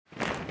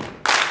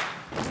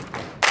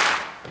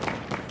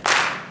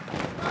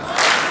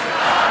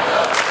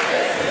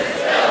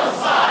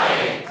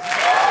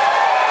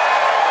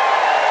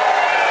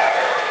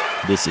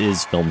This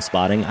is Film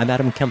Spotting. I'm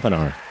Adam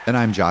Kempenaar. And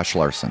I'm Josh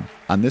Larson.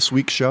 On this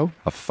week's show,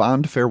 a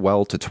fond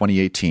farewell to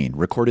 2018,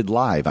 recorded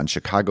live on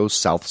Chicago's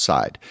South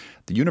Side,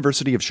 the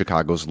University of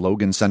Chicago's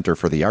Logan Center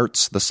for the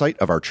Arts, the site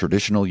of our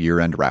traditional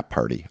year-end wrap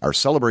party, our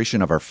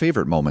celebration of our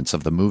favorite moments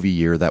of the movie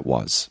year that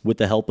was. With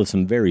the help of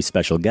some very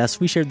special guests,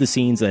 we shared the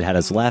scenes that had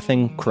us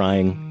laughing,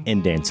 crying,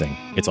 and dancing.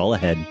 It's all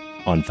ahead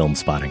on Film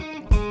Spotting.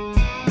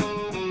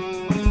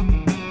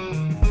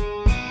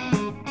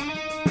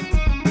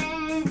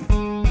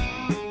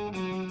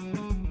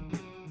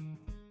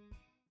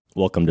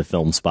 Welcome to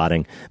Film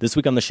Spotting. This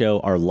week on the show,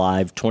 our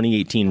live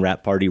 2018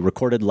 wrap party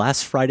recorded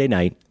last Friday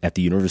night at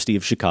the University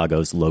of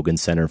Chicago's Logan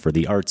Center for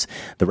the Arts.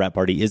 The wrap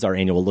party is our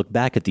annual look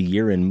back at the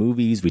year in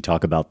movies. We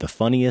talk about the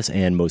funniest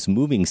and most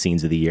moving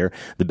scenes of the year,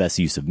 the best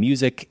use of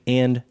music,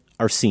 and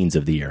our scenes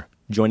of the year.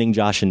 Joining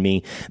Josh and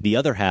me, the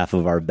other half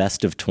of our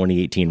Best of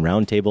 2018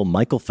 roundtable,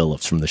 Michael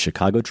Phillips from the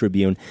Chicago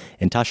Tribune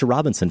and Tasha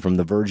Robinson from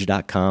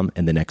TheVerge.com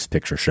and The Next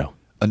Picture Show.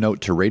 A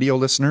note to radio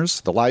listeners,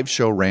 the live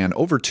show ran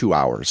over 2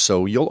 hours,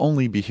 so you'll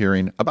only be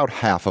hearing about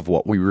half of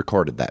what we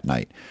recorded that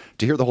night.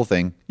 To hear the whole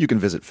thing, you can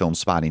visit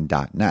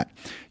filmspotting.net.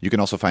 You can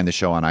also find the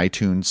show on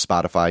iTunes,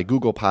 Spotify,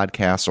 Google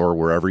Podcasts, or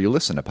wherever you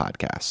listen to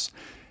podcasts.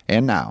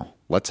 And now,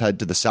 let's head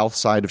to the South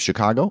Side of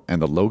Chicago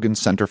and the Logan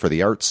Center for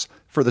the Arts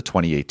for the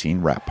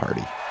 2018 wrap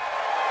party.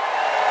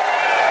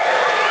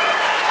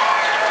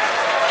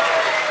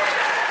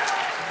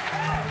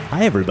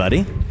 Hi,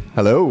 everybody.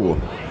 Hello.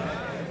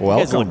 Welcome.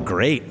 You guys look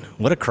great.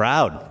 What a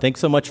crowd. Thanks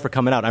so much for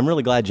coming out. I'm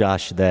really glad,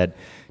 Josh, that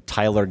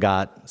Tyler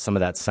got some of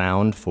that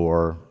sound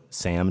for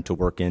Sam to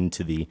work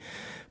into the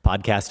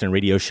podcast and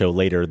radio show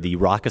later. The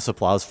raucous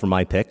applause for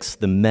my picks,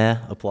 the meh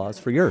applause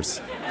for yours.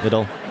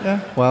 It'll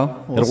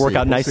work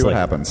out nicely. See what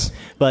happens.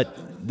 But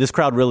this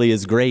crowd really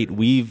is great.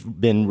 We've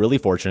been really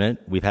fortunate.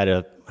 We've had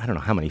I don't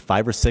know how many,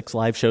 5 or 6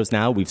 live shows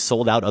now. We've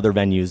sold out other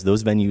venues.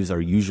 Those venues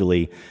are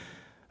usually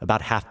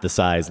about half the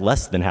size,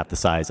 less than half the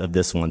size of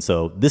this one.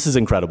 So this is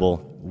incredible.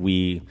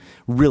 We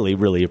really,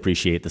 really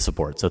appreciate the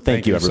support. So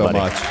thank you, everybody.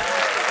 So much.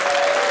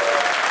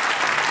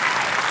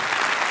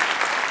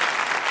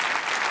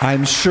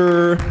 I'm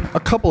sure a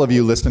couple of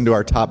you listened to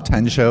our top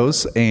 10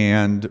 shows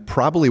and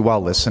probably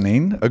while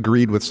listening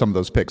agreed with some of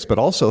those picks, but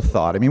also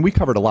thought, we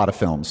covered a lot of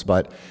films,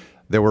 but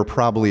there were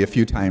probably a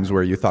few times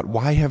where you thought,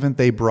 why haven't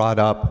they brought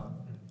up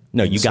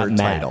No, you got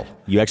mad. Title?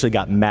 You actually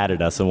got mad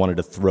at us and wanted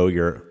to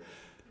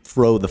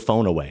throw the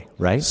phone away,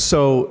 right?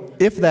 So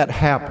if that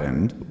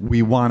happened,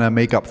 we want to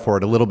make up for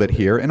it a little bit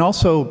here and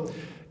also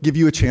give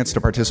you a chance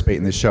to participate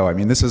in this show.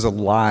 This is a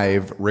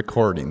live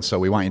recording, so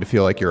we want you to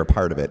feel like you're a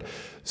part of it.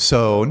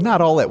 So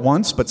not all at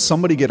once, but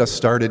somebody get us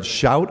started.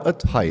 Shout a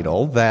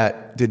title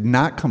that did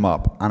not come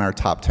up on our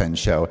top 10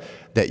 show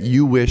that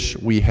you wish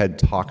we had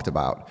talked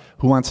about.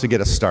 Who wants to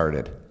get us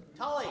started?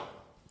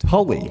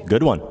 Tully.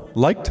 Good one.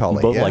 Like Tully.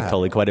 We both like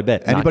Tully quite a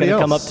bit. Anybody Not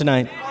else? Come up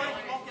tonight.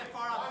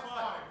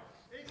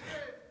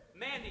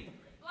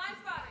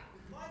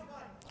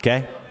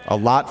 Okay. A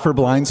lot for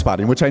Blind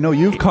Spotting, which I know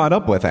you've caught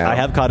up with, Adam. I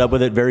have caught up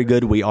with it. Very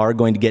good. We are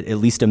going to get at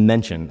least a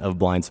mention of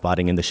Blind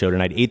Spotting in the show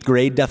tonight. 8th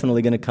grade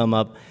definitely going to come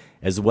up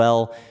as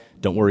well.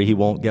 Don't worry, he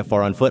won't get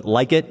far on foot.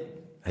 Like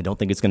it. I don't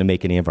think it's going to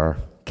make any of our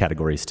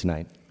categories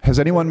tonight. Has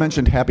anyone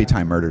mentioned Happy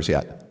Time Murders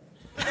yet?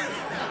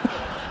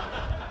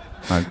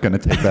 I'm going to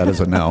take that as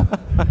a no.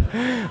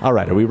 All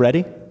right. Are we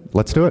ready?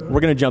 Let's do it.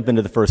 We're going to jump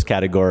into the first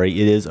category.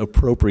 It is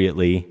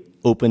appropriately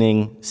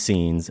opening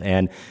scenes.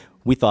 And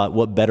we thought,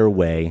 what better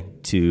way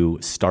to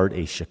start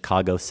a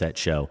Chicago set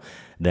show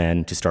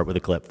than to start with a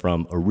clip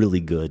from a really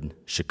good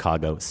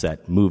Chicago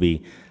set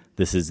movie.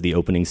 This is the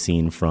opening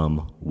scene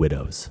from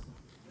Widows.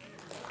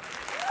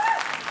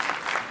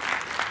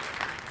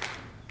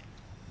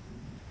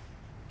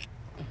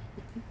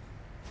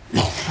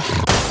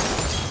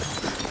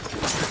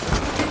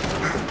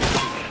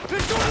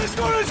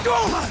 Let's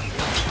go!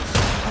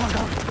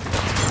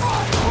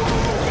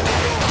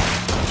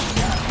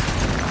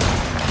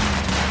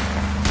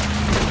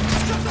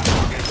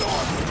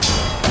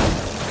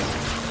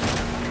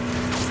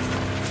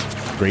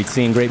 Great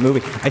scene, great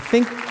movie. I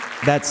think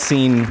that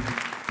scene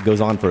goes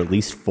on for at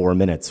least 4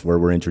 minutes where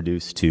we're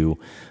introduced to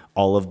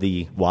all of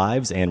the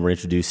wives and we're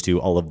introduced to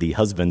all of the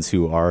husbands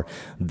who are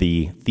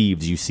the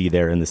thieves you see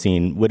there in the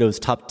scene. Widow's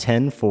top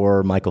 10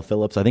 for Michael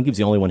Phillips. I think he was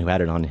the only one who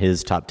had it on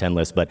his top 10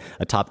 list, but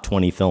a top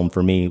 20 film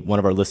for me. One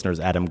of our listeners,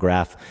 Adam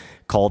Graff,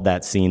 called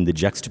that scene the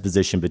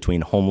juxtaposition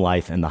between home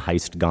life and the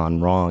heist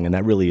gone wrong, and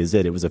that really is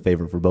it. It was a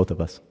favorite for both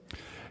of us.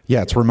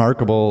 Yeah, it's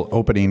remarkable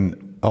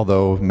opening,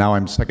 although now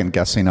I'm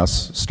second-guessing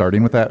us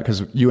starting with that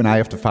because you and I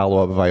have to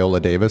follow up Viola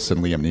Davis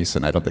and Liam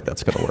Neeson. I don't think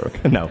that's going to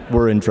work. No,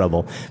 we're in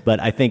trouble. But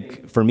I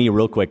think, for me,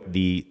 real quick,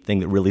 the thing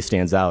that really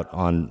stands out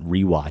on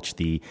rewatch,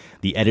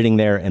 the editing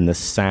there and the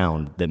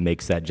sound that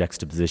makes that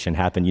juxtaposition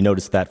happen. You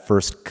notice that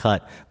first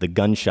cut, the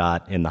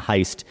gunshot in the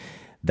heist,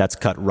 That's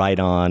cut right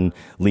on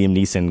Liam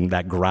Neeson,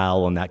 that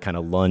growl and that kind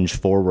of lunge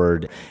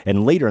forward.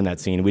 And later in that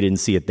scene, we didn't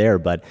see it there,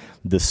 but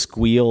the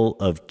squeal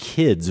of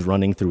kids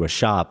running through a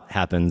shop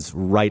happens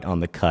right on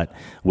the cut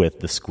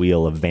with the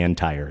squeal of van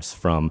tires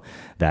from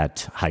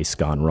that heist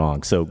gone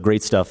wrong. So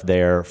great stuff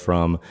there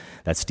from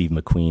that Steve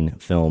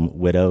McQueen film,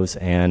 Widows.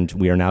 And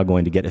we are now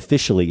going to get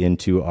officially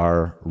into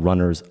our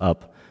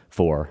runners-up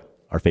for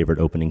our favorite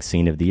opening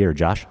scene of the year.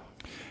 Josh?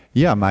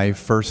 Yeah, my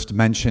first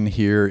mention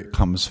here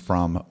comes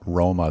from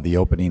Roma, the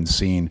opening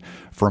scene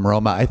from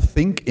Roma. I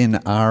think in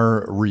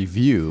our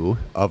review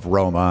of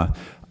Roma,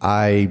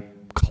 I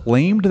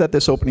claimed that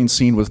this opening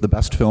scene was the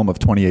best film of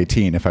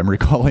 2018, if I'm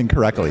recalling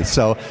correctly.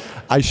 So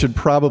I should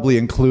probably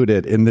include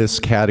it in this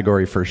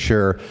category for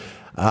sure.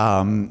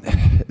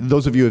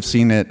 Those of you who have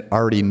seen it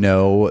already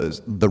know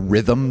the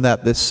rhythm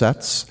that this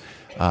sets.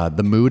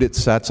 The mood it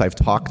sets. I've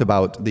talked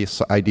about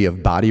this idea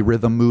of body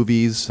rhythm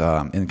movies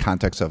in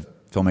context of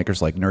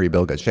filmmakers like Nuri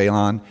Bilge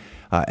Ceylan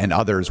and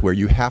others, where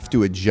you have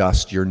to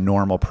adjust your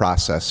normal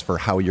process for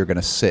how you're going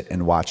to sit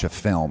and watch a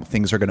film.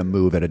 Things are going to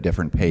move at a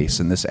different pace,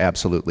 and this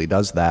absolutely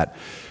does that.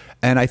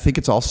 And I think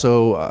it's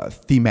also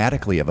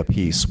thematically of a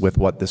piece with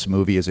what this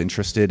movie is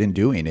interested in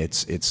doing.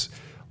 It's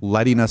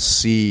letting us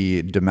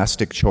see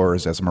domestic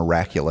chores as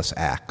miraculous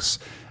acts.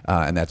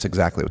 And that's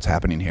exactly what's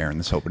happening here in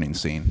this opening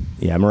scene.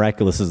 Yeah,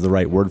 miraculous is the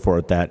right word for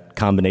it. That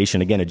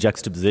combination, again, a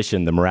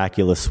juxtaposition, the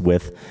miraculous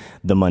with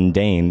the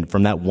mundane.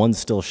 From that one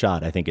still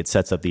shot, I think it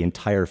sets up the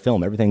entire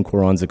film. Everything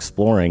Cuarón's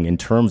exploring in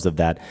terms of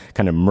that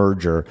kind of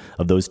merger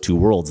of those two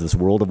worlds, this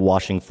world of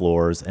washing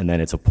floors, and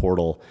then it's a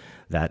portal,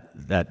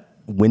 that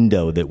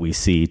window that we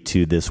see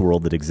to this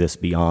world that exists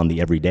beyond the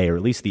everyday, or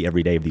at least the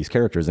everyday of these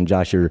characters. And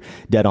Josh, you're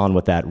dead on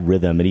with that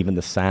rhythm and even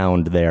the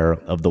sound there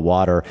of the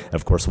water.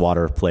 Of course,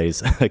 water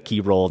plays a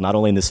key role, not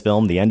only in this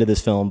film, the end of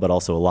this film, but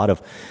also a lot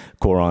of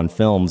Cuarón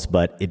films.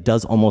 But it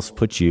does almost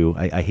put you,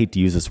 I hate to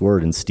use this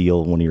word and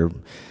steal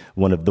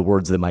one of the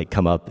words that might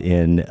come up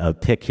in a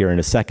pick here in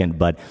a second,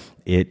 but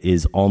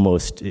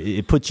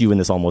it puts you in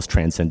this almost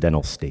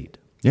transcendental state.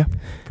 Yeah,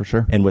 for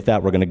sure. And with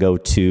that, we're going to go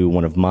to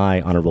one of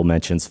my honorable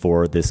mentions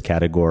for this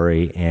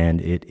category, and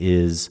it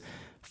is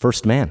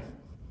First Man.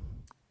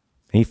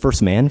 Any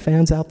First Man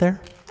fans out there?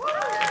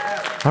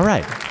 All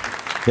right.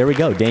 There we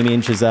go.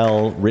 Damien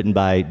Chazelle, written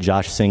by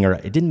Josh Singer.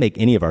 It didn't make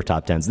any of our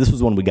top 10s. This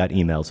was one we got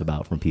emails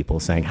about from people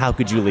saying, how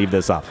could you leave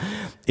this off?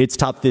 It's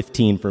top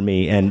 15 for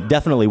me, and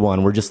definitely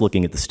one. We're just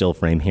looking at the still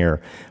frame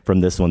here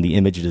from this one. The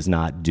image does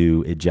not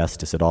do it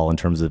justice at all in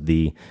terms of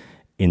the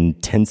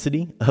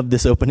intensity of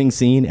this opening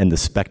scene and the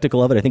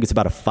spectacle of it. I think it's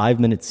about a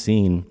 5-minute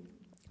scene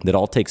that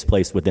all takes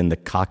place within the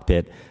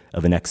cockpit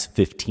of an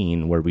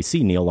X-15, where we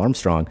see Neil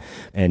Armstrong,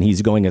 and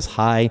he's going as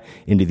high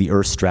into the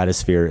Earth's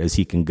stratosphere as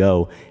he can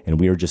go, and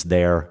we are just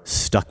there,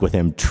 stuck with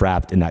him,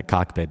 trapped in that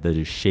cockpit that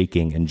is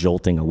shaking and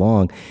jolting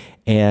along.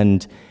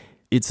 And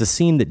it's a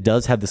scene that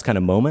does have this kind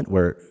of moment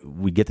where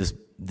we get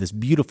this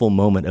beautiful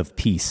moment of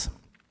peace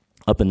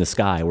up in the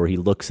sky, where he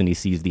looks and he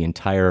sees the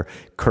entire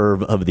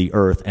curve of the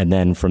Earth, and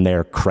then from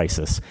there,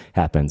 crisis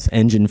happens.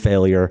 Engine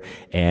failure,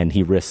 and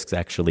he risks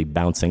actually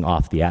bouncing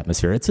off the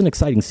atmosphere. It's an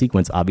exciting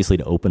sequence, obviously,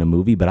 to open a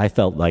movie, but I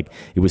felt like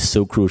it was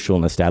so crucial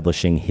in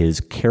establishing his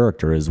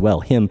character as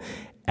well. Him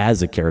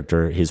as a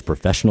character, his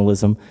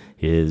professionalism,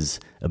 his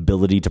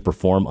ability to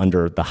perform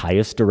under the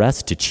highest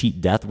duress, to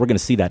cheat death. We're going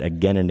to see that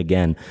again and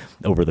again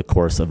over the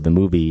course of the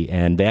movie,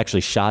 and they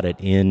actually shot it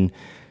in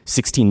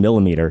 16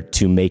 millimeter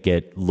to make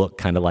it look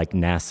kind of like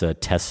NASA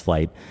test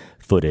flight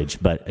footage.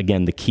 But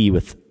again, the key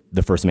with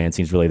the First Man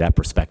scene is really that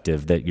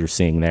perspective that you're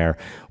seeing there,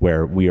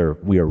 where we are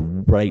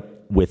right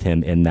with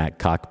him in that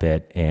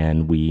cockpit,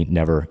 and we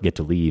never get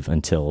to leave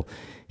until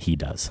he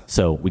does.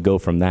 So we go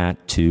from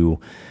that to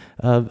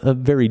a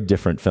very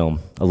different film,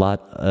 a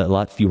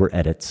lot fewer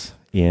edits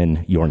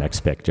in your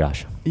next pick,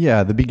 Josh.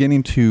 Yeah, the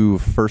beginning to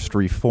First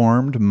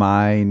Reformed,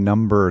 my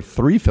number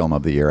 3 film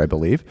of the year, I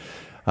believe.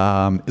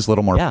 Is a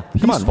little more peaceful.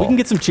 Come on, we can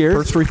get some cheers.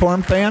 First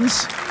Reformed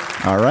fans?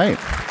 All right.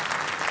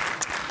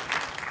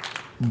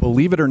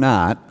 Believe it or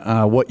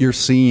not, what you're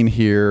seeing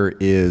here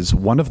is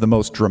one of the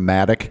most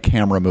dramatic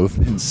camera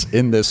movements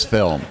in this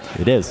film.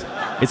 It is.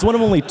 It's one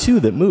of only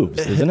 2 that moves,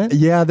 isn't it?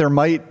 Yeah, there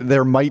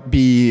might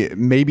be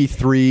maybe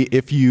 3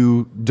 if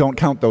you don't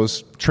count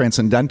those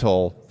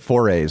transcendental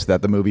forays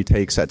that the movie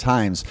takes at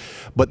times.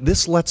 But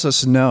this lets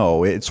us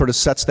know, it sort of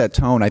sets that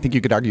tone. I think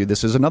you could argue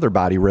this is another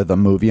body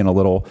rhythm movie in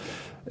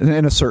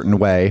a certain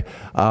way,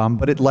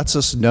 but it lets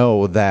us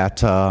know that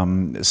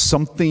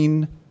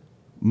something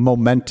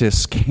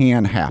momentous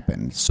can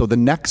happen. So the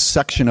next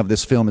section of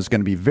this film is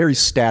going to be very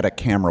static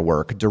camera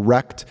work,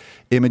 direct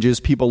images,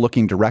 people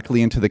looking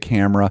directly into the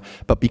camera.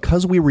 But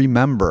because we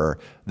remember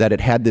that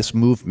it had this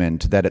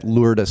movement that it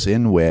lured us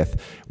in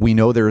with, we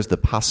know there is the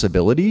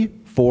possibility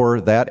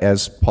for that,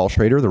 as Paul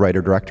Schrader, the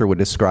writer-director, would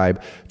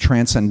describe,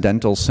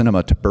 transcendental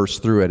cinema to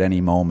burst through at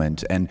any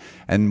moment.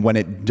 And when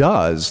it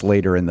does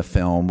later in the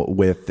film,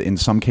 with, in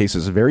some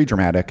cases, very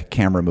dramatic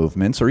camera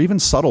movements, or even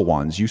subtle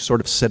ones, you sort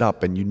of sit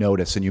up and you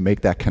notice and you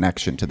make that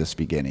connection to this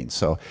beginning.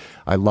 So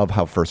I love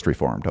how First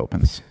Reformed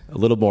opens. A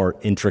little more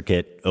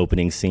intricate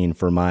opening scene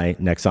for my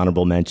next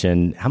honorable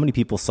mention. How many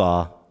people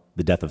saw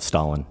The Death of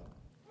Stalin?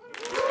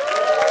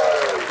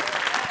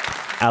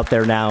 Out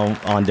there now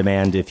on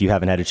demand if you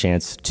haven't had a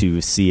chance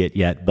to see it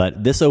yet.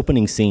 But this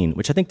opening scene,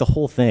 which I think the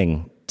whole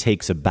thing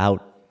takes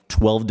about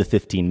 12 to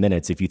 15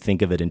 minutes if you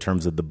think of it in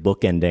terms of the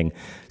book ending,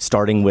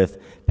 starting with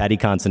Paddy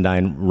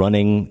Considine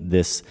running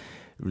this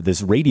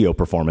radio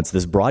performance,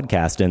 this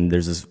broadcast, and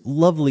there's this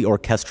lovely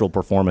orchestral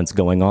performance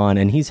going on,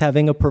 and he's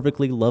having a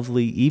perfectly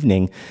lovely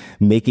evening,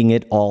 making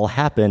it all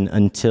happen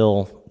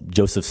until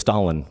Joseph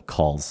Stalin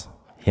calls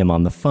him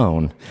on the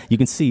phone. You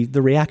can see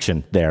the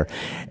reaction there.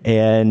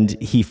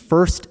 And he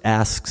first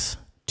asks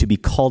to be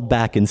called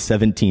back in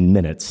 17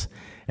 minutes.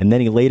 And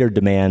then he later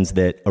demands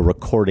that a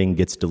recording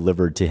gets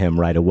delivered to him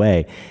right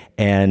away.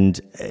 And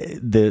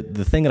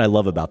the thing that I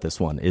love about this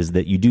one is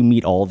that you do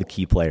meet all the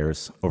key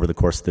players over the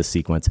course of this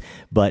sequence,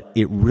 but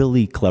it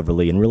really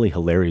cleverly and really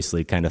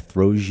hilariously kind of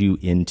throws you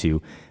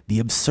into the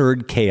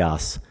absurd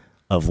chaos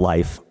of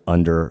life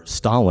under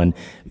Stalin.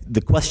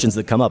 The questions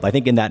that come up, I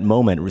think in that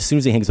moment, as soon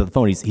as he hangs up the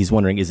phone, he's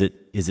wondering, is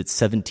it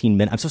 17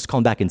 minutes? I'm supposed to call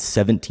him back in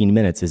 17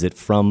 minutes. Is it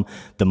from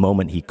the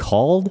moment he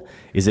called?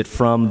 Is it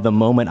from the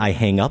moment I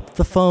hang up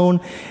the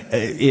phone?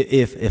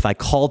 If I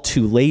call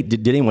too late,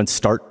 did anyone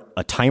start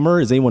a timer?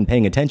 Is anyone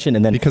paying attention?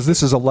 And then, because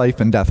this is a life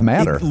and death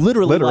matter.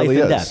 Literally life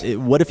and death.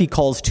 What if he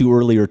calls too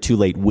early or too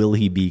late? Will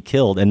he be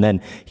killed? And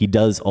then he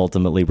does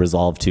ultimately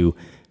resolve he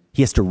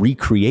has to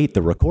recreate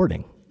the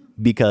recording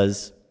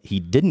because he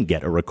didn't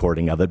get a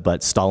recording of it,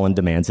 but Stalin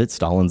demands it.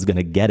 Stalin's going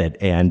to get it.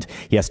 And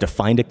he has to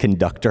find a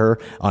conductor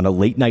on a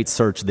late night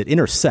search that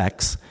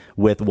intersects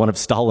with one of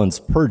Stalin's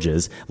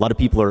purges. A lot of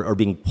people are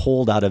being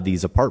pulled out of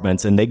these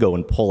apartments, and they go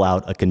and pull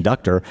out a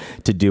conductor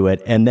to do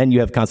it. And then you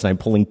have Constantine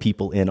pulling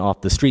people in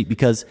off the street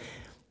because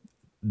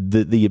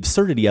the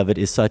absurdity of it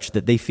is such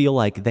that they feel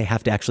like they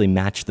have to actually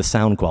match the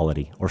sound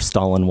quality or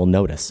Stalin will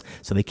notice.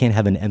 So they can't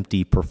have an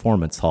empty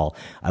performance hall.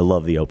 I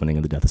love the opening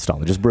of The Death of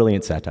Stalin. Just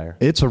brilliant satire.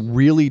 It's a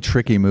really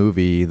tricky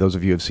movie. Those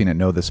of you who have seen it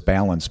know this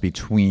balance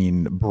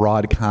between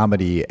broad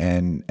comedy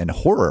and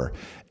horror.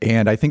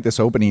 And I think this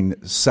opening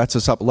sets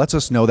us up, lets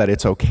us know that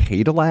it's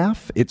okay to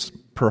laugh. It's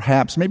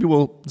perhaps, maybe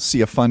we'll see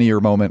a funnier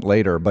moment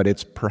later, but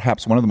it's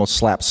perhaps one of the most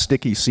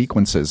slapsticky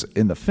sequences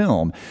in the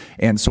film.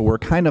 And so we're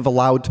kind of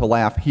allowed to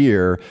laugh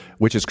here,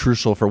 which is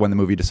crucial for when the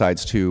movie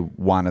decides to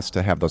want us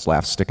to have those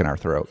laughs stick in our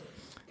throat.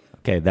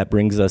 Okay, that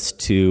brings us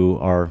to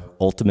our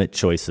ultimate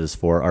choices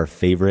for our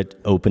favorite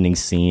opening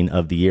scene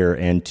of the year.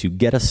 And to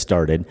get us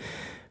started,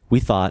 we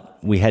thought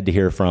we had to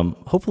hear from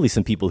hopefully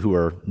some people who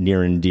are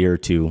near and dear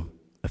to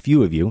a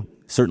few of you,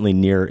 certainly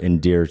near and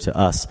dear to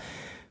us,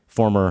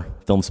 former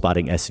Film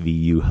Spotting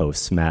SVU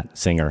hosts Matt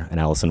Singer and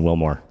Allison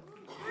Wilmore.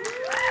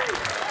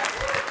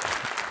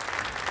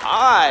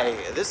 Hi,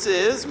 this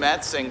is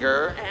Matt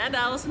Singer. And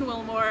Allison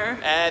Wilmore.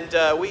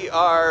 And we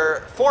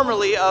are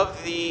formerly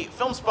of the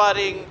Film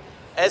Spotting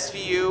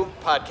SVU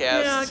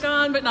podcast. Yeah,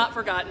 gone but not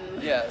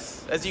forgotten.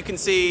 Yes. As you can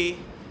see,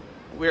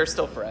 we are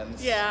still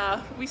friends.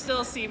 Yeah, we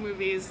still see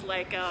movies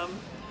like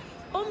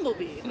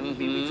Bumblebee, the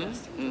movie we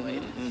just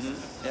enjoyed.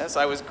 Yes,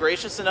 I was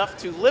gracious enough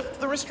to lift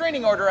the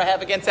restraining order I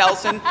have against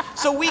Allison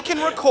so we can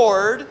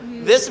record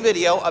this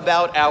video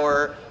about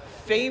our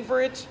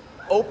favorite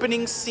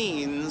opening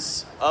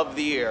scenes of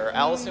the year.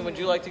 Allison, would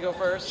you like to go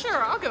first?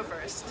 Sure, I'll go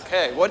first.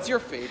 Okay, what's your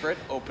favorite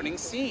opening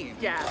scene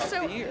of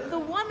so the year? The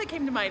one that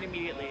came to mind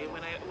immediately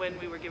when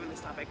we were given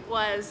this topic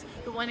was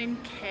the one in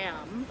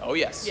Cam. Oh,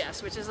 yes.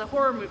 Yes, which is a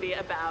horror movie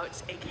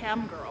about a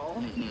cam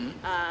girl.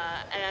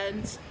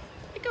 And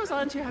it goes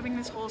on to having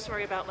this whole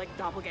story about like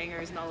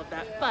doppelgangers and all of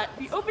that. But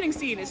the opening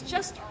scene is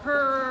just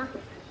her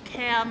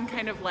cam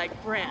kind of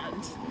like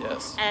brand.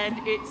 Yes. And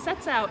it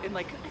sets out in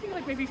I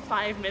think maybe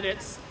 5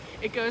 minutes.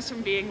 It goes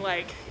from being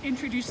like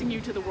introducing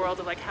you to the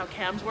world of like how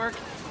cams work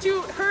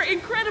to her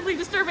incredibly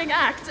disturbing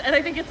act. And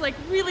I think it's like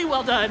really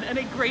well done and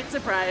a great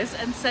surprise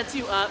and sets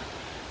you up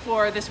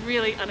for this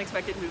really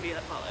unexpected movie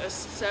that follows.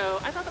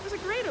 So I thought that was a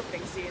great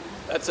opening scene.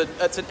 That's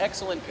an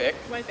excellent pick.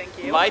 Why, thank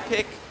you. My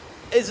pick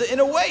is, in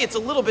a way, it's a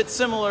little bit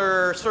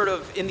similar sort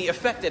of in the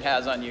effect it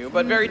has on you,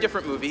 but very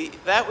different movie.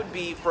 That would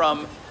be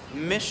from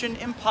Mission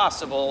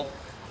Impossible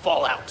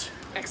Fallout.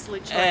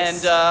 Excellent choice.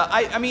 And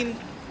I mean,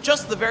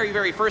 just the very,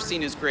 very first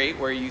scene is great,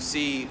 where you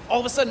see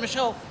all of a sudden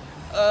Michelle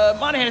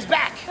Monaghan is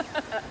back.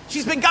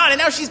 She's been gone, and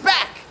now she's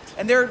back.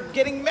 And they're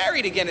getting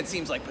married again, it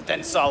seems like. But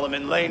then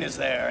Solomon Lane is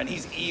there, and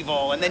he's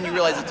evil. And then you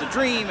realize it's a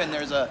dream, and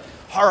there's a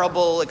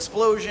horrible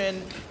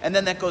explosion. And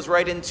then that goes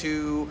right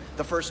into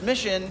the first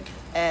mission.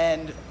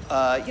 And,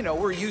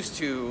 we're used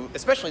to,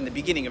 especially in the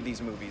beginning of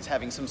these movies,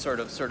 having some sort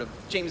of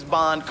James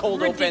Bond,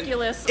 cold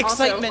ridiculous, open,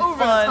 excitement, also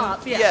over fun. the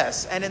top, yeah.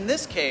 Yes, and in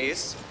this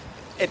case,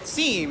 it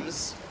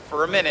seems,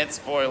 for a minute,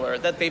 spoiler,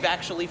 that they've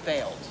actually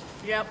failed.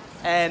 Yep.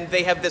 And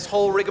they have this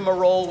whole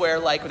rigmarole where,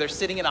 they're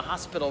sitting in a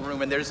hospital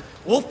room and there's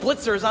Wolf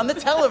Blitzers on the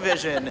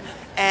television,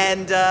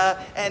 and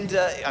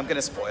I'm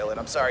gonna spoil it.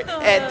 I'm sorry.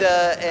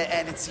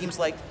 And it seems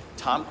like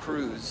Tom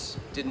Cruise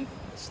didn't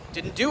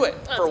do it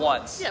for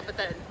once. Yeah, but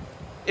then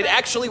it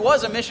actually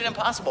was a Mission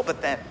Impossible.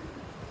 But then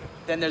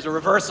then there's a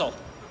reversal.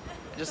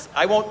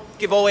 I won't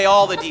give away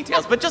all the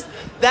details, but just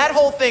that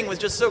whole thing was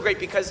just so great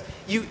because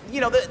you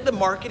know, the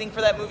marketing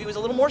for that movie was a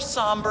little more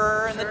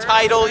somber, and the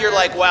title, you're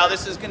like, wow,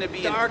 this is going to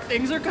be dark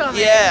things are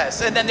coming.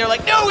 Yes, and then they're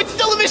like, no, it's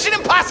still a Mission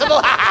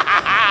Impossible,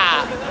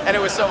 and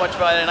it was so much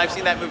fun. And I've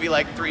seen that movie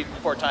like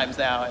 3-4 times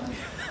now, and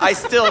I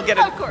still get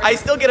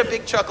a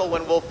big chuckle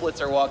when Wolf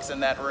Blitzer walks in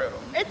that room.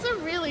 It's a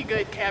really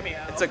good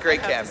cameo. It's a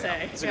great cameo.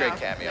 It's a great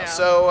cameo.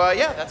 So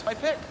that's my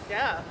pick.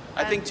 Yeah.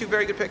 I think 2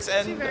 very good picks,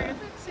 and 2 very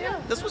good picks. Yeah.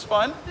 This was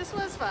fun. This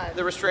was fun.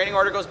 The restraining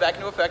order goes back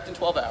into effect in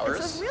 12 hours.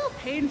 It's a real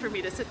pain for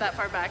me to sit that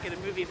far back in a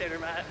movie theater,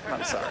 Matt.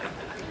 I'm sorry.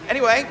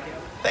 Anyway,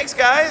 thanks,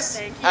 guys.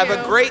 Thank you. Have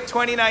a great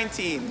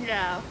 2019.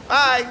 Yeah.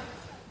 Bye.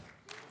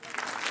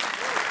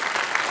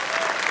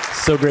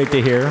 So great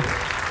to hear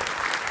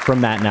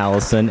from Matt and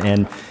Allison,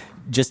 and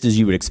just as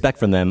you would expect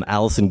from them,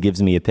 Allison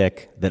gives me a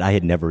pick that I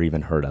had never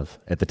even heard of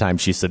at the time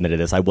she submitted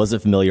this. I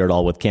wasn't familiar at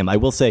all with Cam. I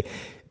will say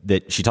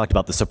that she talked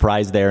about the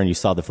surprise there, and you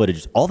saw the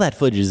footage. All that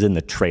footage is in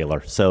the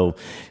trailer. So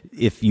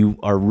if you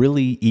are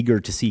really eager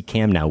to see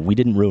Cam now, we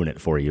didn't ruin it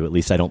for you. At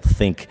least I don't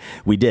think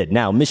we did.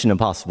 Now, Mission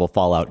Impossible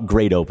Fallout,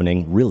 great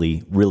opening,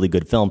 really, really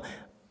good film.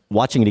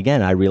 Watching it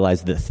again, I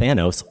realized that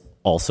Thanos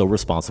also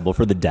responsible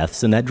for the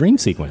deaths in that dream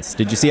sequence.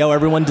 Did you see how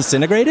everyone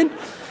disintegrated?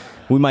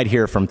 We might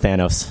hear from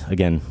Thanos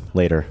again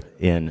later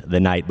in the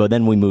night. But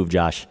then we move,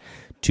 Josh,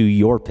 to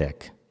your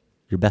pick.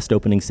 Your best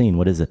opening scene.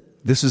 What is it?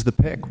 This is the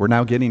pick. We're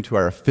now getting to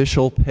our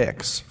official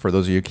picks for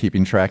those of you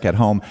keeping track at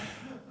home.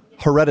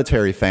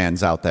 Hereditary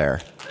fans out there.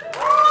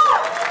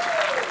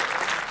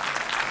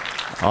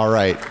 All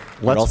right,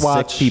 let's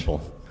watch. Sick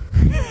people.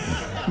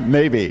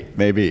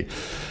 Maybe.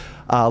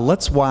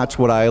 Let's watch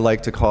what I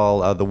like to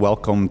call the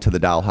Welcome to the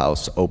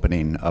Dollhouse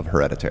opening of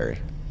Hereditary.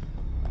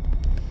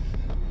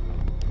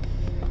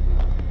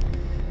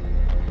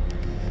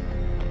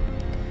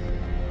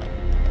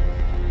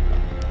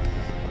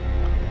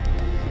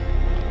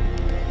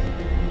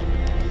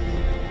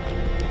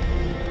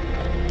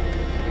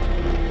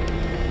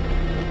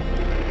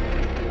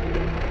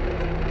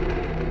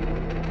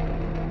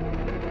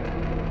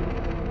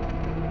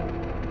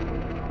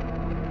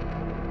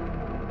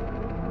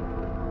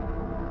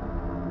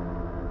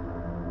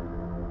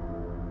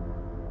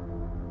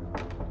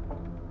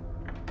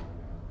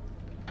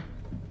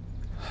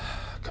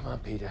 Come on,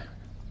 Peter.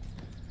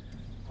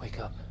 Wake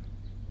up.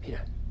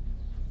 Peter,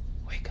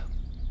 wake up.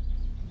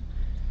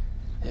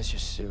 There's your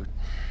suit.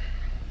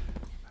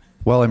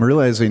 Well, I'm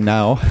realizing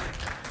now,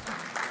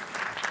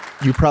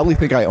 you probably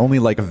think I only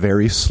like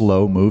very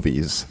slow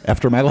movies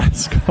after my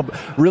last couple.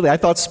 Really, I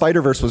thought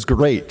Spider-Verse was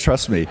great,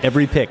 trust me.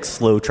 Every pick,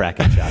 slow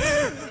tracking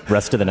shots.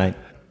 Rest of the night.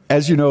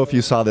 As you know, if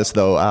you saw this,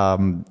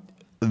 though,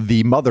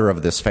 the mother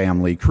of this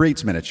family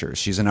creates miniatures.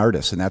 She's an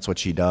artist, and that's what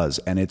she does.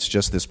 And it's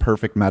just this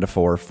perfect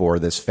metaphor for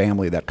this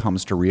family that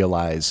comes to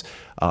realize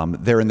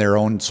they're in their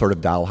own sort of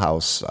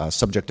dollhouse,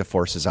 subject to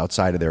forces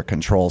outside of their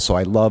control. So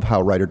I love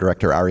how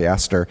writer-director Ari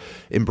Aster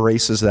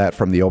embraces that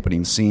from the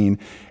opening scene.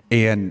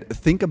 And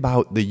think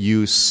about the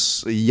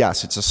use.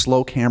 Yes, it's a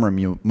slow camera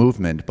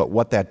movement, but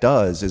what that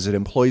does is it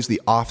employs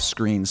the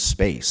off-screen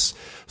space.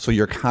 So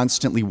you're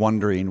constantly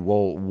wondering,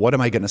 well, what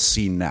am I going to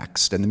see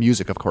next? And the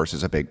music, of course,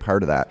 is a big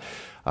part of that.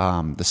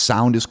 The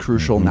sound is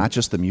crucial, not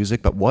just the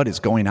music, but what is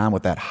going on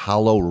with that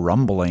hollow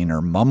rumbling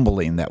or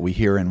mumbling that we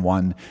hear in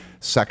one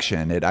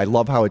section. I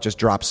love how it just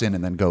drops in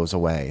and then goes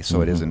away,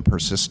 so it isn't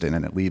persistent,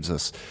 and it leaves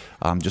us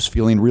just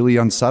feeling really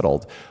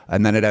unsettled.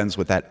 And then it ends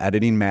with that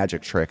editing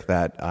magic trick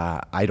that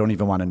I don't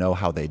even want to know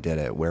how they did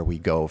it, where we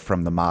go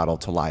from the model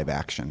to live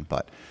action.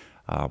 But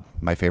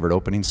my favorite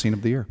opening scene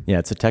of the year. Yeah,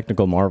 it's a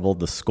technical marvel.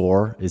 The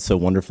score is so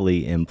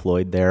wonderfully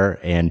employed there,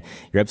 and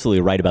you're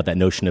absolutely right about that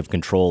notion of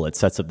control. It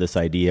sets up this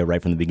idea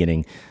right from the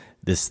beginning,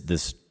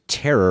 this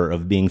terror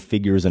of being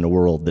figures in a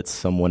world that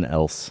someone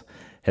else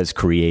has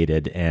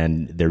created,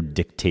 and they're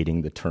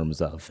dictating the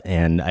terms of.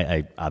 And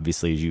I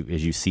obviously,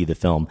 as you see the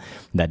film,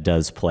 that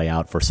does play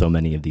out for so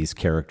many of these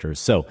characters.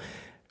 So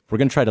we're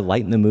going to try to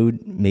lighten the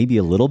mood maybe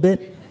a little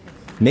bit,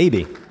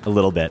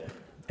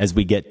 as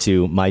we get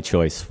to my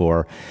choice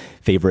for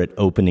favorite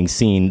opening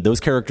scene. Those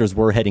characters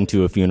were heading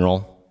to a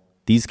funeral.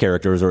 These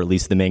characters, or at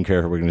least the main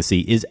character we're going to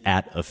see, is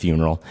at a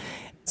funeral.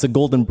 It's a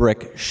Golden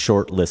Brick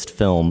shortlist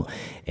film,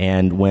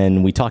 and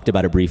when we talked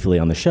about it briefly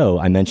on the show,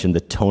 I mentioned the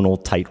tonal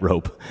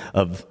tightrope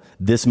of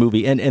this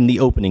movie, and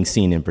the opening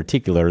scene in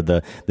particular,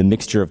 the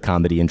mixture of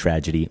comedy and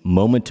tragedy,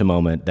 moment to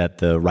moment, that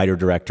the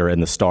writer-director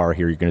and the star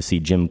here, you're going to see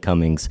Jim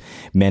Cummings,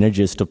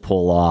 manages to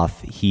pull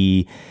off.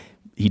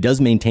 He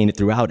does maintain it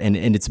throughout, and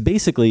it's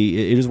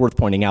basically, it is worth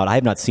pointing out, I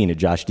have not seen it,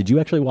 Josh. Did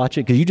you actually watch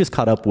it? Because you just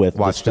caught up with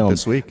Watched this film. it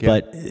this week, yeah.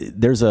 But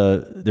there's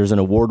an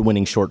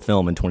award-winning short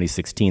film in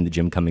 2016 that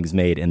Jim Cummings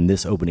made, and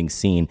this opening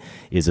scene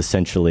is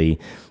essentially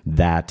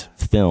that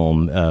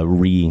film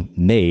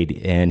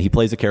remade. And he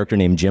plays a character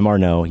named Jim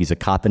Arnaud. He's a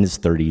cop in his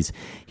 30s.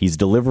 He's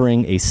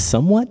delivering a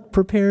somewhat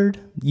prepared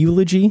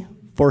eulogy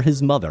for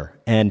his mother.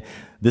 And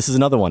this is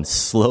another one,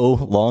 slow,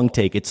 long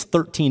take. It's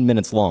 13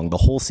 minutes long. The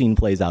whole scene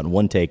plays out in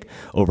one take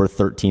over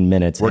 13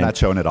 minutes. We're not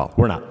showing it all.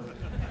 We're not.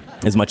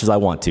 as much as I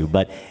want to.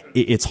 But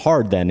it's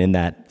hard then in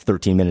that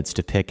 13 minutes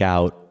to pick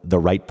out the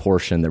right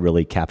portion that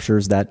really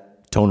captures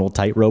that tonal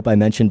tightrope I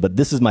mentioned. But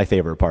this is my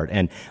favorite part.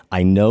 And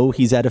I know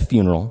he's at a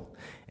funeral,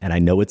 and I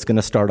know it's going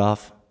to start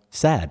off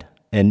sad.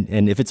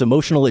 And if it's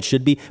emotional, it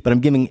should be. But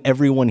I'm giving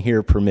everyone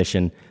here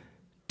permission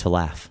to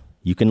laugh.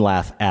 You can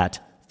laugh at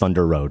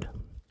Thunder Road.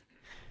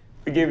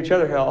 We gave each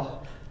other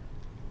hell.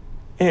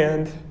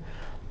 And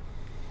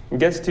it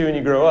gets to when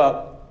you grow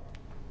up,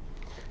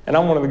 and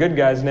I'm one of the good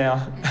guys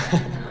now.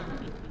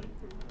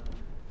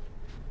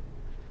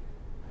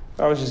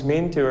 I was just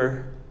mean to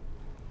her.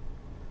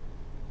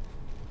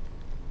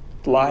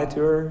 Lie to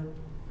her.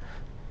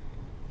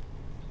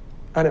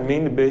 I didn't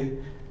mean to be.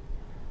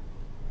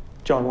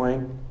 John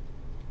Wayne.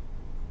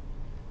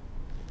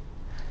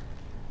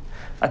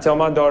 I tell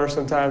my daughter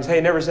sometimes, hey,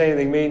 never say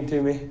anything mean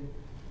to me.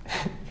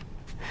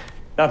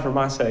 Not for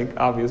my sake,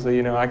 obviously,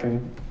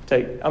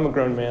 I'm a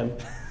grown man.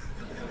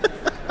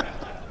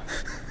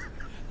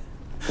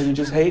 But you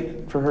just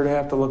hate for her to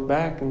have to look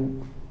back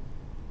and...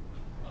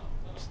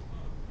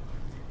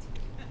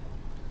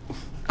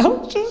 I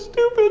was just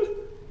stupid.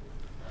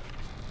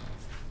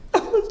 I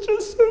was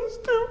just so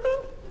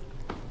stupid.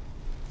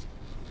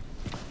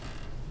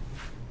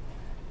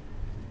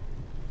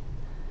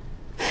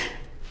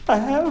 I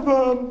have,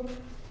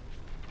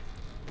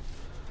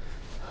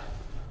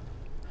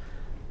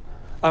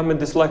 I'm a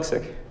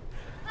dyslexic.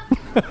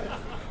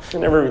 I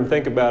never even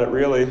think about it,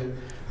 really.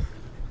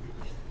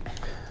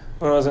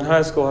 When I was in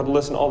high school, I had to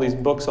listen to all these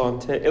books on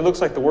tape. It looks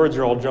like the words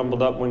are all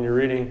jumbled up when you're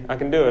reading. I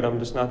can do it, I'm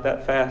just not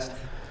that fast.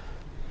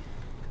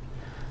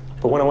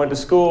 But when I went to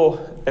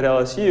school at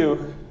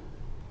LSU,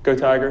 go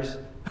Tigers,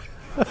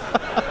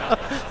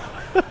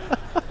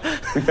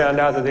 we found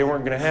out that they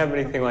weren't going to have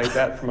anything like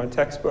that for my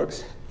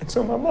textbooks. And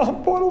so my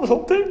mom bought a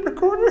little tape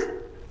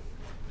recorder.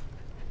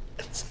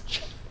 And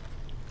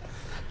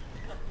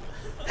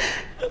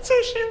so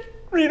she'd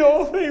read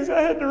all the things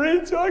I had to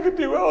read so I could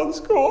do well in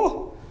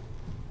school.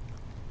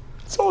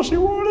 That's all she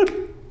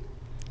wanted.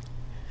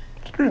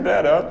 Screwed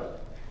that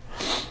up.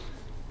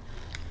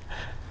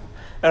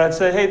 And I'd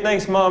say, hey,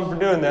 thanks, Mom, for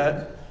doing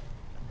that.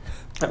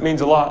 That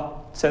means a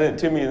lot. Send it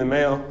to me in the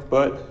mail,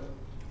 but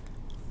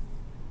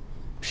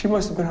she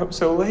must have been up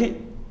so late.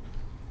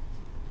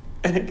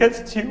 And it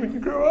gets to you when you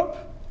grow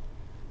up.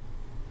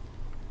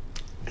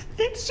 It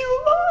eats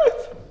you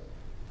alive.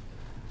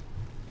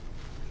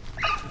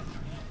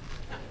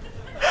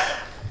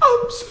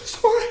 I'm so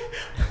sorry.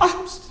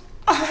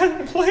 I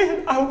hadn't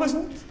planned. I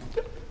wasn't.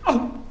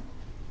 Go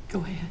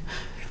ahead.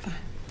 You're fine.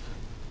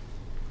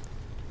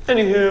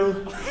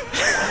 Anywho.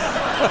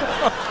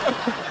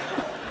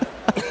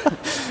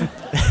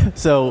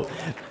 So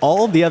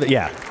all the other,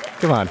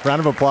 come on, round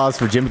of applause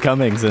for Jim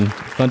Cummings and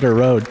Thunder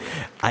Road.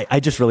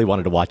 I just really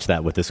wanted to watch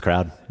that with this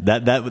crowd.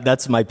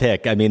 That's my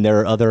pick. I mean,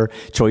 there are other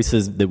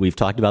choices that we've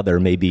talked about. There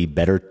may be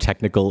better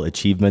technical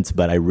achievements,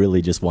 but I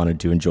really just wanted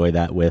to enjoy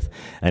that with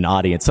an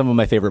audience. Some of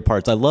my favorite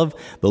parts. I love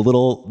the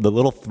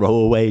little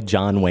throwaway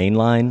John Wayne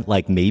line.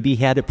 Like maybe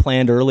he had it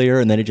planned earlier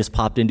and then it just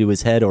popped into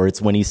his head, or it's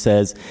when he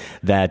says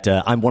that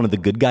I'm one of the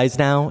good guys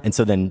now, and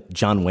so then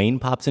John Wayne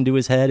pops into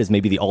his head as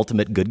maybe the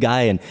ultimate good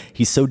guy, and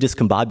he's so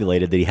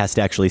discombobulated that he has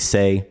to actually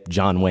say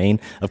John Wayne.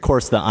 Of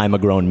course, the I'm a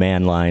grown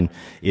man line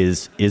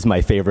is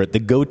my favorite. The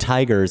Go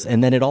Tigers,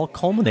 and then it all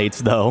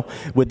culminates, though,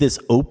 with this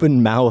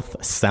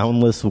open-mouth,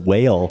 soundless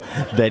wail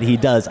that he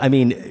does. I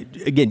mean,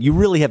 again, you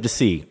really have to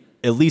see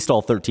at least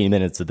all 13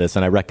 minutes of this,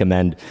 and I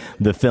recommend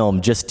the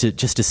film just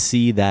to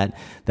see that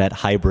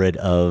hybrid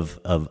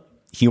of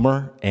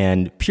humor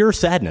and pure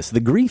sadness.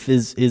 The grief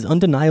is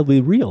undeniably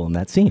real in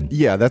that scene.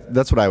 Yeah,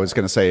 that's what I was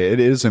going to say.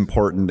 It is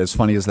important, as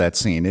funny as that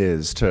scene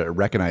is, to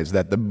recognize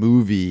that the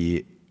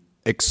movie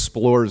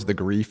explores the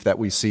grief that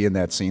we see in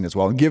that scene as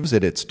well and gives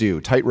it its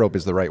due. Tightrope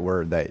is the right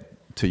word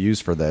to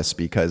use for this,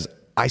 because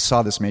I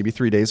saw this maybe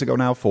 3 days ago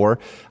now, 4.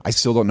 I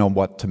still don't know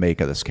what to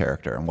make of this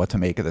character and what to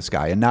make of this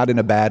guy, and not in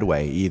a bad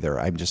way either.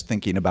 I'm just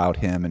thinking about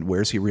him and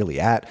where's he really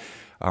at?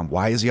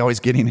 Why is he always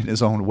getting in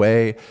his own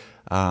way?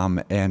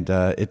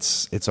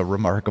 It's a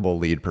remarkable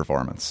lead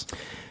performance.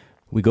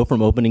 We go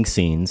from opening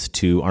scenes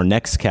to our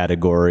next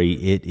category.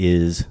 It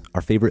is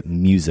our favorite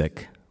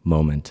music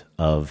moment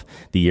of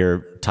the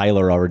year.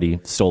 Tyler already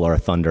stole our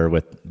thunder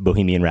with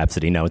Bohemian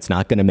Rhapsody. No, it's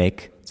not going to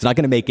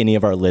make any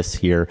of our lists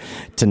here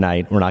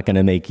tonight. We're not going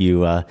to make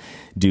you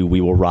do We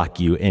Will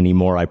Rock You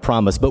anymore, I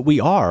promise. But we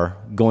are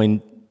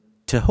going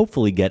to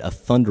hopefully get a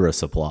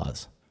thunderous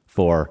applause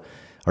for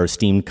our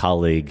esteemed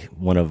colleague,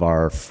 one of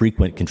our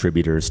frequent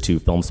contributors to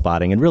Film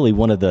Spotting, and really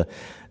one of the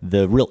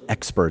real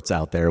experts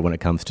out there when it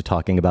comes to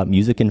talking about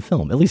music and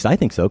film. At least I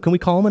think so. Can we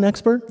call him an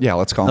expert? Yeah,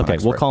 let's call him an expert.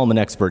 Okay, we'll call him an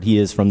expert. He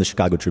is from the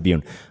Chicago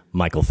Tribune,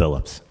 Michael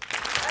Phillips.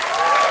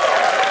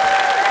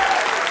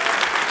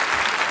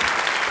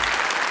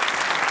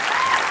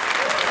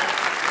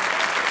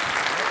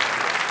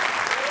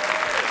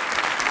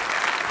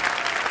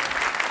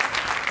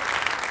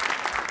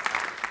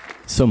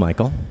 So,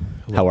 Michael,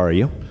 how are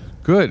you?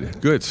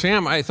 Good.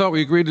 Sam, I thought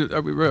we agreed I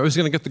was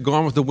going to get the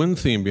Gone with the Wind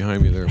theme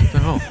behind me there. What the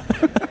hell?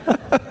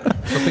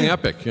 Something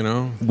epic, you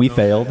know. We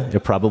failed.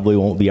 It probably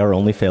won't be our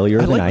only failure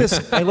of the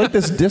night. I like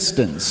this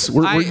distance.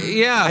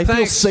 I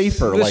feel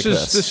safer like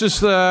this. This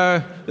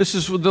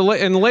is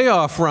in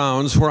layoff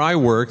rounds where I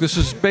work. This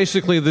is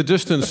basically the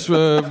distance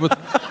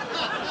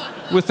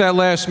with that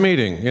last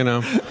meeting, you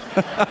know.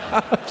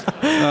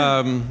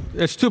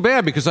 It's too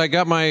bad because I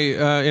got my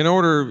in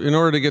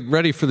order to get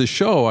ready for the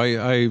show,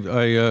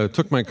 I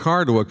took my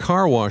car to a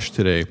car wash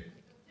today.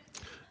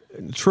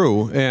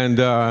 True, and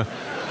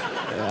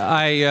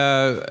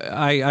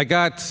I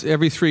got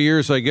every 3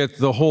 years I get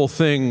the whole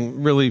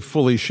thing really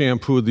fully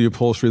shampooed, the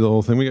upholstery, the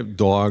whole thing. We have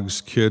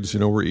dogs, kids, you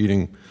know, we're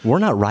eating. We're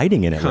not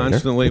riding in it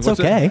constantly. It's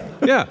okay.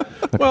 Yeah.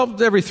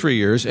 Well, every 3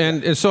 years,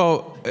 and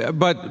so,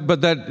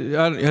 but that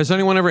has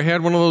anyone ever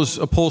had one of those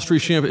upholstery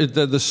shampoo?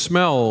 The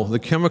smell, the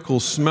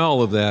chemical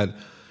smell of that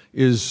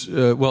is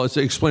it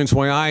explains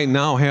why I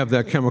now have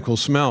that chemical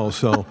smell.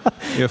 So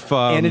if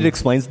and it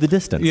explains the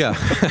distance. Yeah.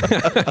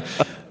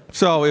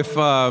 So if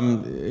I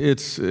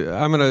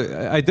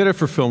did it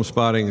for Film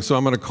Spotting, so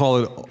I'm gonna call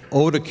it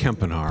Ode to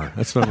Kempenaar.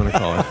 That's what I'm gonna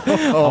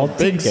call it.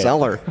 Big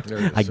seller.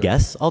 I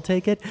guess I'll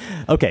take it.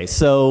 Okay,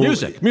 so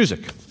music.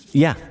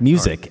 Yeah,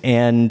 music. Right.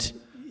 And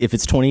if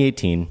it's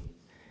 2018,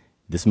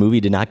 this movie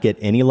did not get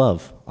any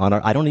love on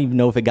our. I don't even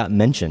know if it got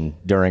mentioned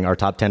during our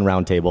top 10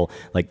 roundtable.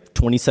 Like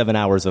 27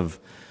 hours of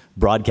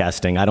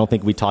broadcasting. I don't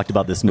think we talked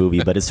about this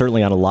movie, but it's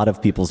certainly on a lot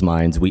of people's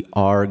minds. We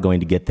are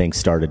going to get things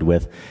started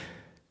with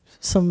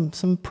some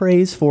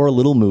praise for a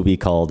little movie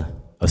called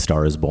A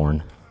Star Is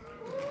Born.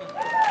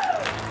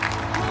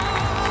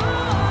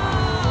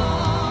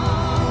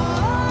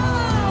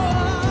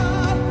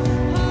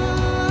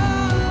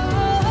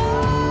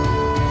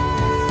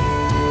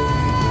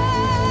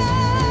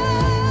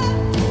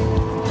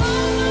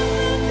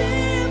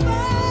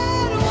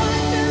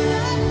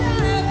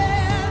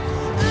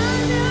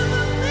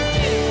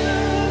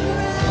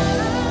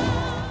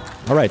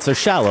 All right, so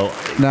Shallow.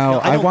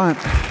 Now,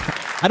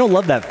 I don't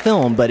love that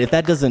film, but if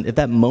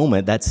that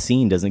moment, that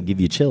scene doesn't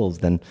give you chills,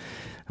 then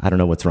I don't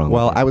know what's wrong.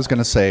 Well, I was going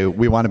to say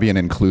we want to be an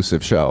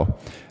inclusive show.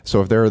 So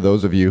if there are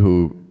those of you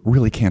who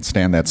really can't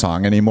stand that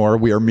song anymore,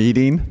 we are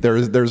meeting.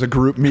 There's a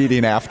group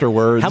meeting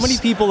afterwards. How many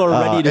people are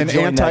ready to join that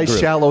group? An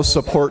anti-shallow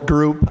support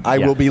group I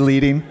will be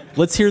leading.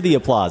 Let's hear the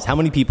applause. How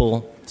many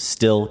people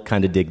still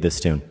kind of dig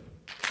this tune?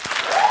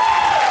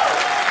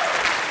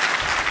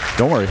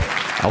 Don't worry.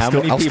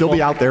 I'll still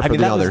be out there for the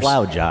others. That was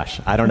loud,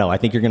 Josh. I don't know. I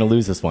think you're going to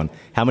lose this one.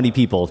 How many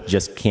people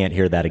just can't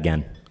hear that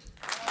again?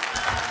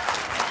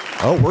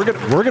 Oh,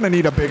 we're gonna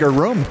need a bigger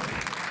room.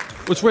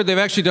 What's weird, they've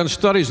actually done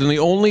studies, and the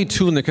only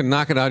tune that can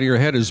knock it out of your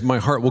head is My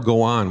Heart Will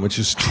Go On, which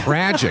is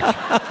tragic.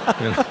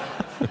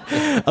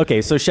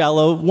 Okay, so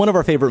Shallow, one of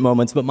our favorite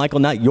moments, but Michael,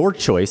 not your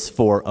choice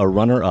for a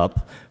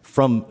runner-up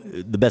from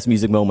the best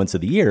music moments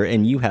of the year,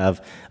 and you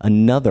have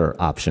another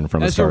option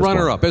from As a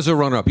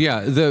runner-up,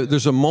 yeah.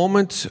 There's a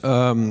moment,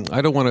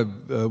 I don't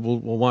want to, we'll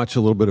watch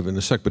a little bit of it in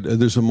a sec, but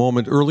there's a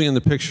moment early in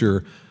the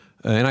picture,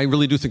 and I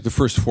really do think the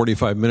first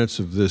 45 minutes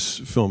of this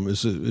film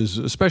is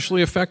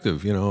especially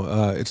effective. You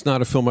know, it's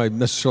not a film I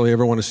necessarily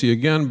ever want to see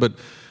again, but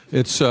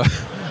it's...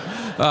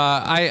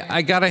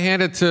 I got to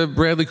hand it to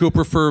Bradley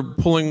Cooper for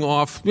pulling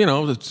off, you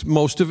know,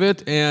 most of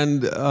it,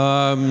 and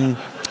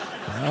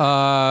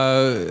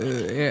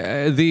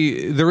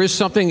there is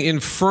something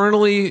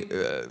infernally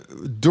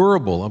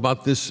durable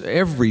about this.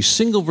 Every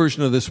single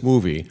version of this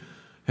movie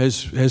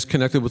has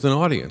connected with an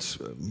audience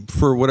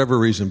for whatever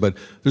reason. But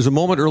there's a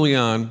moment early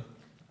on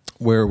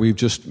where we've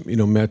just, you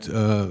know, met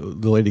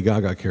the Lady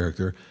Gaga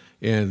character.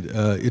 And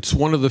it's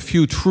one of the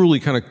few truly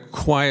kind of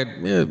quiet,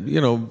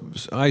 you know,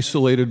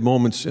 isolated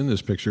moments in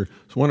this picture.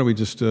 So why don't we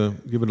just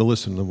give it a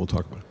listen, and then we'll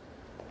talk about it.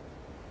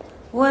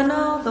 When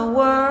all the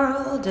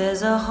world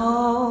is a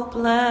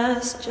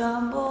hopeless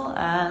jumble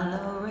and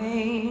the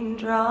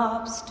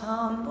raindrops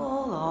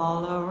tumble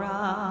all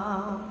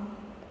around,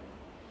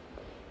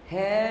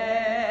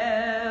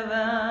 heaven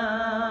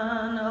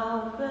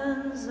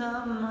opens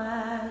a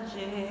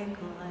magic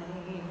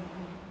lane.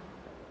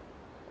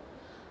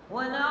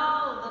 When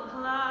all the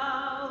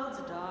clouds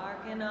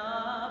darken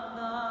up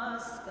the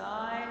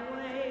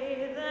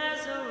skyway,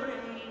 there's a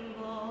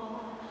rainbow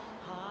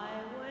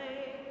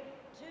highway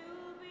to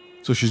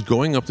be... So she's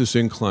going up this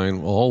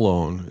incline all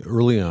alone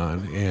early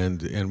on,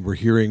 and we're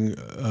hearing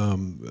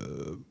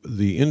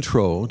the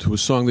intro to a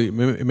song that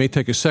it may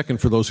take a second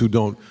for those who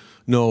don't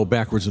know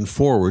backwards and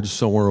forwards,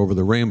 Somewhere Over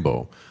the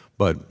Rainbow,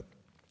 but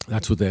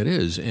that's what that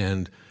is.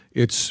 And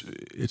it's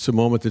a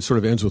moment that sort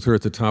of ends with her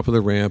at the top of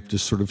the ramp,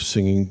 just sort of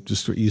singing,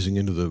 just sort of easing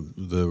into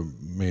the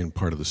main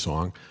part of the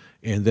song,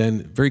 and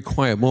then very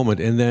quiet moment,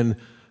 and then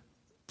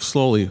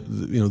slowly,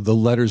 you know, the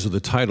letters of the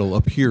title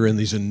appear in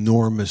these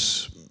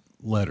enormous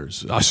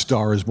letters. A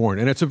Star Is Born,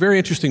 and it's a very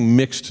interesting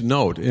mixed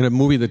note in a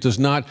movie that does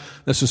not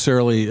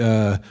necessarily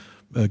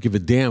give a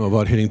damn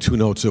about hitting two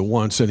notes at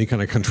once, any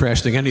kind of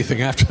contrasting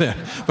anything after that.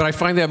 But I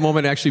find that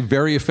moment actually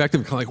very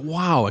effective, kind of like,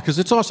 wow, because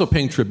it's also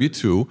paying tribute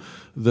to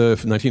the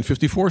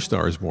 1954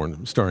 Star Is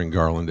Born, starring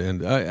Garland.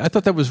 And I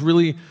thought that was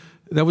really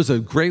that was a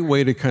great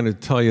way to kind of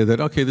tell you that,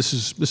 okay, this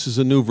is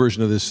a new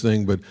version of this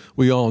thing, but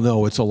we all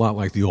know it's a lot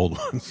like the old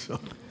one. So.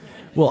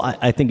 Well,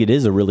 I think it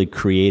is a really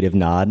creative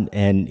nod,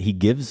 and he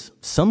gives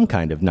some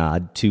kind of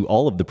nod to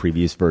all of the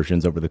previous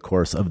versions over the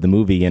course of the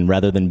movie. And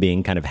rather than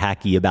being kind of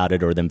hacky about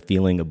it or them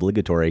feeling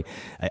obligatory,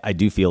 I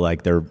do feel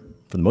like they're,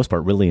 for the most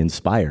part, really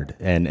inspired.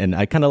 And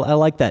I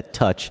like that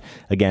touch,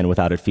 again,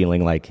 without it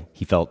feeling like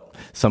he felt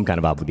some kind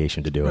of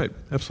obligation to do it. Right,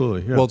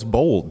 absolutely. Yeah. Well, it's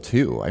bold,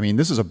 too. I mean,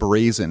 this is a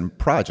brazen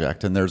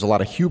project, and there's a lot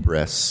of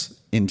hubris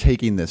in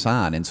taking this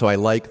on. And so I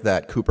like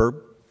that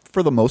Cooper,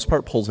 for the most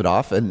part, pulls it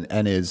off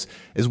and is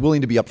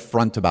willing to be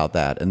upfront about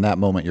that. And that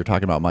moment you're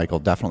talking about, Michael,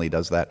 definitely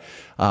does that.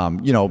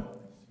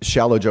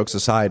 Shallow jokes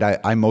aside,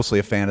 I'm mostly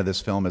a fan of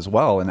this film as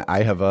well, and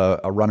I have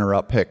a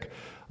runner-up pick.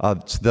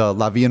 It's the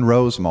La Vie en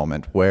Rose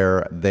moment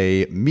where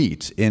they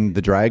meet in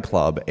the drag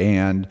club,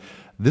 and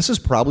this is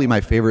probably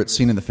my favorite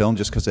scene in the film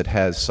just because it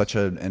has such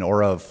an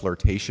aura of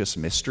flirtatious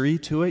mystery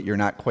to it. You're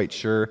not quite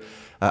sure.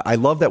 I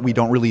love that we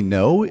don't really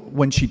know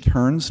when she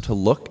turns to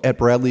look at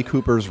Bradley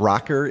Cooper's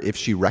rocker if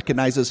she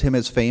recognizes him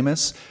as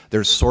famous.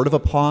 There's sort of a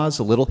pause,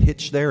 a little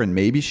hitch there, and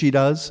maybe she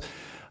does.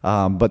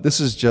 But this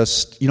is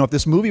just, if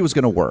this movie was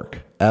going to work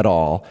at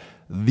all,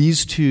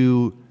 these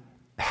two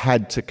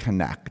had to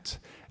connect.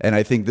 And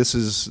I think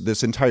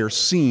this entire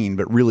scene,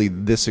 but really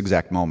this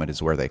exact moment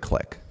is where they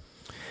click.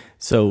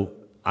 So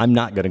I'm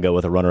not going to go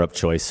with a runner-up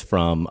choice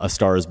from A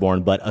Star is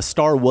Born, but A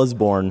Star was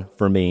born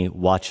for me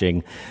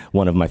watching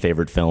one of my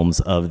favorite films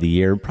of the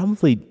year,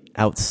 probably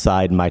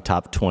outside my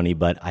top 20,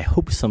 but I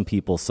hope some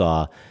people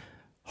saw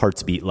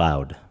Hearts Beat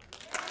Loud.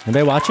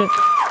 Anybody watch it?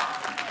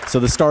 So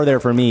the star there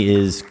for me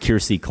is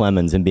Kiersey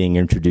Clemons and being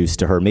introduced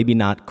to her. Maybe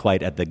not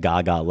quite at the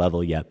Gaga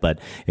level yet, but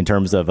in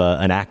terms of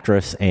an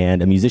actress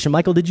and a musician.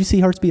 Michael, did you see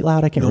Hearts Beat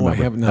Loud? I can't remember.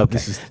 No, I haven't. No, okay.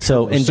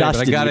 So, and Josh,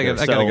 I gotta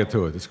get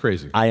to it. It's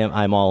crazy.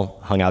 I'm all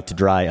hung out to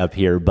dry up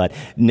here, but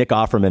Nick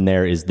Offerman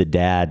there is the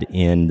dad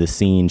in the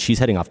scene. She's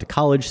heading off to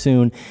college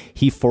soon.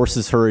 He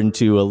forces her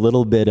into a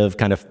little bit of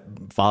kind of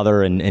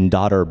father and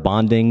daughter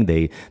bonding.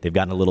 They've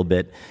gotten a little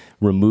bit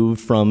removed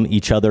from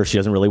each other. She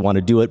doesn't really want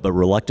to do it, but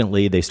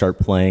reluctantly they start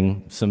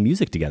playing some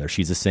music together.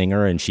 She's a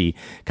singer and she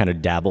kind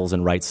of dabbles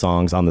and writes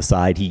songs on the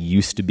side. He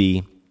used to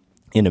be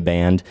in a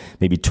band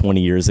maybe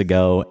 20 years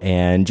ago,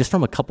 and just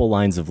from a couple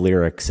lines of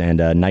lyrics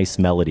and a nice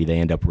melody, they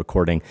end up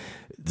recording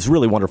this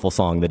really wonderful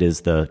song that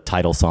is the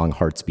title song,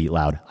 Hearts Beat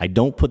Loud. I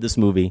don't put this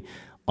movie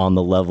on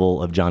the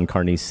level of John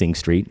Carney's Sing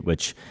Street,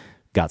 which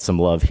got some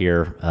love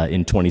here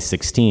in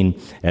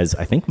 2016 as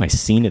I think my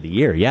scene of the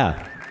year.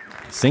 Yeah,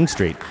 Sing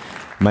Street.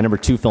 My number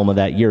 2 film of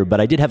that year, but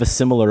I did have a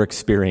similar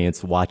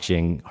experience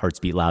watching Hearts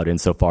Beat Loud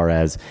insofar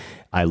as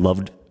I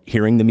loved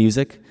hearing the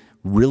music,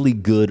 really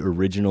good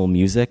original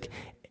music,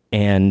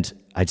 and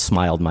I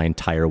smiled my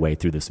entire way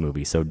through this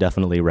movie. So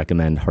definitely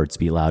recommend Hearts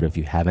Beat Loud if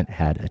you haven't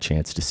had a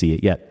chance to see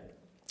it yet.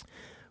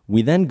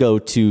 We then go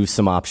to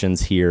some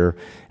options here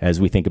as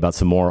we think about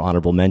some more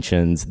honorable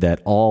mentions that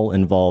all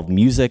involve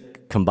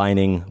music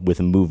combining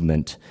with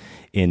movement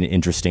in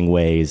interesting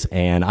ways.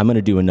 And I'm going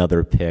to do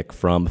another pick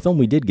from a film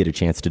we did get a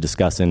chance to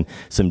discuss in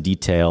some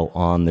detail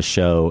on the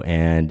show,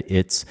 and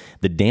it's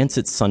The Dance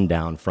at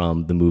Sundown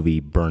from the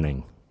movie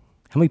Burning.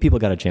 How many people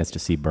got a chance to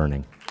see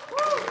Burning?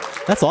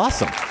 That's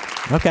awesome.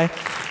 Okay.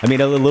 I mean,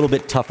 a little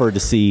bit tougher to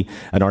see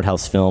an art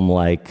house film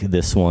like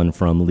this one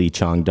from Lee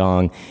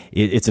Chang-dong.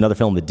 It's another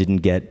film that didn't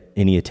get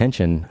any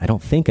attention, I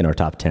don't think, in our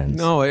top 10s.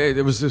 No,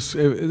 it was this.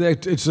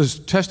 It's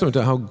a testament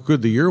to how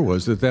good the year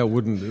was that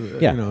wouldn't,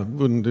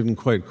 didn't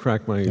quite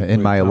crack my.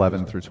 In my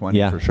 11 through 20,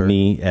 yeah, for sure.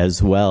 Me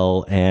as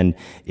well. And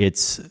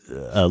it's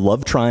a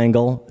love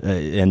triangle,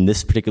 and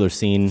this particular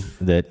scene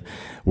that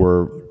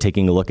we're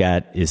taking a look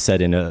at is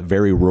set in a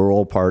very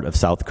rural part of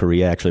South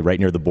Korea, actually right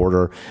near the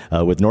border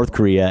with North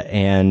Korea.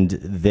 And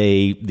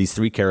these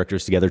 3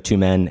 characters together, 2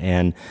 men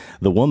and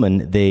the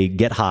woman, they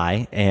get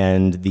high,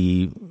 and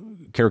the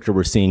character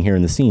we're seeing here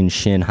in the scene,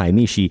 Shin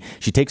Hae-mi, she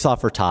takes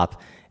off her top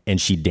and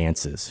she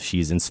dances.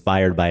 She's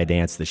inspired by a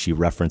dance that she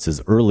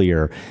references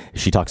earlier.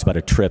 She talks about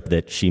a trip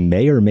that she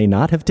may or may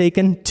not have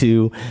taken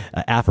to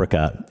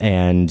Africa,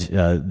 and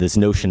this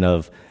notion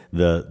of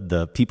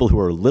the people who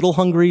are little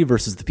hungry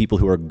versus the people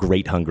who are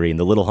great hungry, and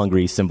the little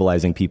hungry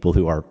symbolizing people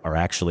who are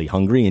actually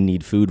hungry and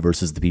need food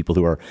versus the people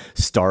who are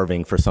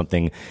starving for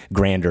something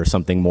grander,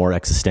 something more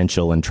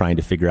existential, and trying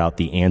to figure out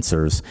the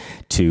answers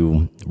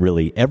to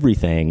really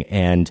everything.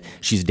 And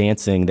she's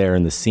dancing there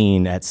in the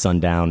scene at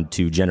sundown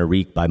to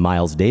Generique by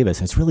Miles Davis,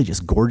 and it's really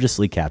just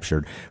gorgeously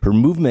captured. Her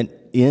movement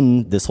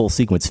in this whole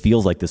sequence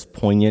feels like this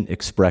poignant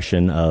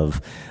expression of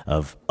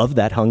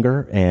that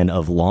hunger and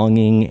of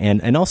longing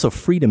and also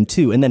freedom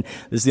too. And then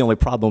this is the only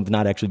problem with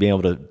not actually being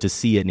able to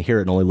see it and hear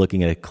it and only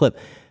looking at a clip.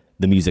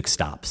 The music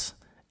stops.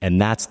 And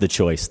that's the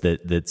choice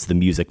that's the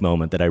music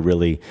moment that I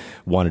really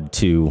wanted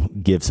to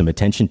give some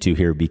attention to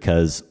here,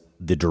 because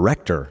the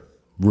director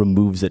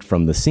removes it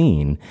from the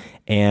scene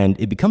and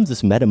it becomes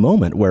this meta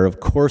moment where, of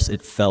course,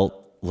 it felt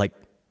like,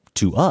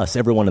 to us,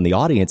 everyone in the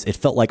audience, it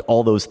felt like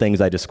all those things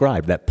I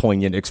described, that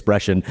poignant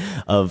expression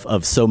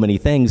of so many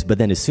things. But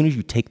then as soon as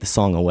you take the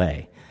song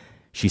away,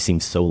 she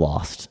seems so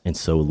lost and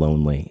so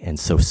lonely and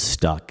so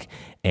stuck.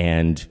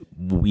 And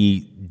we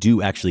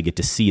do actually get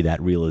to see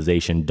that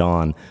realization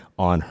dawn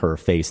on her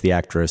face. The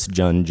actress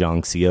Jun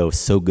Jong-seo,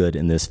 so good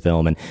in this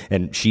film,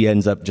 and she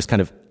ends up just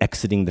kind of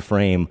exiting the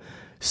frame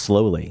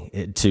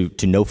slowly to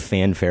no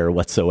fanfare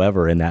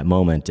whatsoever in that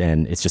moment,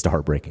 and it's just a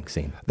heartbreaking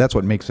scene. That's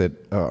what makes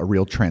it a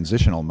real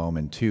transitional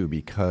moment too,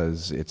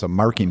 because it's a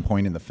marking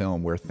point in the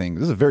film where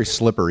this is a very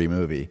slippery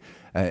movie,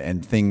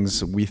 and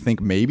things, we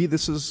think maybe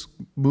this is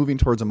moving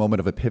towards a moment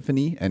of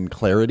epiphany and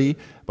clarity,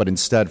 but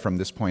instead from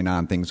this point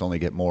on things only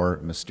get more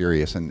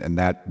mysterious, and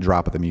that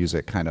drop of the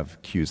music kind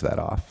of cues that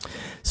off.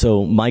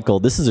 So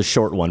Michael, this is a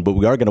short one, but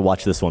we are going to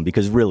watch this one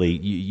because really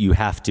you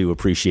have to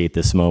appreciate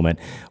this moment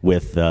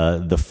with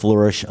the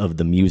flourish of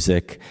the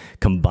music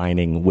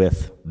combining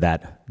with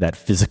that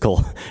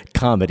physical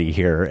comedy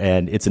here,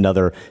 and it's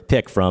another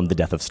pick from The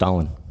Death of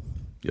Stalin.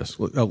 Yes.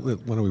 Why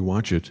don't we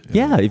watch it?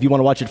 Yeah, if you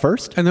want to watch it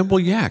first. And then we'll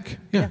yak.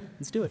 Yeah.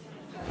 Let's do it.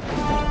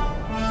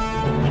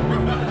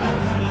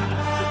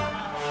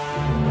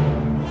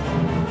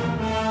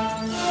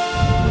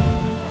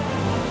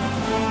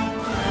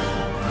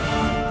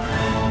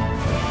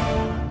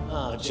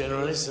 Ah,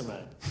 Generalissimo.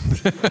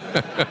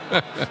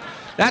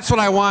 That's what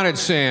I wanted,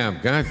 Sam.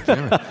 God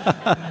damn it.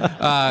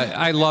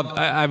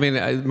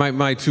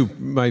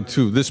 My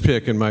two, this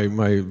pick and my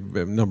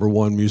number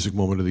one music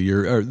moment of the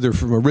year, they're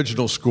from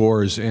original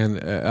scores, and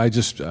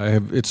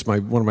it's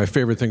one of my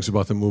favorite things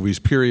about the movies,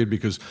 period,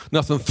 because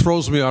nothing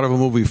throws me out of a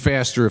movie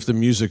faster if the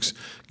music's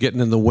getting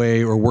in the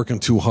way or working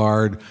too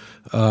hard,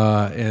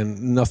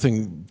 and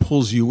nothing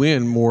pulls you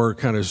in more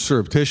kind of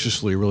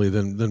surreptitiously, really,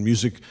 than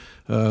music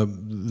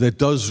that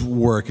does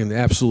work and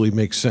absolutely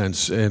makes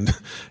sense, and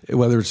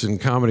whether it's in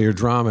comedy or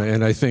drama.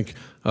 And I think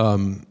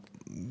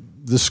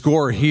the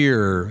score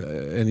here,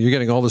 and you're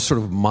getting all this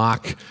sort of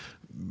mock,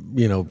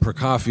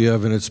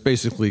 Prokofiev, and it's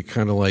basically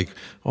kind of like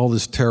all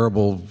this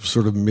terrible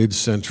sort of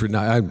mid-century.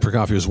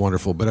 Prokofiev is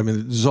wonderful, but I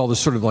mean, there's all this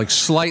sort of like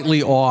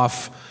slightly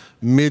off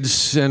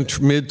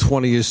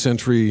mid-20th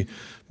century.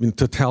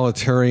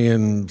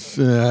 Totalitarian,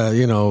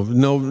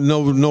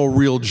 no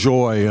real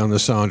joy on the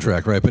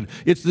soundtrack, right? But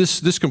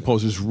this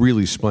composer's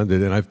really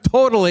splendid, and I've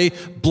totally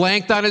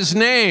blanked on his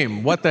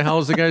name. What the hell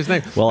is the guy's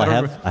name? Well,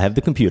 I have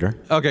the computer.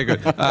 Okay,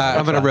 good.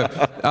 I'm gonna rip.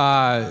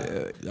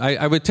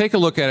 I would take a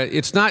look at it.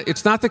 It's not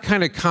the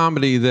kind of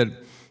comedy that.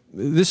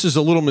 This is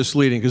a little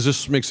misleading because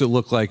this makes it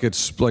look like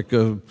it's like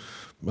a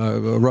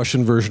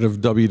Russian version of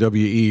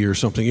WWE or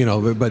something,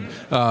 But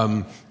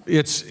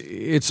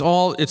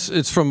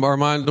it's from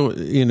Armando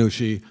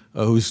Iannucci,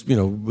 who's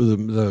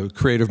the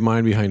creative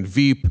mind behind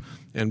Veep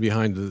and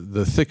behind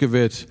the thick of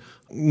it.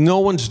 No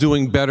one's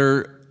doing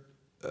better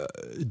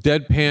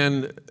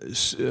deadpan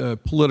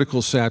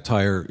political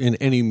satire in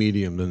any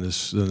medium than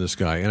this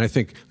guy. And I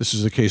think this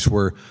is a case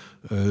where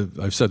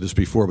I've said this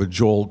before, but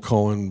Joel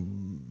Cohen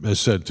has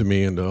said to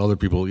me and to other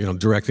people,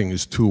 directing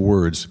is 2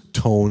 words: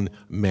 tone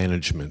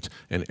management,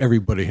 and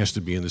everybody has to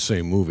be in the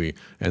same movie,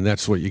 and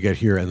that's what you get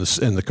here. And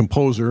the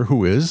composer,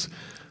 who is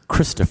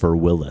Christopher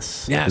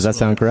Willis. Yes. Does that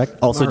sound correct?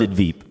 Also did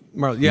Veep.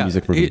 Yeah,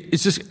 music for Veep.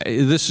 It's just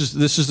this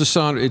is the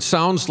sound. It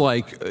sounds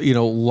like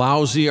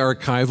lousy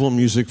archival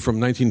music from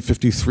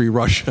 1953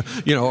 Russia,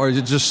 or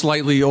it's just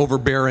slightly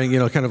overbearing,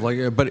 kind of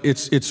like. But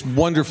it's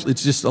wonderful.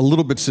 It's just a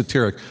little bit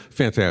satiric.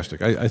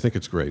 Fantastic. I think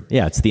it's great.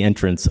 Yeah, it's the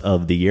entrance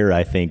of the year,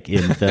 I think,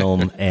 in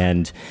film.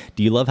 And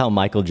do you love how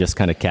Michael just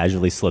kind of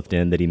casually slipped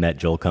in that he met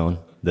Joel Cohen,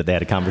 that they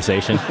had a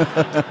conversation?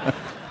 Got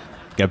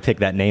to pick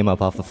that name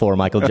up off the floor,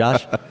 Michael.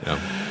 Josh. Yeah.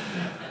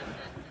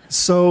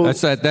 So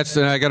that's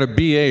I got a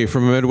BA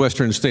from a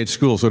Midwestern state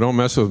school, so don't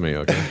mess with me,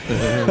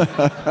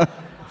 okay?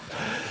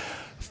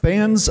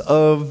 Fans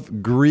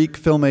of Greek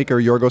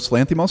filmmaker Yorgos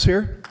Lanthimos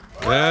here?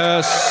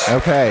 Yes.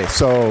 Okay,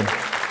 so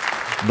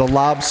The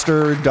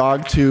Lobster,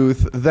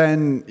 Dogtooth,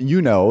 then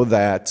you know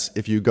that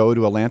if you go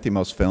to a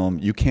Lanthimos film,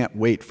 you can't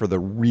wait for the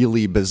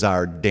really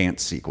bizarre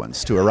dance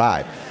sequence to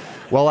arrive.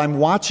 Well, I'm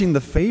watching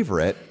The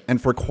Favorite, and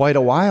for quite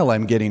a while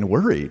I'm getting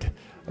worried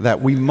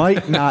that we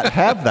might not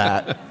have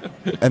that,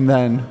 and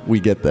then we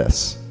get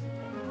this.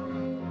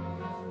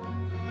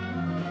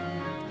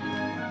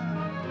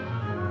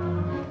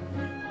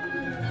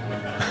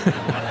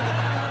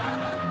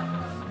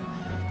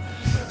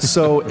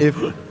 So if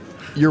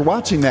you're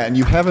watching that and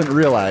you haven't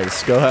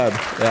realized, go ahead.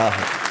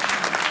 Yeah.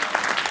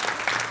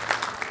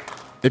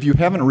 If you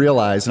haven't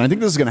realized, and I think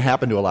this is going to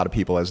happen to a lot of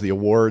people as the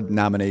award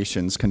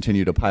nominations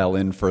continue to pile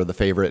in for The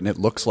Favorite, and it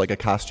looks like a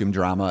costume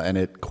drama and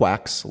it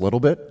quacks a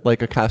little bit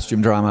like a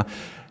costume drama,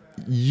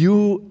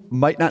 you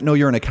might not know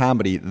you're in a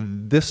comedy.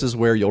 This is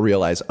where you'll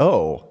realize,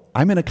 oh,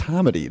 I'm in a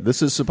comedy.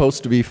 This is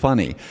supposed to be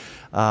funny.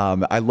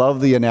 I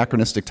love the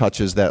anachronistic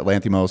touches that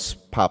Lanthimos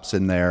pops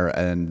in there,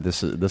 and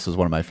this is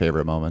one of my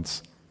favorite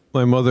moments.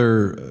 My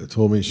mother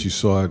told me she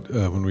saw it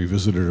when we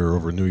visited her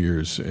over New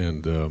Year's,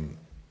 and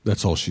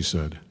that's all she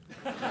said.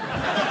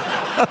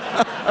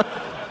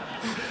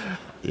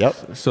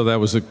 Yep. So that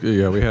was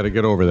we had to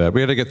get over that.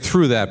 We had to get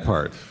through that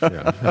part.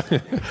 Yeah.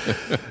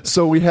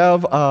 So we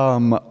have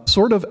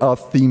sort of a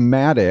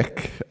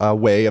thematic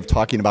way of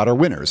talking about our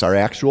winners, our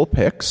actual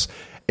picks.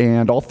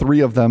 And all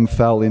three of them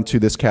fell into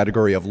this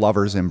category of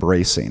lovers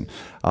embracing.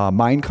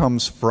 Mine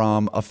comes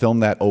from a film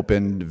that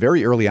opened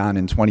very early on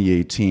in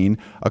 2018,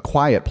 A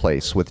Quiet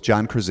Place, with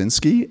John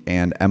Krasinski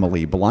and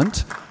Emily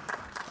Blunt.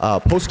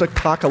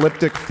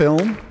 Post-apocalyptic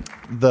film.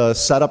 The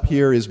setup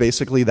here is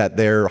basically that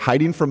they're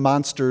hiding from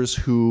monsters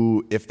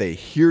who, if they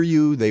hear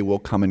you, they will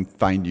come and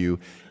find you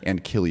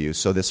and kill you.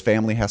 So this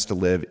family has to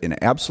live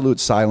in absolute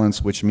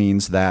silence, which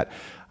means that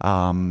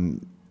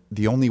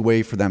the only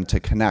way for them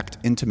to connect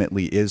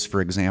intimately is, for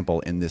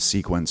example, in this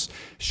sequence,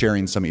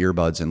 sharing some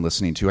earbuds and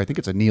listening to, I think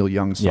it's a Neil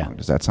Young song. Yeah.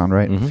 Does that sound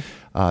right?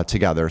 Mm-hmm.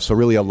 Together. So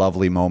really a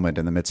lovely moment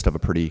in the midst of a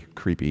pretty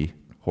creepy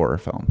horror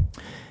film.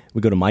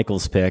 We go to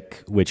Michael's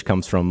pick, which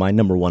comes from my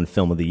number one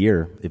film of the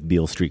year, If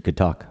Beale Street Could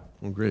Talk.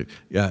 Oh, great.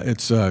 Yeah,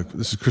 this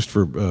is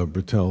Christopher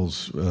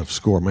Bertel's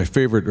score, my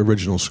favorite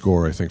original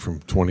score, I think, from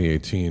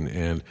 2018.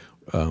 And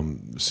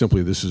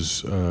simply, this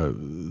is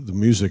the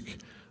music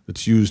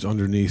that's used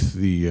underneath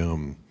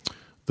the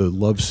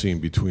love scene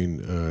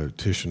between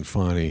Tish and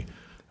Fonnie,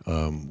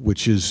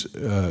 which is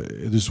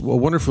there's a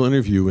wonderful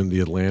interview in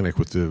The Atlantic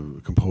with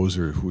the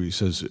composer, who he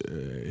says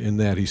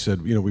he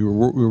said, we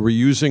were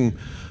using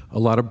a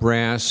lot of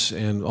brass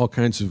and all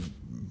kinds of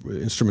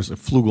instruments, like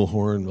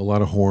flugelhorn, a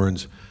lot of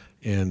horns,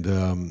 and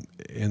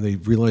they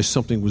realized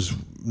something was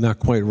not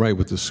quite right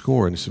with the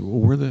score, and they said,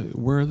 well,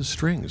 where are the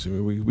strings? I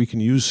mean, we can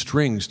use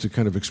strings to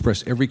kind of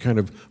express every kind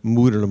of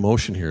mood and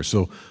emotion here.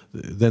 So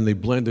then they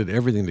blended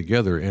everything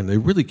together, and they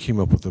really came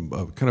up with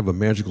a kind of a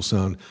magical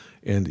sound.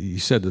 And he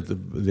said that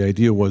the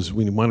idea was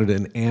we wanted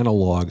an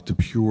analog to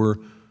pure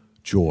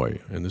joy,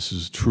 and this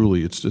is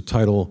truly, it's the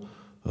title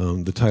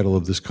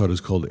of this cut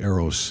is called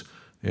Eros.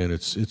 And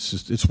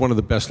it's one of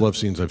the best love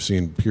scenes I've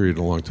seen, period,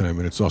 in a long time,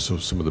 and it's also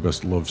some of the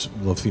best love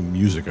theme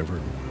music I've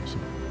heard. So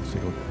let's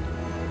take a look.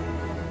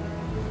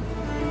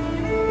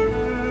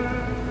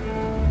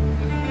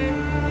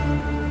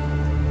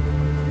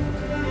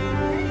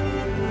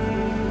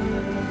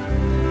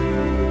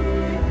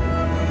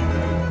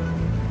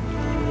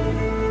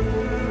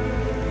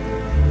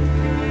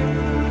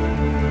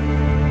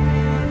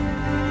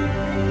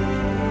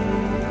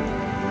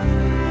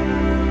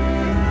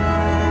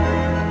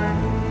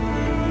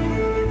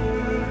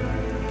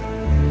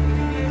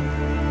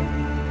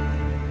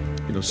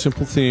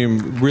 Simple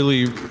theme,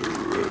 really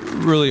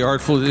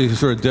artful,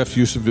 sort of deft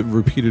use of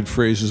repeated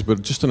phrases,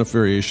 but just enough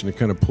variation to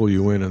kind of pull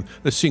you in. And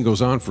the scene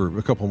goes on for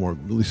a couple more,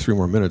 at least 3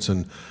 more minutes,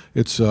 and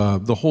it's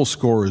the whole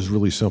score is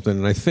really something.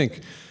 And I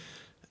think,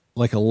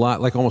 like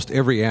almost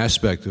every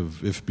aspect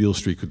of If Beale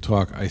Street Could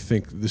Talk, I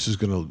think this is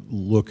going to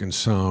look and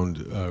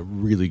sound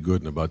really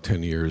good in about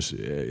 10 years.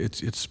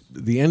 It's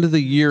the end of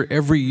the year,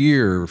 every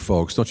year,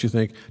 folks, don't you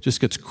think?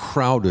 Just gets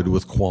crowded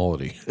with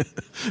quality.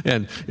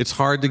 And it's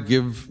hard to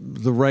give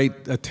the right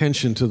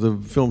attention to the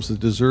films that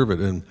deserve it.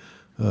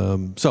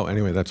 And so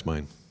anyway, that's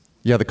mine.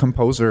 Yeah, the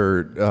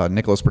composer,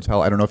 Nicholas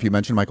Bertel, I don't know if you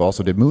mentioned, Michael,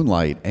 also did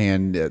Moonlight,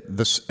 and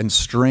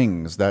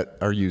strings that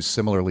are used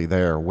similarly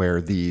there,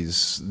 where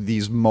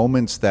these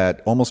moments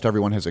that almost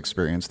everyone has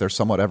experienced, they're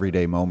somewhat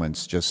everyday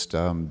moments, just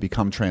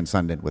become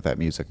transcendent with that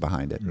music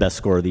behind it. Best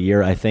score of the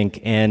year, I think,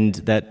 and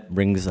that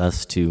brings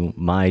us to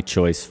my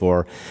choice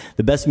for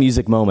the best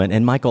music moment.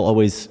 And Michael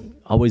always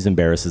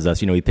embarrasses us.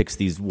 He picks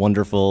these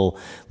wonderful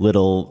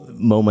little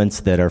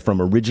moments that are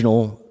from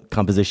original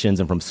compositions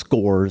and from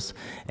scores,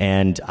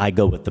 and I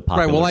go with the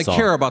popular song. Right, well, I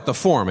care about the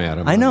form,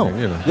 Adam. I know.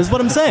 This is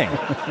what I'm saying.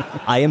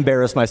 I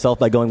embarrass myself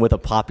by going with a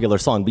popular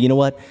song, but you know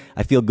what?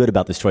 I feel good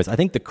about this choice. I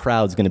think the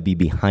crowd's going to be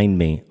behind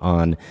me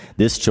on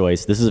this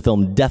choice. This is a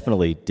film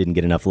definitely didn't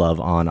get enough love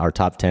on our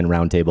top 10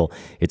 roundtable.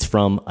 It's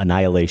from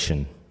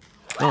Annihilation.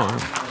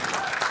 Oh.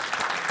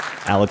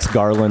 Alex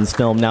Garland's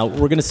film. Now,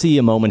 we're going to see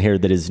a moment here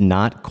that is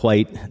not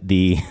quite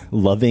the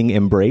loving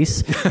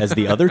embrace as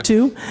the other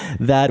two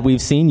that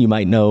we've seen. You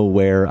might know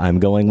where I'm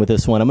going with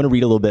this one. I'm going to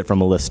read a little bit from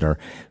a listener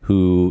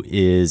who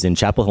is in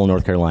Chapel Hill,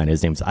 North Carolina.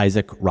 His name's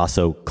Isaac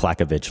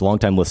Rosso-Klakovich,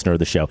 longtime listener of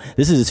the show.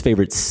 This is his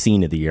favorite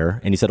scene of the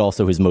year, and he said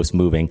also his most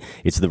moving.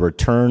 It's the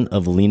return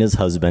of Lena's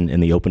husband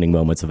in the opening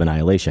moments of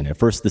Annihilation. At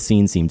first, the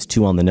scene seems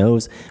too on the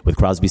nose, with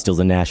Crosby, Stills,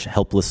 and Nash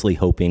helplessly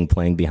hoping,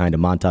 playing behind a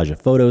montage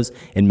of photos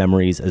and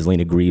memories as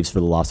Lena grieves for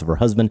the loss of her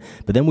husband.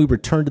 But then we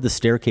return to the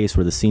staircase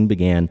where the scene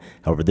began.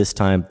 However, this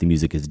time the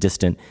music is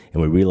distant,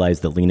 and we realize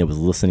that Lena was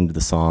listening to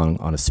the song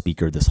on a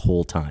speaker this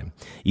whole time.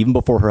 Even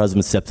before her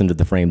husband steps into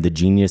the frame, the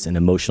genius and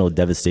emotional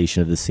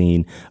devastation of the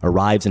scene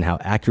arrives in how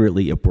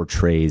accurately it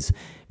portrays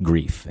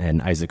grief.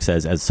 And Isaac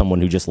says, as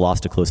someone who just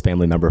lost a close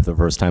family member for the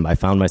first time, I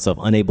found myself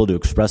unable to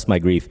express my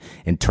grief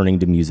and turning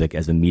to music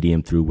as a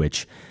medium through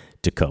which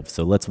to cope.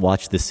 So let's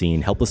watch the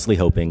scene, Helplessly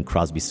Hoping,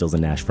 Crosby, Stills,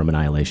 and Nash from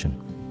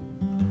Annihilation.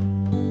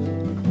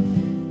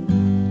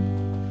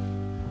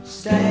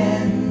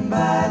 Stand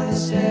by the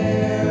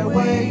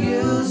stairway,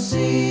 you'll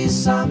see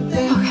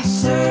something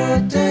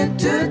certain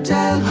to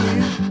tell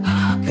you.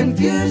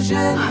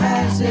 confusion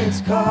has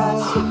its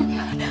cause.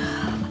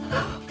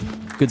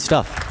 Good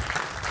stuff.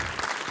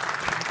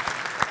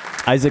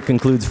 Isaac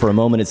concludes, for a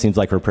moment, it seems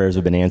like her prayers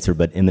have been answered,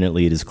 but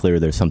imminently it is clear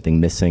there's something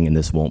missing, and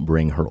this won't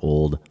bring her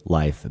old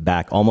life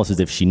back, almost as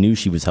if she knew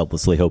she was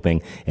helplessly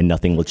hoping, and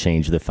nothing will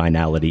change the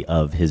finality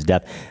of his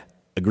death.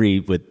 Agree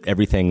with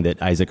everything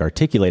that Isaac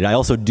articulated. I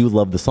also do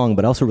love the song,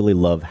 but I also really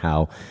love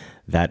how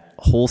that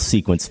whole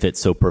sequence fits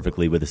so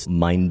perfectly with this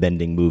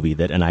mind-bending movie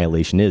that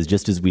Annihilation is.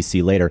 Just as we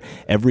see later,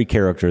 every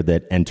character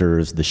that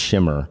enters the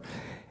shimmer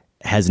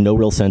has no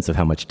real sense of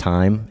how much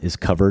time is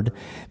covered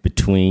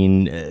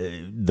between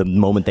the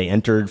moment they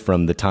entered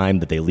from the time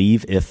that they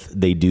leave, if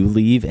they do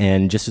leave.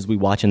 And just as we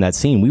watch in that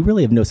scene, we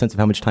really have no sense of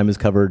how much time is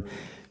covered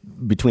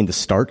between the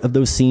start of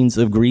those scenes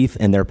of grief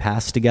and their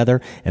past together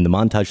and the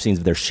montage scenes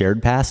of their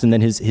shared past, and then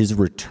his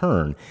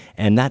return.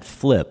 And that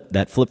flip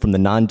from the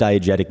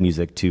non-diegetic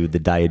music to the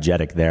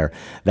diegetic there,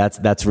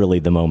 that's really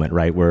the moment,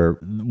 right, where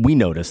we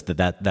notice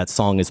that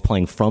song is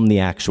playing from the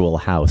actual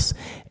house.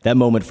 That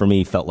moment for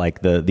me felt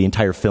like the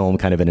entire film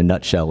kind of in a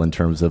nutshell in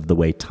terms of the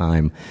way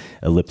time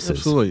ellipses.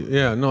 Absolutely,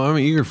 yeah. No, I'm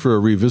eager for a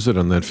revisit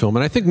on that film,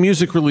 and I think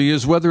music really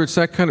is, whether it's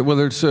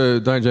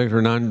diegetic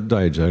or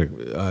non-diegetic.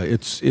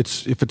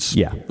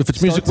 If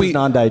it's music we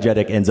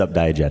non-diegetic ends up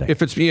diegetic.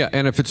 If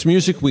it's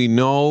music we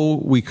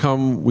know, we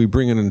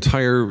bring an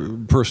entire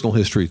personal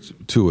history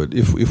to it.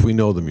 If we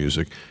know the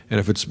music,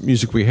 and if it's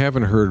music we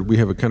haven't heard, we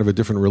have a kind of a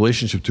different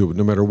relationship to it,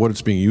 no matter what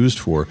it's being used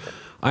for.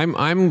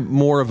 I'm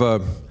more of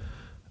a.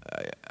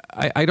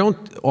 I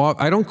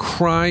don't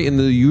cry in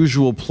the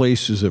usual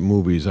places at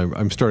movies.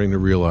 I'm starting to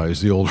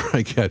realize the older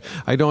I get.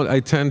 I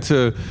tend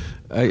to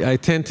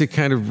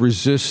kind of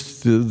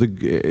resist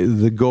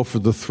the go for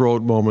the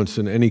throat moments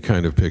in any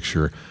kind of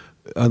picture.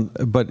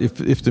 But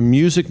if the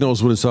music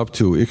knows what it's up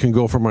to, it can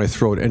go for my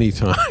throat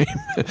anytime.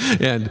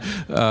 And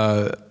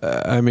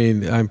I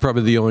mean, I'm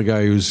probably the only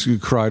guy who's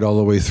cried all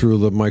the way through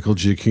the Michael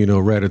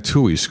Giacchino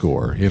Ratatouille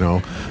score, you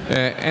know.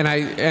 And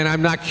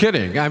I'm not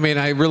kidding. I mean,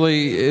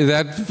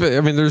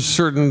 there's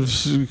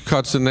certain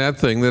cuts in that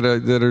thing that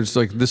are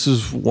like, this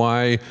is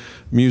why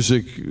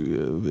music,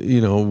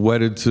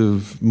 wedded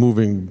to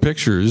moving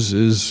pictures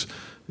is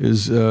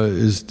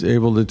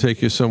able to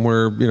take you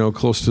somewhere,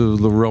 close to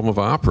the realm of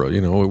opera,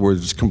 where it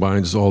just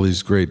combines all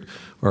these great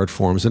art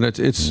forms, and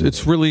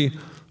it really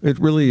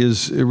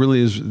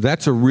is.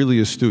 That's a really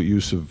astute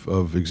use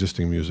of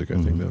existing music. I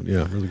think that,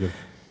 really good.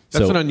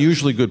 That's an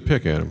unusually good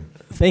pick, Adam.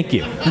 Thank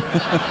you.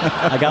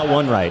 I got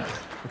one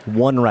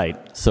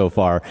right so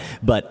far,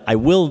 but I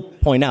will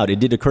point out, it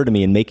did occur to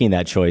me in making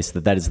that choice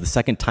that is the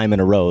second time in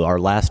a row, our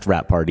last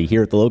rap party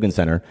here at the Logan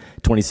Center,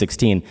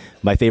 2016,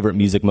 my favorite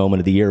music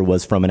moment of the year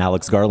was from an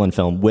Alex Garland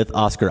film with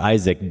Oscar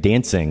Isaac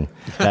dancing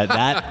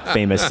that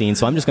famous scene.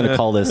 So I'm just going to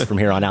call this from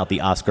here on out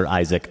the Oscar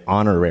Isaac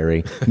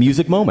honorary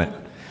music moment.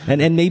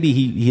 And maybe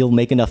he'll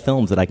make enough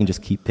films that I can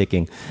just keep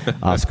picking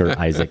Oscar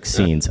Isaac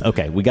scenes.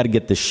 Okay, we got to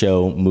get the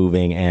show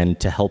moving, and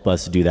to help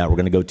us do that, we're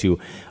going to go to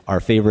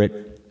our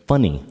favorite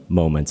funny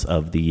moments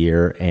of the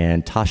year,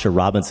 and Tasha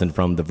Robinson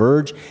from The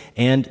Verge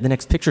and The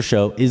Next Picture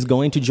Show is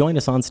going to join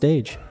us on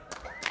stage.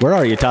 Where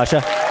are you,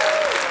 Tasha?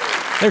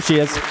 There she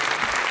is.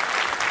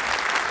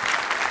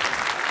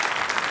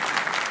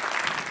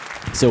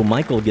 So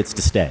Michael gets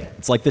to stay.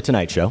 It's like The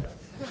Tonight Show.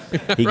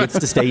 He gets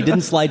to stay. He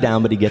didn't slide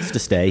down, but he gets to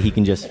stay. He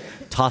can just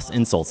toss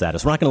insults at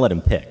us. We're not going to let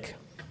him pick,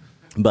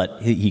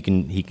 but he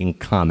can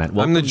comment.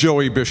 I'm the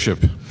Joey Bishop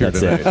here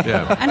tonight.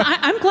 Yeah. And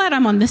I'm glad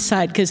I'm on this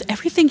side, because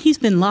everything he's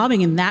been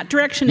lobbing in that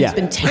direction has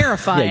been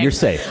terrifying. Yeah, you're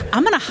safe.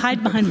 I'm going to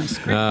hide behind my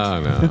script.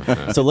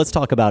 No. So let's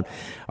talk about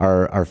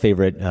our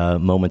favorite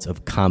moments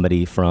of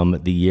comedy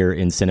from the year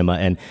in cinema.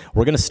 And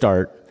we're going to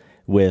start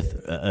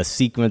with a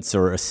sequence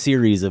or a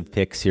series of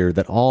picks here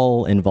that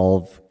all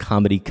involve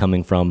comedy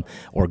coming from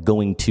or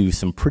going to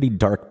some pretty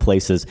dark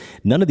places.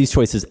 None of these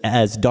choices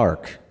as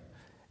dark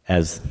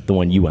as the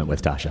one you went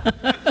with, Tasha.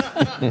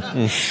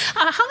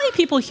 How many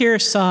people here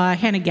saw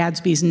Hannah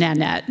Gadsby's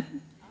Nanette?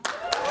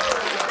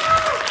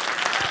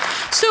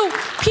 So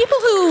people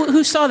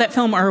who saw that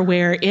film are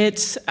aware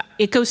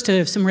it goes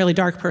to some really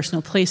dark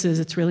personal places.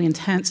 It's really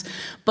intense.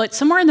 But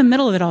somewhere in the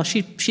middle of it all,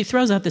 she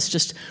throws out this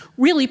just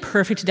really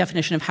perfect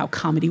definition of how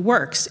comedy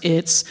works.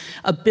 It's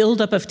a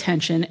buildup of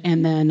tension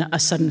and then a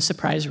sudden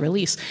surprise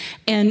release.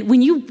 And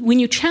when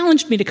you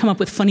challenged me to come up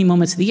with funny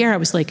moments of the year, I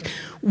was like,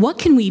 what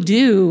can we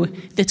do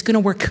that's going to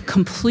work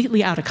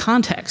completely out of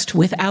context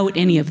without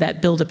any of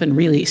that buildup and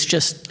release?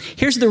 Just,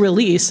 here's the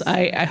release.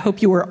 I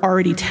hope you were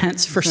already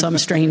tense for some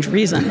strange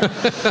reason.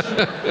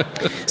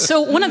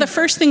 So one of the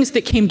first things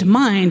that came to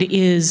mind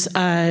is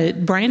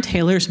Brian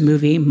Taylor's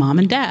movie Mom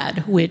and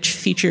Dad, which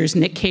features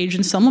Nick Cage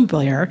and Selma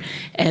Blair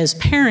as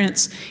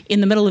parents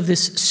in the middle of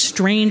this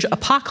strange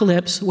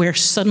apocalypse where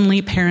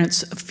suddenly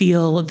parents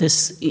feel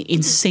this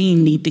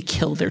insane need to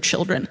kill their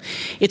children.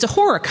 It's a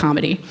horror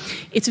comedy.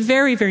 It's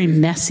very, very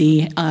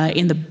messy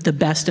in the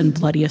best and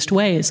bloodiest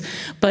ways.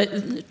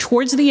 But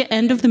towards the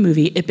end of the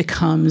movie, it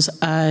becomes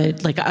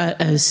like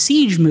a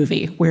siege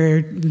movie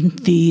where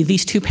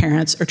these two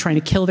parents are trying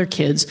to kill their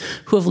kids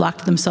who have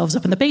locked themselves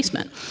up in the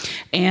basement.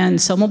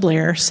 And Selma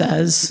Blair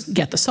says,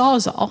 get the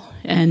Sawzall.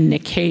 And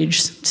Nick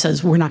Cage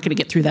says, we're not going to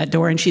get through that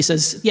door. And she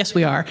says, yes,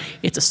 we are.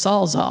 It's a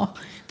Sawzall.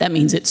 That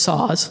means it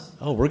saws.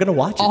 Oh, we're going to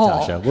watch it,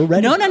 Tasha. We're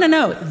ready.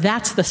 No.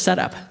 That's the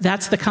setup.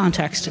 That's the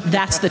context.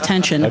 That's the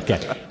tension.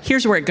 Okay.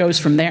 Here's where it goes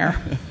from there.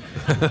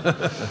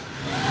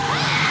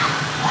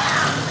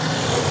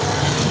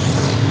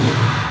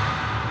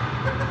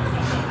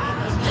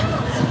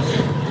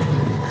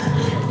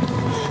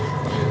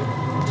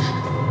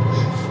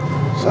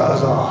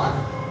 Sawzall.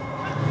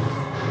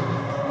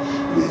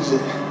 Is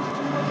it?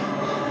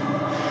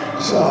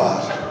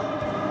 Saws.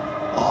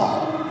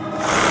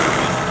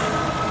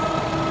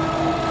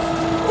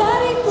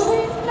 Daddy,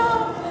 please, no.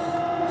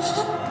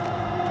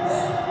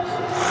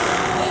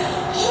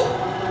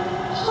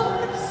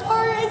 I'm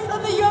sorry I said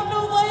that you have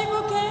no life,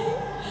 okay?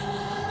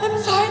 I'm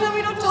sorry that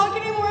we don't talk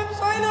anymore. I'm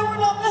sorry that we're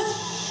not best.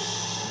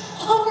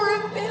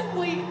 We're a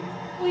family.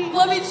 We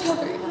love each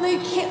other, even though you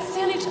can't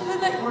stand each other.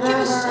 That give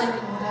a shit.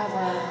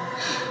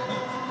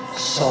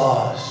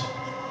 Saws.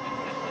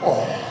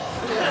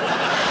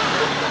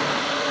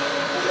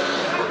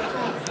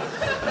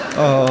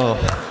 Oh,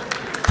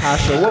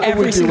 Tasha, what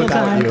would we do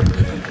without you?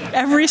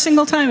 Every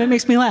single time, it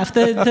makes me laugh.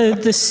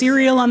 The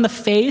cereal on the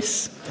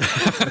face.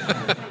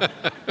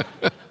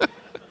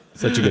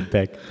 Such a good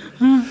pick.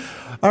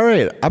 All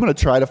right, I'm going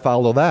to try to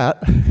follow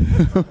that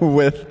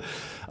with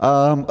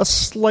a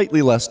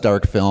slightly less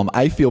dark film.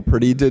 I Feel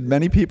Pretty. Did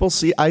many people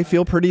see I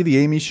Feel Pretty? The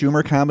Amy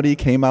Schumer comedy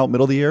came out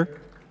middle of the year.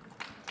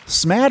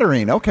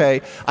 Smattering,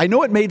 okay. I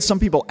know it made some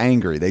people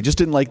angry. They just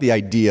didn't like the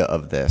idea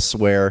of this,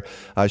 where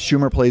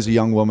Schumer plays a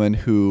young woman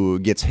who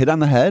gets hit on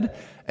the head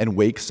and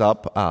wakes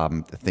up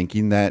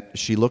thinking that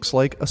she looks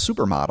like a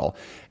supermodel.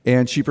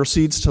 And she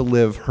proceeds to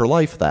live her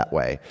life that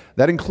way.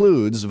 That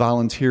includes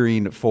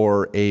volunteering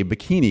for a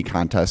bikini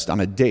contest on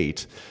a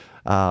date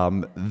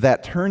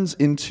that turns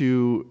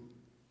into...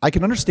 I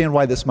can understand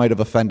why this might have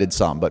offended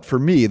some, but for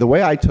me, the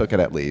way I took it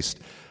at least,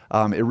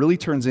 it really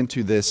turns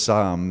into this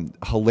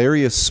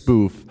hilarious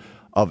spoof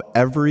of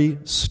every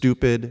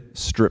stupid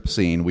strip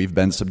scene we've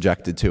been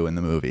subjected to in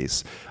the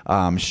movies.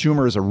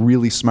 Schumer is a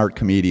really smart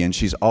comedian.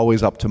 She's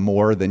always up to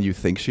more than you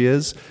think she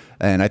is,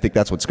 and I think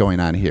that's what's going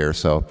on here.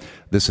 So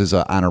this is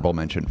an honorable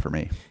mention for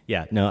me.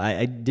 Yeah, no,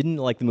 I didn't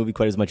like the movie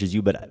quite as much as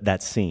you, but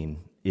that scene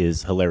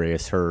is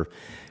hilarious. Her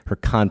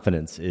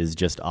confidence is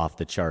just off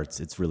the charts.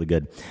 It's really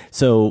good.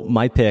 So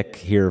my pick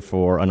here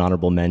for an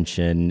honorable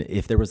mention,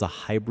 if there was a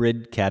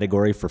hybrid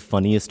category for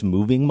funniest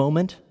moving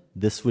moment,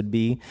 this would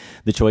be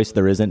the choice.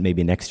 There isn't.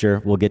 Maybe next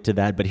year we'll get to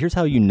that. But here's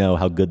how you know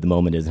how good the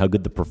moment is, how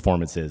good the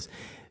performance is.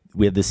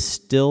 We have this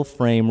still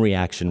frame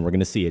reaction. We're going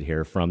to see it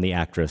here from the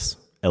actress,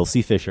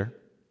 Elsie Fisher.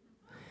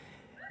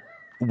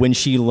 When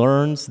she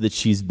learns that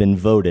she's been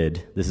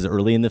voted, this is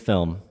early in the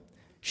film,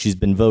 she's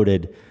been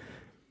voted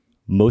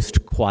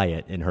most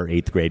quiet in her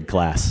 8th grade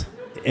class.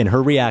 And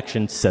her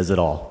reaction says it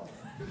all.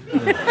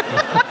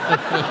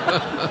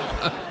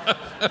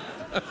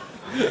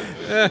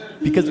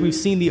 Because we've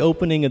seen the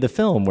opening of the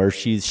film where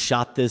she's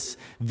shot this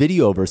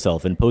video of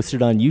herself and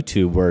posted on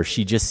YouTube where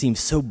she just seems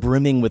so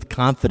brimming with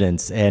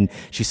confidence and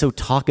she's so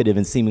talkative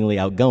and seemingly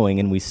outgoing,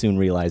 and we soon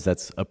realize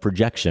that's a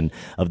projection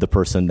of the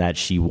person that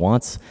she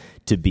wants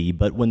to be.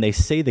 But when they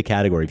say the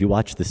category, if you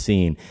watch the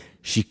scene,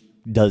 she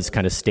does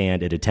kind of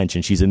stand at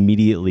attention. She's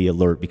immediately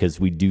alert because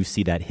we do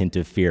see that hint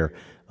of fear.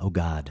 Oh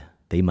God,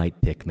 they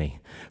might pick me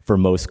for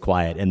most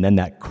quiet. And then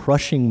that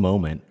crushing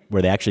moment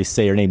where they actually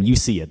say her name, you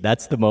see it.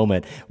 That's the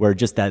moment where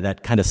just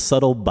that kind of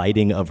subtle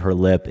biting of her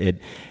lip, it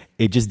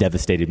just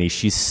devastated me.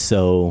 She's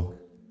so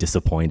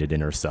disappointed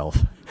in herself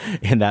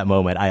in that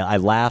moment. I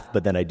laugh,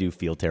 but then I do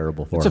feel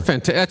terrible for her.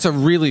 That's a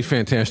really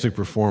fantastic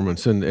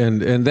performance. And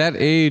that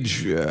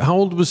age, how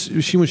old was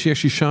she when she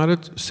actually shot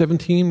it?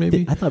 17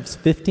 maybe? I thought it was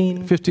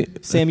 15.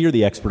 15. Sam, you're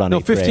the expert on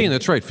 8th grade. 15,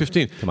 that's right,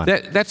 15. Come on.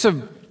 That's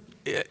a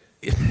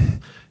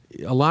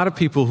lot of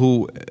people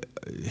who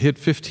hit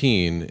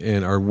 15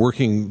 and are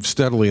working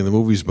steadily in the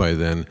movies by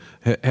then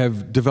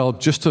have developed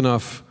just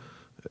enough.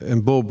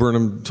 And Bo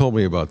Burnham told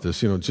me about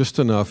this, just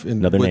enough.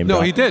 Another name No,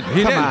 drop. he did.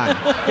 He Come did. on.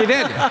 He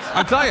did.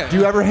 I'm telling you. Do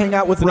you ever hang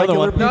out with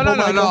regular people?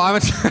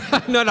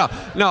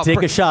 No.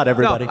 Take a shot,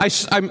 everybody. No, I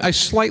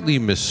slightly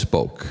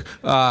misspoke.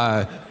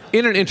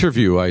 In an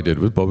interview I did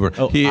with Bo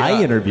Burnham.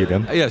 I interviewed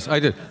him. Yes, I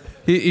did.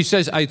 He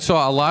says, I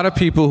saw a lot of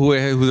people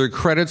who their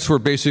credits were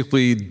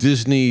basically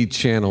Disney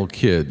Channel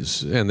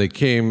kids, and they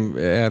came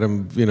at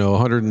him,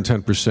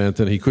 110%,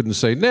 and he couldn't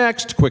say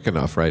next quick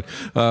enough, right?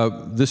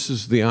 This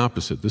is the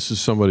opposite. This is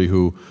somebody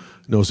who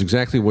knows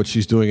exactly what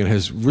she's doing and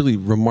has really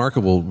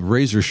remarkable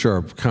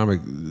razor-sharp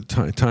comic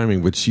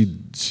timing, but she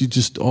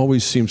just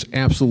always seems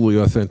absolutely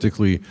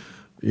authentically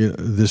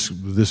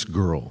this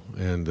girl,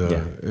 and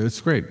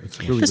it's great. It's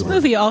really this good.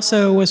 movie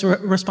also was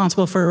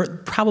responsible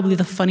for probably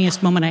the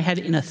funniest moment I had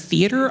in a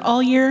theater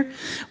all year,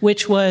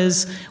 which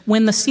was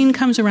when the scene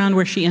comes around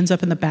where she ends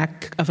up in the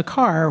back of a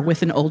car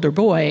with an older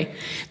boy.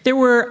 There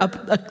were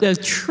a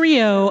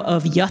trio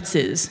of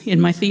yutzes in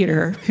my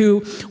theater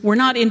who were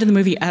not into the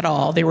movie at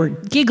all. They were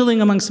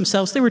giggling amongst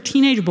themselves. They were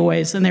teenage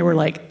boys, and they were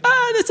like,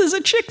 this is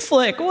a chick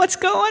flick. What's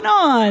going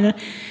on?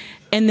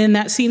 And then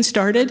that scene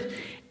started,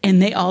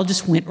 and they all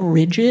just went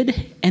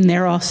rigid, and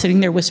they're all sitting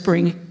there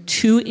whispering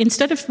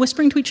instead of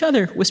whispering to each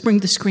other, whispering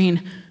to the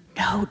screen,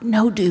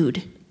 no,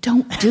 dude,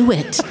 don't do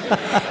it.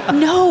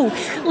 No,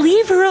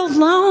 leave her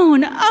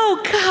alone.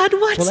 Oh, God,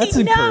 what's Well, that's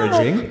he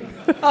encouraging.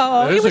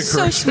 Oh, it was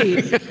so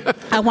sweet.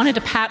 I wanted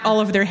to pat all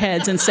over their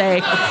heads and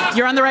say,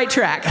 you're on the right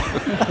track.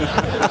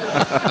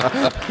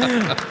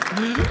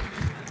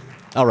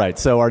 All right,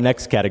 so our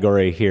next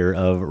category here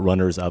of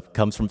runners-up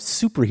comes from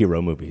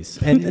superhero movies.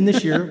 And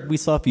this year, we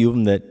saw a few of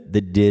them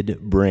that did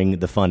bring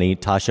the funny.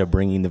 Tasha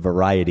bringing the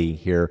variety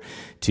here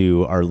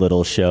to our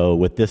little show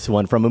with this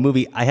one from a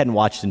movie I hadn't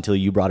watched until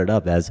you brought it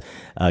up as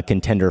a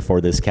contender for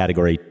this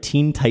category,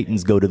 Teen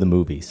Titans Go to the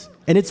Movies.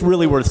 And it's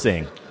really worth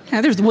seeing. Yeah,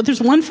 there's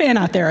one fan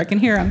out there. I can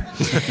hear him.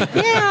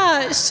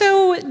 Yeah,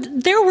 so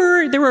there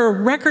were a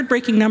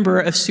record-breaking number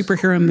of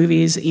superhero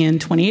movies in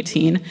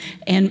 2018,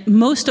 and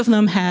most of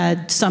them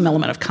had some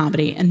element of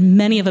comedy, and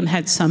many of them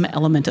had some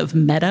element of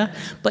meta,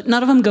 but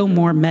none of them go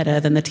more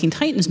meta than the Teen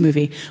Titans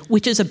movie,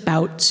 which is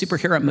about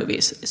superhero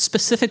movies,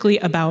 specifically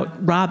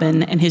about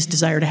Robin and his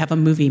desire to have a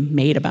movie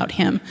made about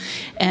him.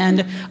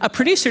 And a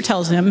producer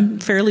tells him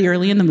fairly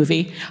early in the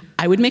movie,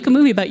 I would make a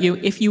movie about you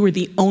if you were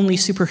the only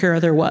superhero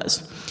there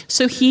was.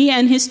 So he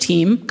and his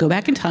team go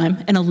back in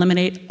time and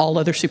eliminate all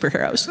other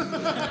superheroes.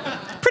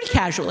 Pretty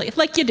casually,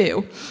 like you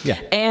do. Yeah.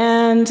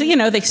 And,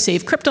 they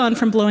save Krypton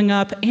from blowing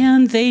up,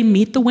 and they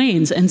meet the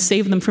Waynes and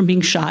save them from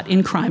being shot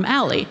in Crime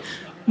Alley.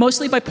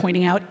 Mostly by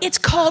pointing out, it's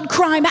called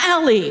Crime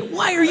Alley!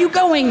 Why are you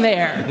going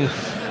there?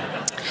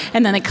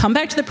 And then they come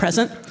back to the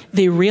present.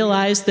 They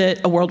realize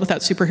that a world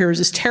without superheroes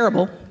is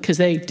terrible because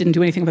they didn't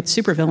do anything about the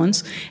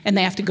supervillains, and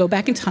they have to go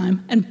back in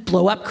time and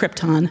blow up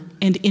Krypton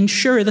and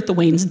ensure that the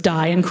Waynes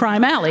die in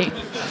Crime Alley.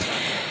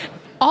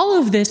 All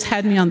of this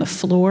had me on the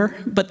floor,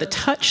 but the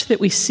touch that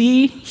we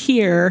see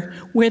here,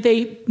 where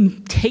they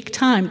take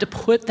time to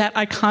put that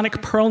iconic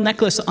pearl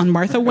necklace on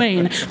Martha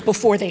Wayne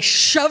before they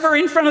shove her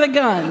in front of the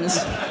guns.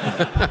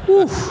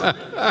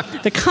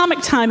 The comic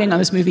timing on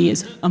this movie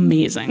is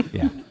amazing.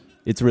 Yeah,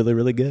 it's really,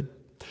 really good.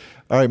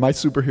 All right, my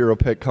superhero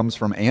pick comes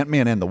from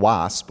Ant-Man and the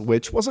Wasp,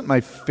 which wasn't my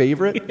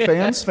favorite.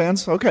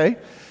 Fans? Okay.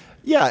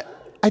 Yeah,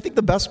 I think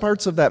the best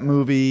parts of that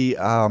movie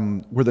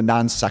were the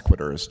non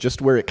sequiturs,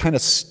 just where it kind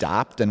of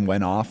stopped and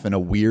went off in a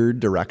weird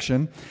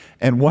direction.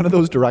 And one of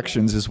those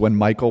directions is when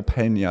Michael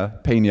Pena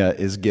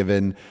is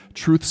given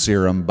truth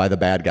serum by the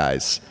bad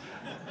guys.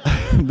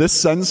 This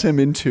sends him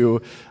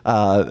into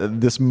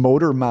this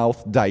motor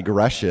mouth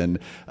digression.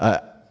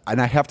 And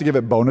I have to give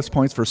it bonus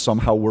points for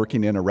somehow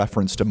working in a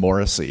reference to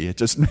Morrissey.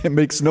 It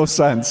makes no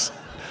sense,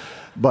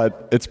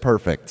 but it's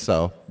perfect.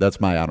 So that's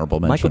my honorable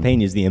mention. Michael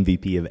Pena is the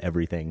MVP of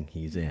everything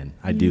he's in.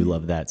 I do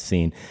love that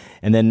scene.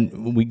 And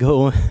then we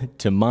go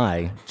to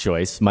my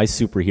choice, my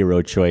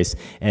superhero choice,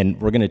 and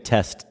we're going to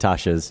test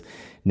Tasha's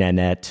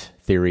Nanette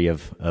theory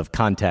of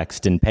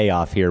context and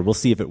payoff here. We'll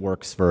see if it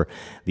works for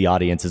the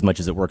audience as much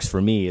as it works for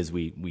me as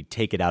we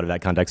take it out of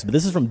that context. But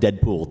this is from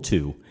Deadpool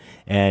 2,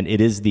 and it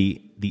is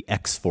the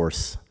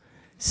X-Force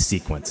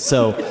sequence.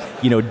 So,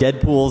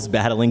 Deadpool's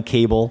battling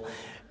Cable.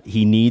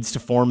 He needs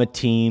to form a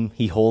team.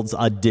 He holds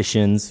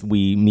auditions.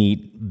 We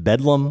meet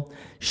Bedlam,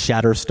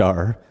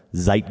 Shatterstar,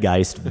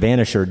 Zeitgeist,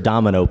 Vanisher,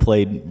 Domino,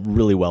 played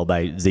really well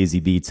by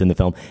Zazie Beetz in the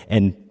film,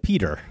 and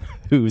Peter,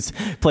 who's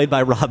played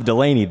by Rob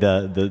Delaney,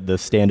 the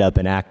stand-up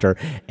and actor.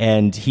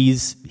 And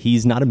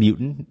he's not a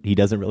mutant. He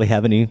doesn't really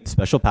have any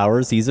special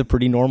powers. He's a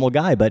pretty normal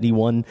guy, but he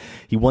won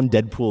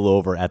Deadpool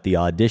over at the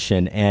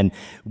audition. And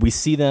we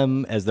see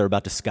them as they're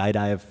about to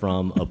skydive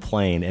from a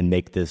plane and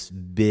make this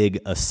big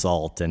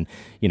assault. And,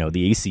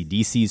 the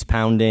AC/DC's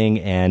pounding,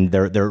 and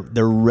they're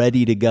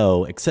ready to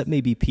go, except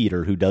maybe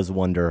Peter, who does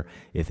wonder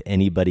if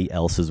anybody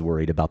else is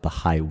worried about the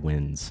high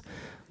winds.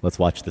 Let's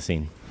watch the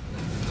scene.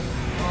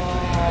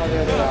 Oh,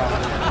 there they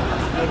are.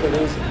 Look at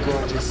these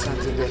gorgeous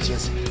sons of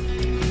bitches.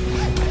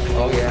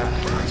 Oh, yeah.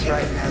 That's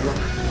right, Nebula.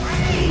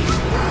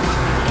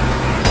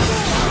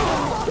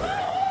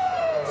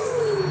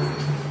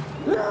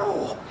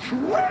 No!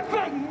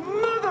 Ripping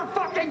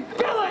motherfucking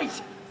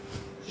Billies!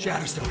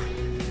 Shatterstar.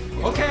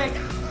 Okay,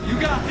 you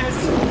got this.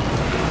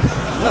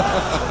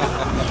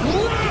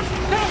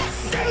 No,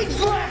 stage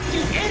left,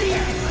 you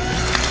idiot!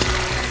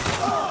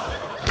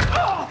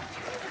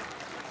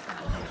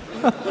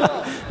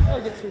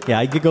 Yeah,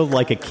 I could go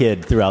like a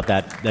kid throughout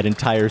that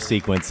entire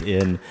sequence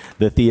in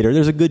the theater.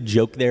 There's a good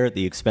joke there at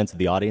the expense of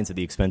the audience, at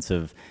the expense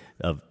of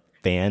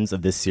fans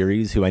of this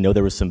series who I know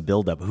there was some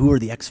buildup. Who are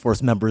the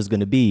X-Force members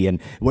going to be,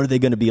 and what are they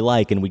going to be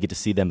like? And we get to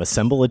see them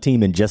assemble a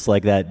team and just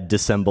like that,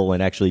 disassemble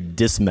and actually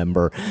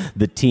dismember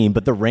the team.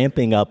 But the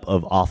ramping up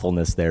of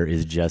awfulness there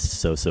is just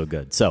so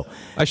good. So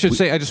I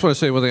just want to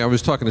say one thing. I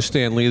was talking to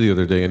Stan Lee the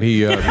other day, and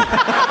he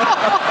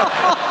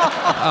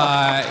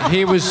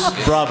he was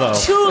bravo.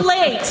 Too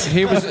late.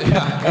 He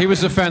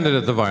was offended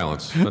at the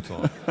violence. That's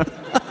all.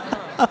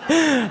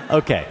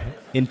 Okay.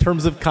 In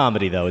terms of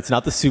comedy, though, it's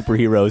not the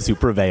superheroes who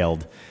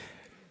prevailed.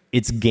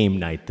 It's Game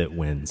Night that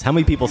wins. How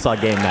many people saw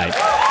Game Night?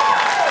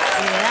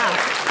 Yeah.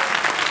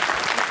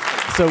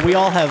 So we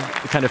all have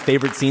kind of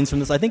favorite scenes from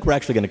this. I think we're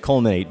actually going to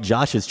culminate.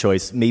 Josh's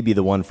choice may be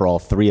the one for all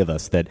three of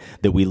us that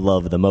we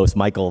love the most.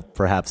 Michael,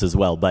 perhaps as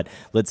well. But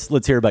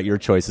let's hear about your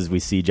choice as we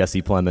see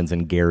Jesse Plemons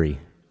and Gary,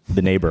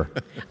 the neighbor.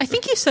 I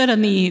think you said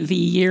on the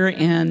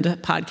year-end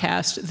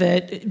podcast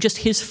that just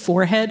his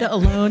forehead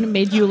alone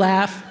made you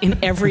laugh in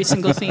every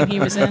single scene he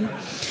was in.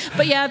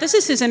 But yeah, this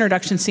is his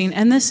introduction scene,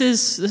 and this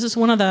is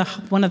one of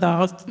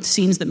the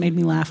scenes that made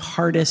me laugh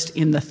hardest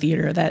in the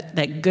theater.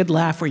 That good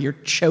laugh where you're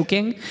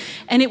choking,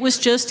 and it was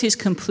just his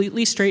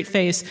completely straight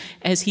face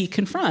as he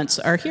confronts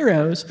our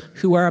heroes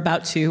who are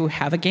about to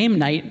have a game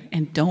night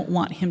and don't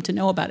want him to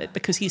know about it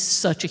because he's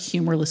such a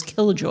humorless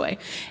killjoy,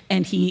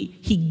 and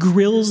he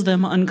grills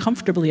them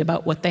uncomfortably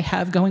about what they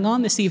have going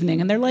on this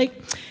evening, and they're like,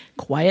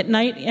 quiet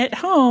night at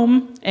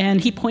home,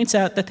 and he points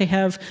out that they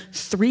have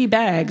 3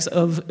 bags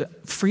of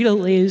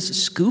Frito-Lay's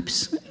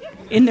scoops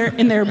in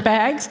their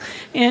bags,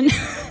 and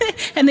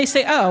and they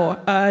say,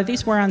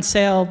 these were on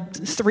sale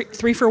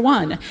 3 for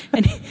 1,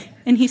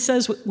 and he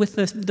says with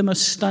the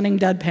most stunning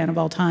deadpan of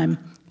all time,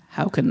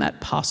 how can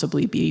that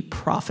possibly be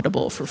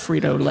profitable for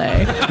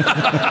Frito-Lay?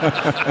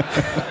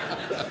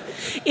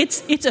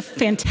 It's a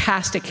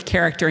fantastic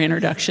character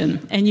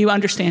introduction, and you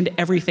understand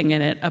everything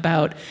in it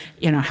about,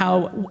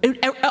 how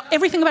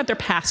everything about their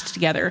past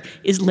together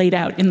is laid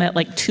out in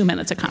that 2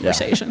 minutes of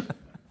conversation.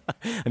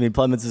 Yeah. I mean,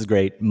 Plemons is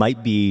great.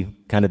 Might be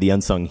kind of the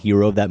unsung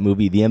hero of that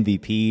movie. The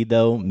MVP,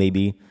 though,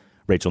 maybe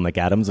Rachel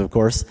McAdams, of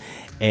course.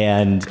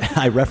 And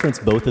I reference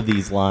both of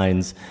these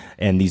lines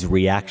and these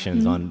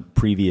reactions on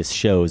previous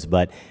shows,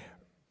 but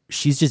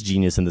she's just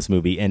genius in this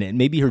movie, and it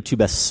may be her 2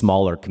 best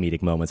smaller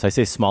comedic moments. I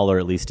say smaller,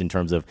 at least in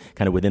terms of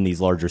kind of within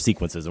these larger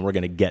sequences, and we're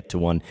going to get to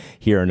one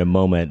here in a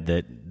moment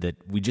that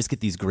we just get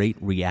these great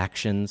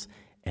reactions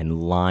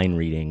and line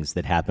readings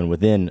that happen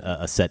within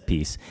a set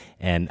piece,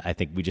 and I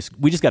think we just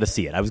got to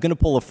see it. I was going to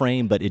pull a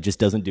frame, but it just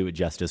doesn't do it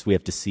justice. We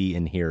have to see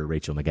and hear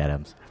Rachel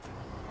McAdams.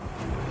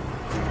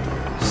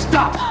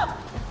 Stop!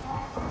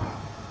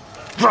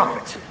 Drop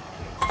it!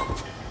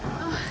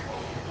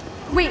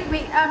 Wait,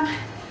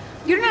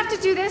 you don't have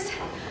to do this.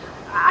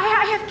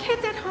 I have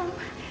kids at home.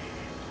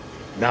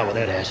 Not with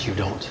that ass, you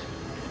don't.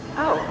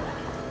 Oh,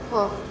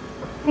 well,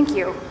 thank you.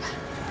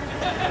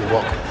 You're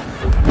welcome.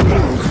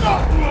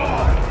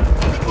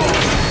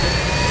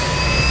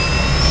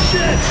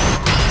 Shit!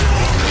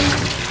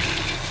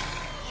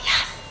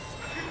 Yes!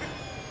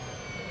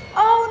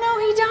 Oh no,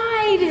 he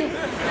died!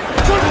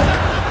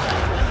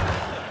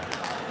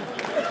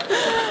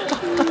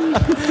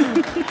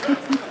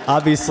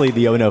 Obviously,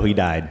 the "oh no, he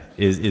died"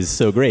 is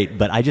so great,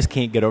 but I just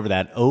can't get over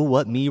that "oh,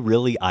 what me,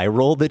 really" eye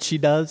roll that she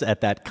does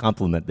at that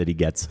compliment that he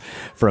gets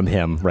from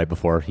him right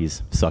before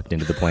he's sucked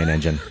into the plane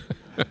engine.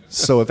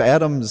 So if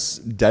Adam's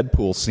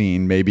Deadpool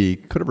scene maybe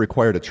could have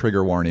required a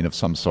trigger warning of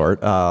some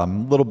sort,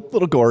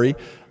 little gory,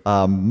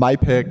 my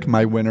pick,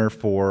 my winner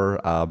for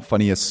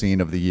funniest scene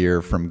of the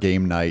year from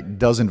Game Night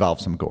does involve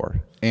some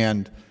gore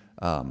and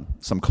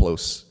some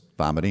close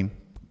vomiting.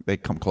 They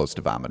come close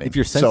to vomiting. If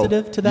you're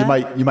sensitive to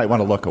that, you might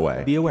want to look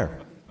away. Be aware.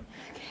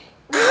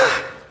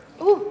 Okay.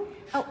 Ooh.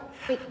 Oh,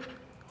 wait.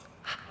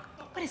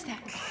 What is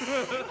that?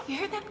 You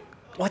heard that?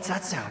 What's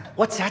that sound?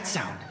 What's that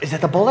sound? Is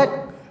that the bullet?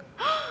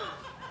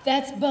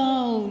 That's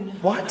bone.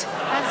 What?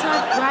 That's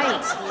not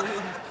right.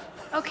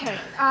 Okay,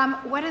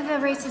 what do the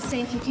racists say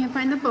if you can't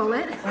find the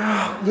bullet?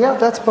 Yeah,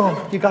 that's bone.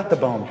 You got the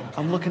bone.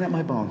 I'm looking at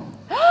my bone.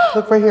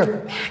 Look right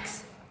here.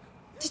 Max,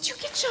 did you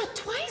get shot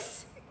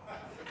twice?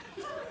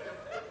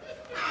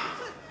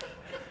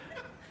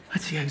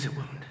 That's the exit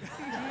wound.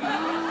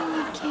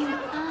 Oh, it came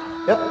up.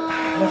 Yep,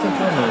 nothing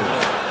to remove.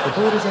 The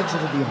bullet has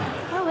exited the arm.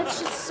 Well, let's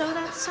just sew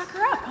that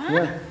sucker up, huh?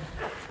 Yeah.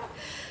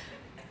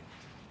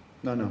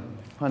 No.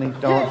 Honey,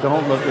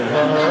 don't look at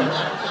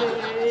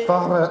her.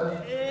 Stop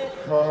it.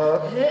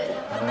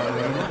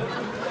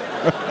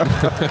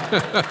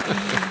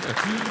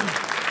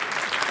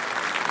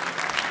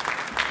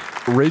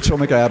 Rachel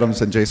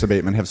McAdams and Jason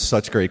Bateman have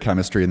such great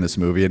chemistry in this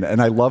movie,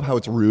 and I love how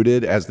it's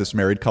rooted as this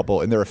married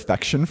couple in their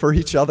affection for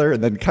each other,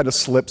 and then kind of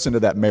slips into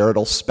that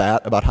marital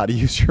spat about how to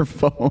use your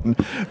phone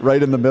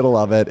right in the middle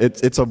of it.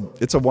 It's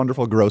a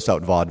wonderful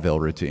gross-out vaudeville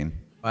routine.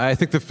 I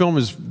think the film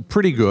is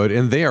pretty good,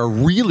 and they are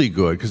really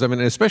good, because, I mean,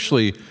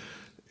 especially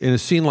in a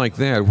scene like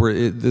that,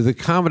 where the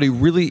comedy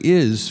really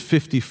is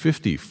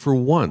 50-50 for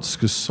once,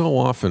 because so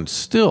often,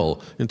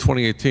 still in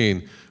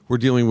 2018, we're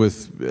dealing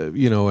with,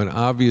 an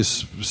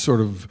obvious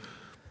sort of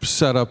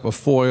set up a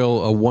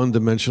foil, a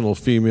one-dimensional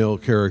female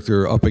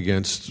character up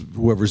against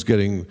whoever's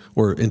getting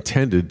or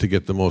intended to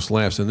get the most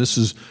laughs. And this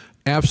is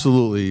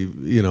absolutely,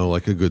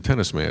 like a good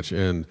tennis match.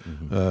 And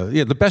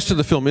the best of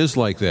the film is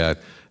like that.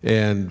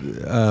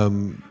 And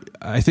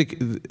I think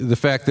the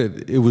fact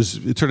that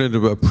it turned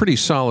into a pretty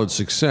solid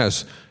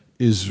success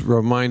is a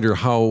reminder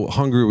how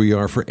hungry we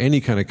are for any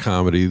kind of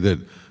comedy that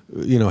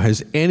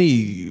has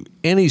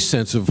any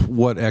sense of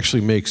what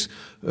actually makes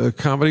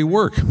comedy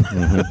work.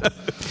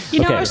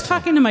 I was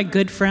talking to my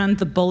good friend,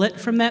 the Bullet,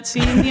 from that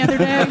scene the other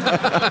day,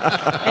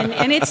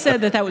 and it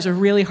said that was a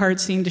really hard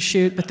scene to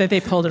shoot, but that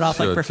they pulled it off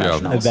like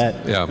professionals. I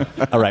bet. Yeah.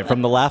 All right,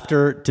 from the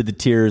laughter to the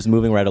tears,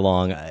 moving right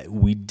along,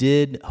 we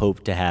did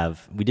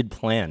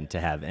plan to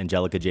have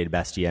Angelica Jade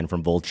Bastien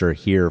from Vulture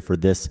here for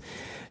this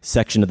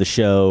section of the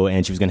show,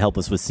 and she was going to help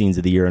us with Scenes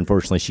of the Year.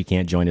 Unfortunately, she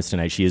can't join us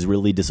tonight. She is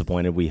really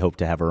disappointed. We hope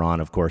to have her on,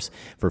 of course,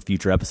 for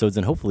future episodes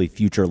and hopefully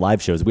future live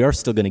shows. We are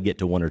still going to get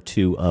to one or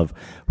two of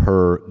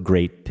her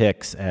great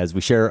picks as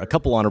we share a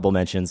couple honorable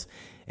mentions.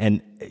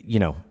 And,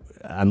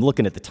 I'm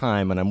looking at the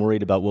time and I'm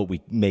worried about what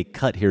we may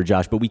cut here,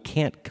 Josh, but we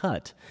can't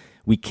cut.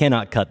 We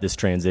cannot cut this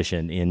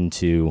transition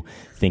into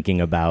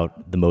thinking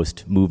about the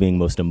most moving,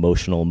 most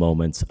emotional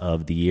moments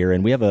of the year.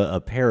 And we have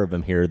a pair of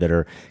them here that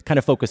are kind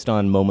of focused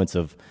on moments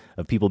of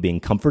people being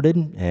comforted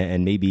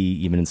and maybe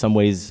even in some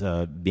ways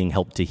being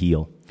helped to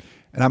heal.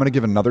 And I'm going to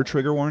give another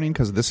trigger warning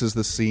because this is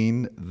the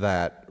scene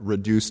that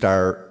reduced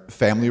our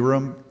family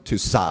room to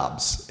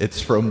sobs. It's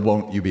from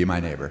Won't You Be My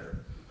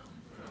Neighbor?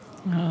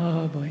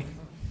 Oh, boy.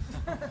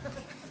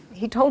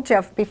 He told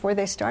Jeff before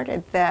they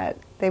started that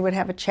they would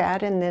have a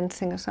chat and then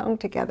sing a song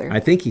together. I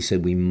think he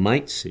said we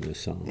might sing a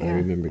song. Yeah, I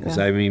remember because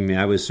I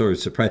was sort of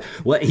surprised.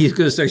 What, he's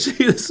going to start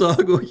singing a song?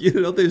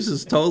 Well, this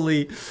is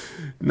totally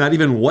not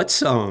even what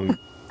song.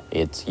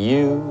 It's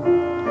you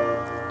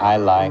I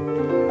like.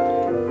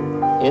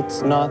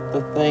 It's not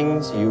the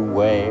things you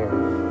wear.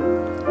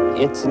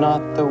 It's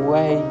not the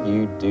way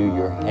you do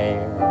your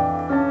hair.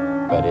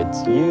 But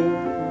it's you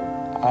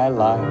I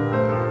like.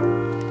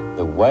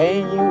 The way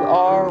you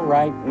are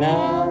right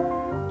now,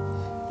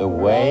 the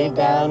way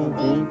down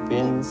deep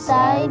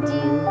inside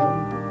you,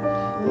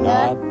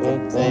 not the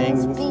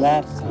things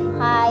that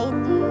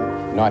hide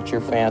you, not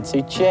your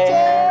fancy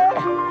chair,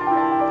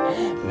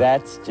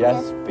 that's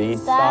just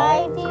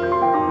beside you,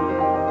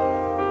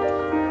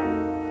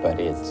 but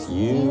it's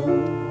you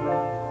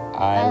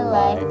I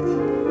like,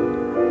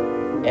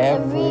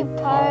 every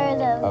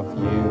part of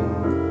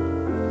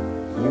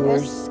you, your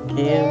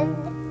skin,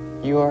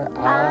 your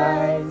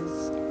eyes,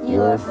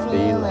 your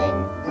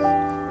feelings,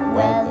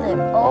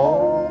 whether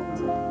old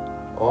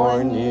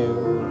or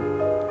new.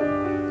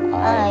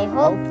 I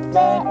hope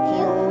that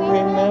you'll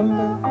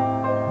remember,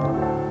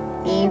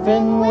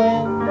 even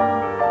when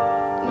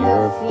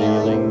you're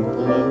feeling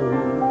blue,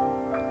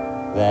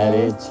 that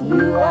it's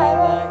you I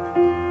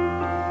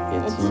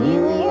like, it's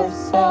you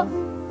yourself,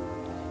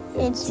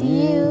 it's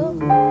you,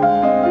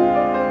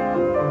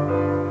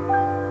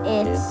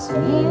 it's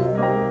you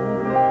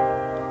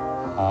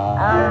I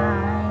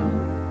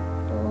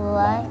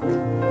like.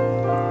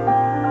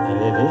 And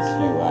it is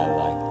you I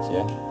like,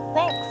 Jeff.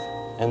 Thanks.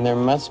 And there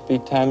must be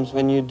times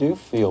when you do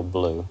feel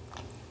blue.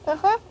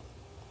 Uh-huh.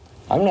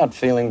 I'm not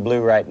feeling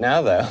blue right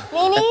now, though.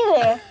 Me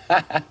neither.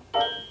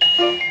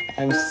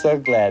 I'm so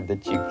glad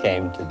that you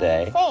came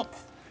today.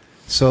 Thanks.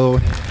 So,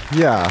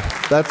 yeah,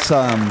 that's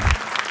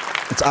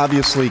it's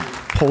obviously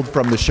pulled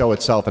from the show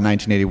itself, a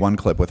 1981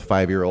 clip with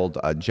 5-year-old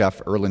Jeff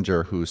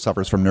Erlanger, who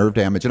suffers from nerve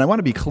damage. And I want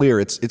to be clear,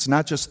 it's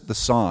not just the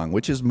song,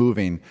 which is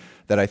moving,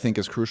 that I think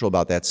is crucial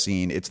about that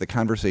scene. It's the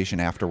conversation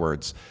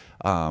afterwards,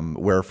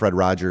 where Fred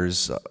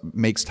Rogers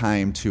makes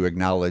time to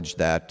acknowledge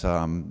that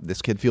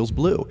this kid feels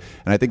blue.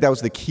 And I think that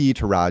was the key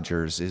to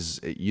Rogers is,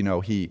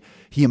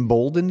 he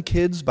emboldened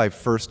kids by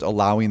first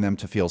allowing them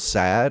to feel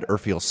sad or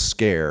feel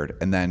scared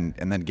and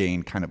then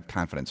gain kind of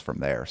confidence from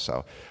there.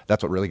 So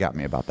that's what really got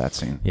me about that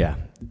scene. Yeah.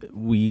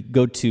 We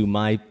go to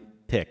my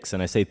picks,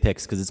 and I say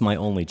picks because it's my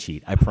only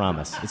cheat. I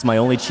promise. It's my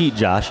only cheat,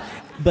 Josh.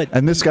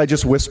 And this guy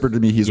just whispered to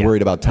me he's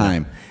worried about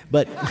time.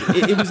 But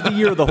it was the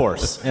year of the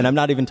horse, and I'm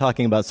not even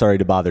talking about Sorry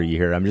to Bother You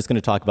here. I'm just going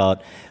to talk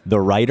about The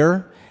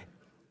Writer,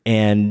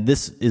 and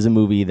this is a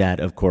movie that,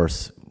 of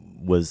course,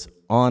 was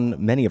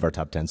on many of our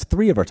top 10s.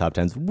 3 of our top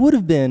 10s would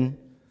have been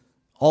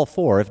all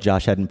 4 if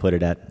Josh hadn't put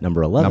it at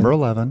number 11. Number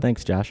 11.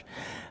 Thanks, Josh.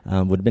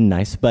 Would have been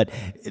nice. But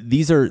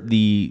these are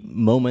the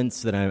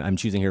moments that I'm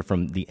choosing here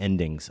from the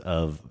endings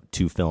of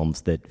 2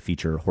 films that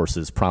feature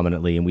horses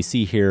prominently. And we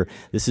see here,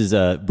 this is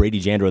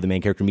Brady Jandro, the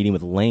main character, meeting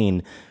with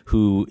Lane,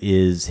 who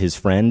is his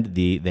friend.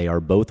 They are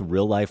both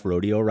real-life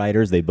rodeo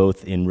riders. They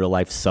both, in real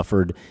life,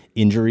 suffered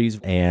injuries.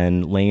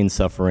 And Lane,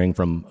 suffering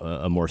from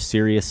a more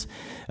serious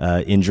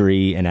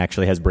injury and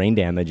actually has brain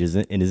damage,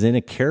 and is in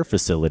a care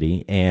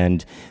facility.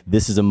 And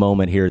this is a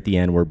moment here at the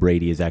end where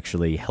Brady is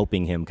actually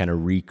helping him kind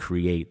of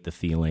recreate the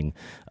feeling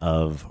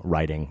of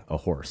riding a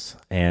horse.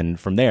 And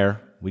from there,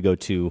 we go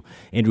to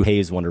Andrew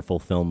Hayes' wonderful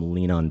film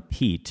Lean on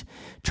Pete.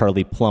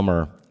 Charlie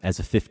Plummer as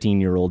a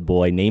 15-year-old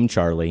boy named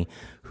Charlie,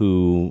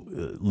 who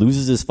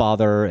loses his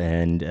father,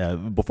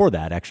 and before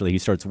that, actually, he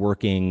starts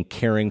working,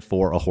 caring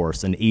for a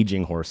horse, an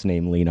aging horse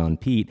named Lean On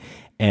Pete.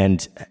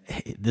 And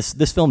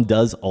this film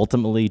does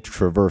ultimately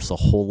traverse a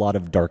whole lot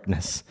of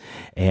darkness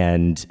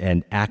and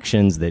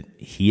actions that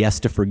he has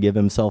to forgive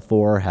himself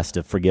for, has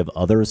to forgive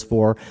others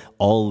for,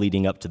 all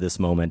leading up to this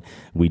moment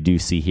we do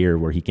see here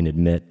where he can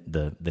admit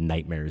the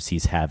nightmares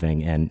he's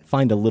having and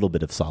find a little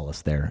bit of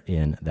solace there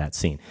in that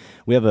scene.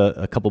 We have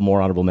a couple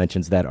more honorable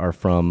mentions that are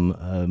from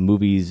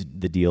movies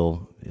that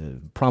deal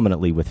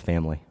prominently with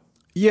family.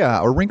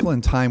 Yeah, A Wrinkle in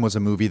Time was a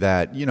movie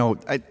that,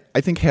 I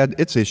think had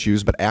its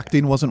issues, but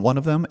acting wasn't one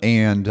of them.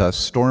 And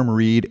Storm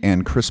Reed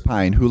and Chris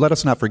Pine, who, let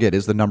us not forget,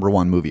 is the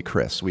 #1 movie,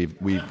 Chris. We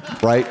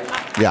right?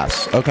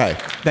 Yes. Okay.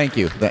 Thank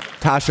you.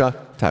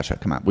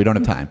 Tasha, come on. We don't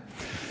have time.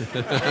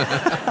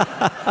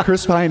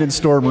 Chris Pine and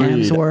Storm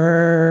Reed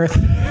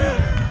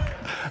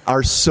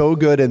are so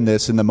good in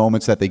this in the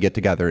moments that they get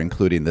together,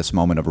 including this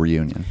moment of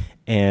reunion.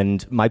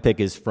 And my pick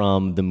is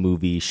from the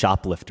movie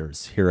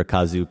Shoplifters,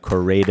 Hirokazu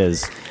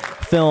Koreeda's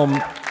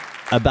film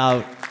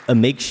about a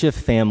makeshift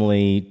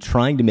family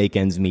trying to make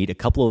ends meet. A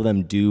couple of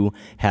them do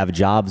have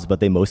jobs,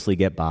 but they mostly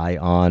get by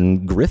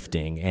on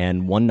grifting.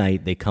 And one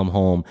night they come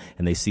home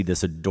and they see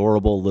this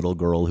adorable little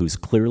girl who's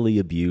clearly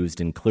abused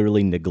and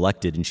clearly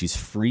neglected, and she's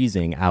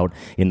freezing out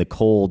in the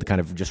cold,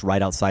 kind of just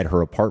right outside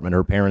her apartment.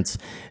 Her parents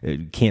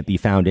can't be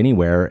found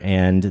anywhere,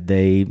 and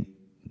they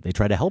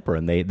try to help her,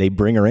 and they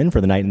bring her in for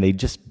the night, and they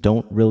just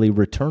don't really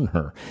return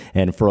her.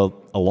 And for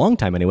a long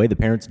time anyway, the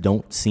parents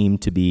don't seem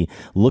to be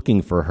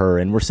looking for her.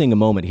 And we're seeing a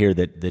moment here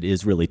that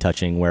is really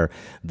touching, where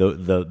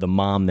the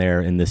mom there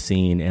in the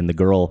scene and the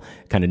girl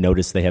kind of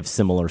notice they have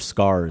similar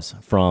scars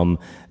from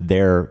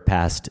their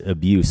past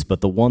abuse.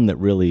 But the one that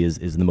really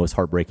is the most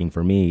heartbreaking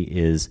for me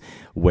is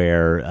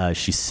where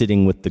she's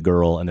sitting with the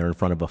girl and they're in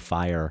front of a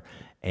fire,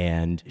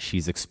 and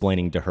she's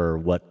explaining to her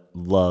what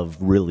love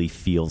really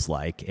feels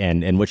like.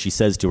 And what she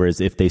says to her is,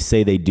 if they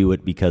say they do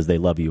it because they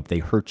love you, if they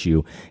hurt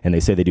you and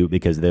they say they do it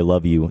because they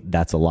love you,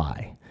 that's a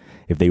lie.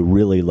 If they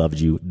really loved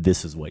you,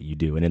 this is what you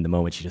do. And in the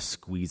moment, she just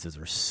squeezes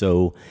her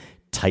so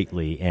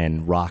tightly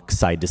and rocks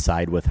side to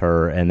side with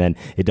her. And then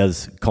it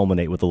does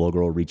culminate with the little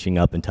girl reaching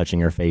up and touching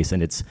her face,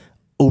 and it's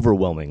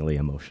overwhelmingly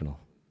emotional.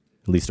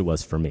 At least it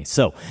was for me.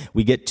 So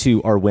we get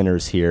to our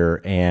winners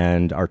here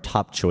and our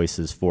top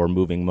choices for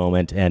moving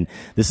moment. And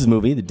this is a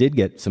movie that did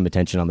get some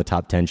attention on the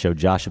top 10 show.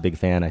 Josh, a big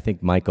fan. I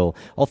think Michael,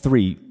 all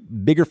three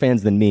bigger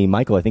fans than me.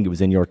 Michael, I think it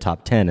was in your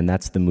top 10, and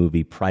that's the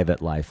movie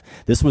Private Life.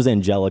 This was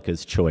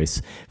Angelica's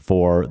choice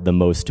for the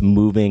most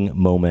moving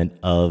moment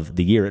of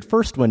the year. At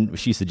first, when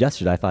she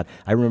suggested it, I thought,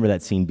 I remember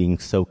that scene being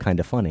so kind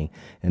of funny.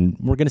 And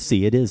we're going to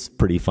see it is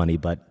pretty funny,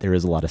 but there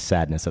is a lot of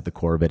sadness at the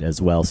core of it as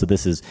well. So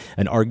this is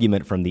an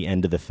argument from the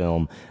end of the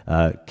film.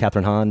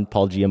 Catherine Hahn,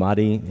 Paul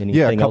Giamatti,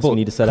 anything else we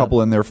need to set up? A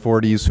couple in their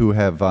 40s who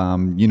have,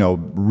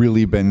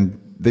 really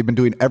they've been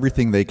doing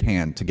everything they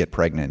can to get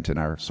pregnant and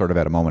are sort of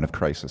at a moment of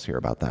crisis here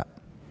about that.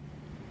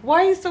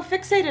 Why are you so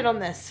fixated on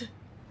this?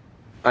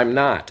 I'm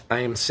not. I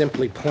am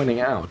simply pointing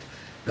out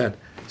that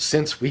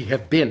since we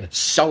have been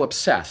so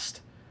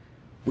obsessed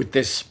with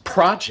this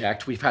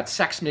project, we've had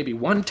sex maybe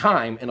one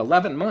time in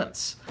 11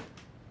 months.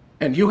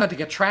 And you had to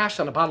get trashed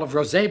on a bottle of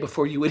rosé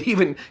before you would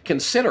even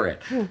consider it.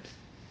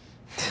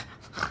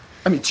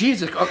 I mean,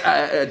 Jesus,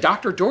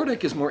 Dr.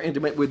 Dordick is more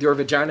intimate with your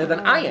vagina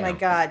than I am. Oh, my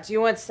God. Do you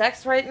want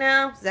sex right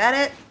now? Is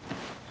that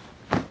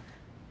it?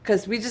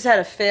 Because we just had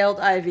a failed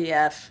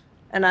IVF.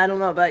 And I don't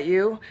know about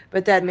you,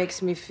 but that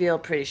makes me feel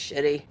pretty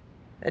shitty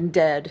and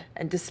dead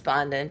and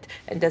despondent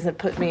and doesn't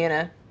put me in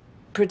a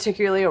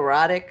particularly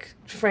erotic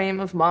frame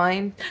of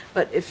mind.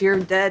 But if you're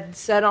dead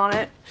set on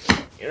it,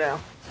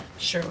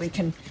 sure we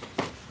can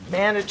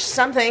manage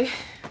something.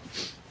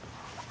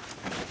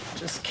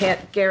 Just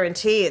can't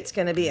guarantee it's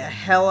going to be a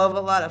hell of a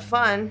lot of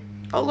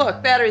fun. Oh,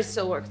 look, battery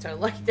still works. Our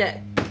lucky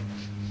day.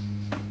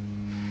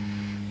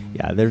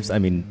 Yeah,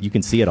 you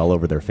can see it all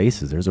over their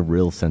faces. There's a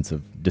real sense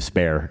of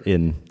despair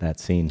in that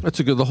scene. That's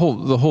a good. The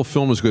whole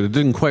film is good. It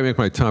didn't quite make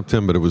my top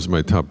 10, but it was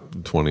my top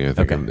 20, I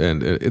think. Okay.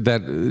 And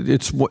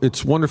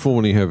it's wonderful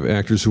when you have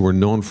actors who are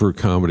known for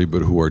comedy,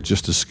 but who are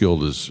just as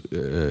skilled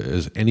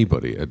as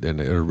anybody at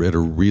a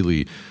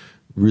really,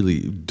 really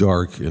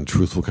dark and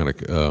truthful kind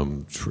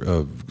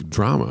of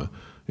drama.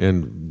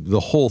 And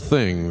the whole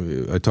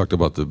thing, I talked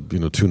about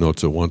the two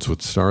notes at once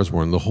with Stars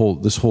Born.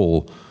 This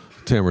whole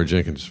Tamara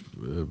Jenkins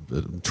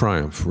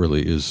triumph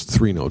really is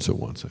three notes at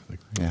once, I think.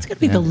 Yeah. It's going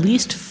to be the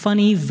least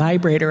funny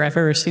vibrator I've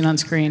ever seen on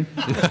screen.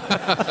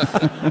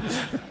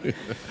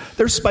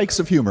 There's spikes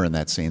of humor in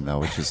that scene, though,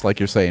 which is, like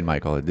you're saying,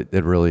 Michael,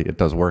 it really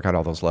does work at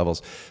all those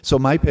levels. So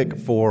my pick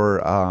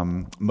for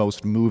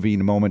most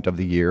moving moment of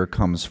the year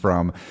comes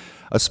from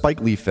a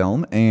Spike Lee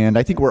film, and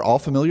I think we're all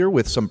familiar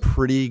with some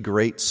pretty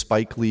great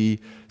Spike Lee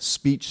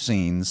speech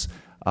scenes.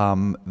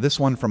 This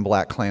one from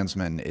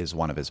BlacKkKlansman is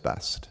one of his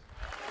best.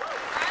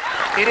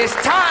 It is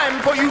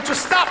time for you to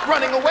stop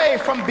running away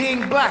from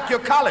being black. You're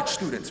college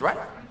students, right?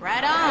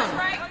 Right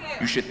on.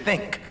 You should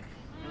think.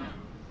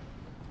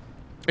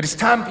 It is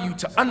time for you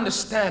to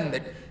understand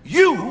that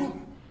you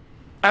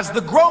as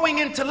the growing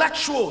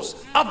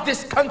intellectuals of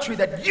this country,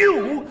 that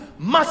you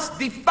must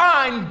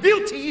define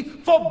beauty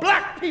for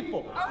black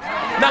people.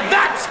 Now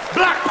that's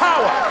black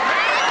power.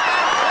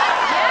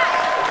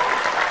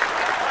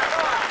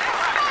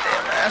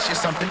 Let me ask you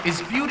something.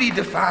 Is beauty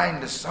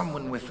defined as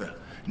someone with a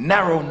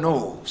narrow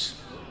nose?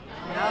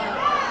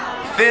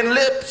 Thin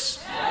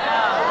lips?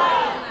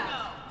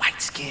 White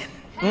skin?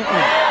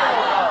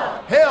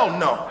 Hell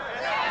no.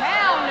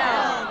 Hell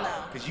no.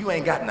 Because you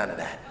ain't got none of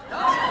that.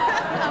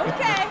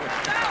 Okay.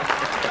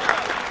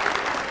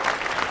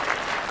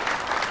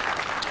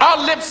 Our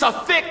lips are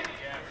thick.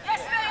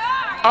 Yes,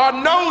 they are. Our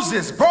nose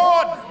is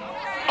broad.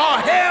 Our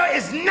hair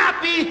is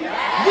nappy.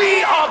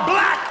 We are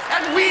black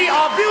and we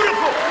are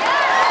beautiful.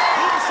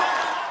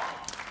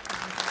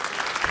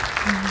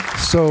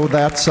 So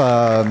that's,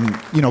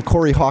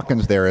 Corey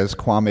Hawkins there as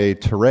Kwame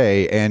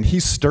Ture, and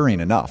he's stirring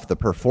enough, the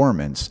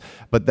performance.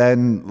 But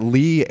then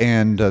Lee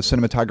and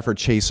cinematographer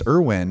Chase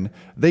Irwin,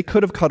 they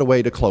could have cut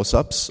away to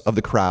close-ups of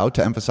the crowd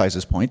to emphasize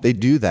his point. They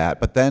do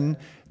that, but then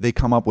they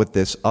come up with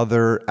this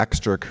other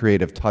extra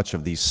creative touch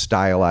of these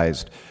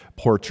stylized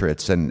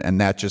portraits,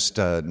 and that just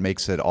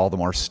makes it all the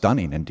more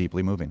stunning and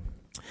deeply moving.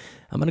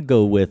 I'm going to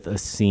go with a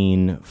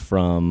scene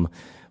from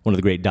one of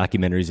the great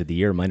documentaries of the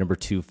year, my number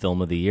 2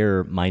 film of the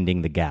year,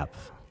 Minding the Gap.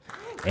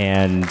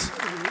 And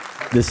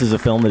this is a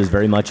film that is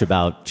very much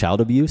about child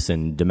abuse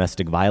and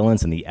domestic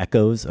violence and the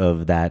echoes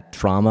of that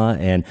trauma.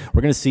 And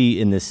we're going to see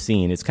in this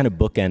scene, it's kind of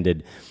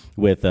bookended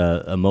with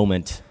a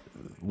moment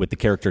with the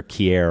character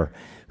Kier,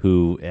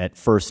 who at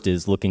first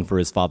is looking for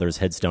his father's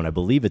headstone. I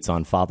believe it's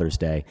on Father's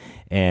Day.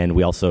 And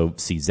we also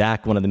see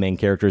Zach, one of the main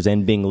characters,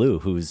 and Bing Liu,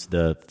 who's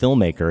the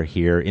filmmaker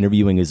here,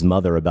 interviewing his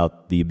mother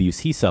about the abuse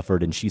he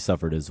suffered, and she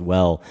suffered as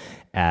well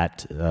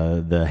at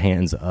the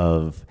hands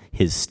of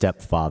his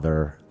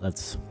stepfather.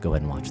 Let's go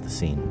ahead and watch the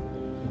scene.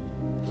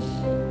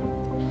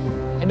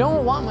 I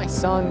don't want my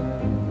son.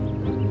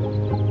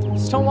 I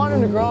just don't want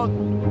him to grow up,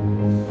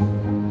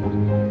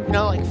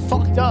 like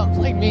fucked up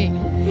like me,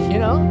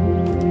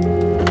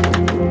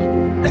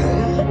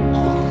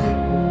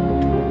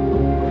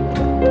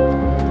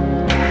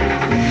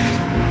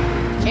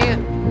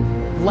 Can't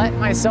let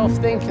myself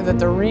think that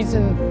the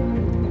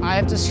reason I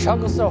have to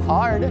struggle so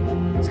hard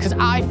is because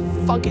I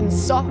fucking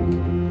suck.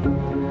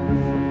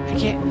 I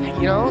can't,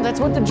 that's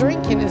what the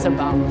drinking is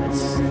about.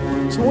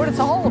 That's what it's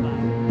all about.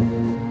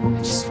 I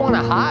just want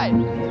to hide.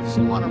 I just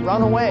want to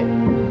run away.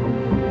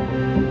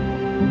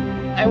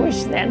 I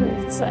wish that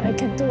I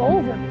could do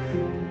over.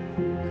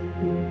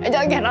 I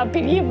just cannot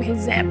believe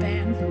he's that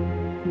bad.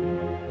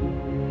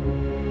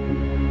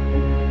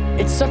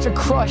 It's such a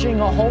crushing,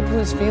 a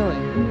hopeless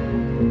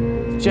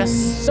feeling. It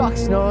just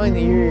sucks knowing that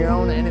you're your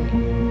own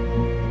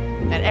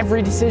enemy. That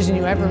every decision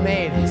you ever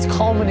made has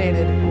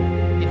culminated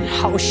in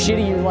how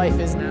shitty your life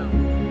is now.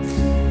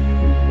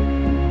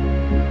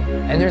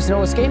 And there's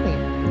no escaping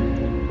it.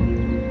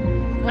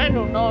 I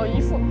don't know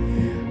if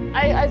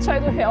I try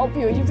to help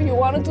you. If you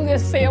want to do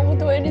this film,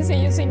 do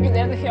anything you think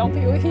that help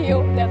you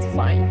heal, that's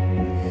fine.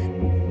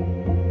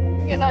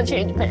 You cannot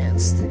change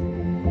past.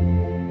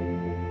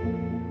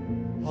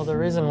 Well, the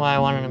reason why I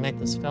wanted to make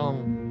this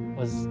film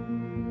was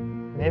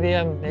maybe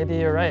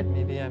you're right.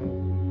 Maybe I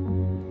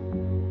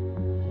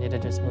need to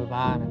just move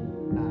on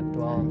and not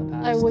dwell on the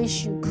past. I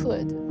wish you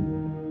could.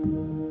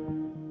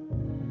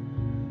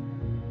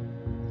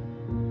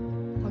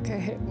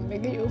 Okay,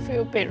 make you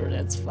feel better,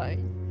 that's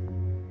fine.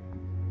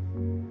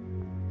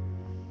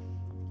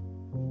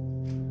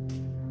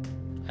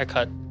 I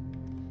cut.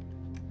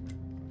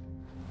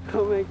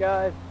 Oh my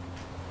god.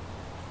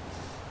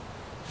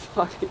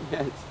 Fucking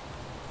yes.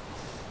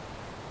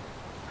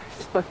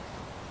 I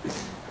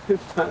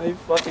finally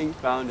fucking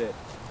found it.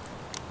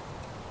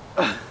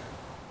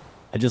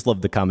 I just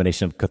love the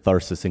combination of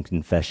catharsis and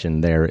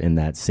confession there in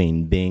that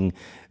scene. Bing,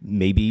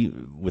 maybe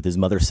with his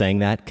mother saying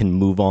that, can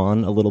move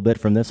on a little bit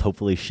from this.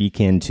 Hopefully she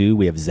can too.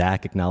 We have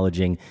Zach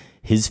acknowledging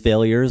his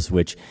failures,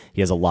 which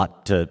he has a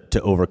lot to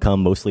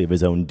overcome, mostly of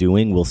his own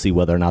doing. We'll see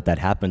whether or not that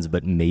happens,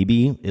 but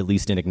maybe, at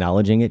least in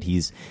acknowledging it,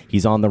 he's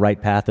on the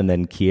right path. And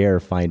then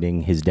Kier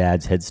finding his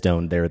dad's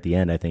headstone there at the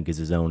end, I think, is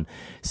his own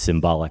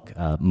symbolic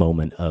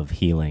moment of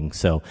healing.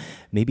 So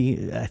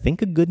maybe, I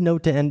think, a good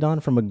note to end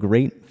on from a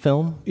great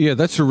film. Yeah,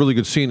 that's a really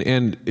good scene,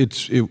 and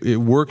it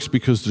works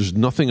because there's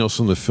nothing else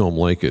in the film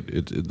like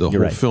it. The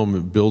whole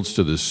film builds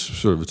to this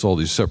sort of, it's all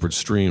these separate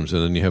streams,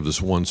 and then you have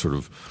this one sort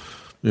of,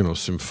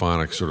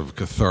 symphonic sort of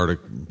cathartic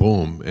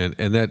boom, and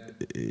that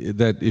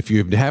if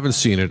you haven't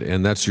seen it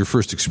and that's your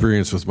first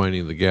experience with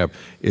Minding the Gap,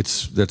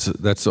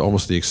 that's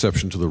almost the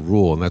exception to the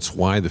rule, and that's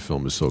why the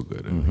film is so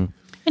good. Mm-hmm.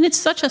 And it's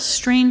such a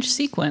strange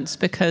sequence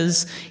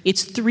because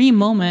it's 3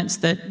 moments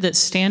that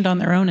stand on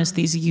their own as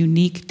these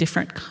unique,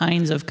 different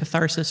kinds of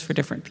catharsis for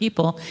different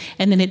people.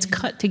 And then it's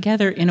cut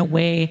together in a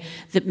way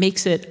that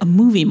makes it a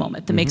movie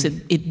moment, that makes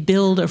it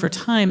build over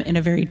time in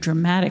a very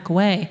dramatic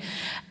way.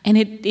 And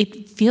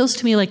it feels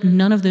to me like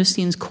none of those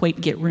scenes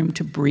quite get room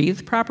to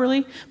breathe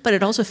properly, but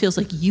it also feels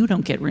like you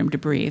don't get room to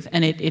breathe.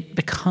 And it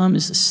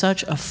becomes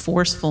such a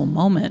forceful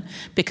moment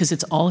because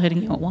it's all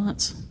hitting you at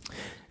once.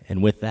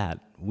 And with that,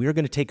 we're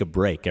going to take a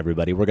break,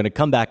 everybody. We're going to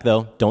come back,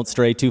 though. Don't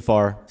stray too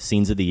far.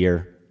 Scenes of the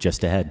year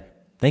just ahead.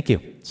 Thank you.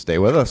 Stay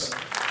with us.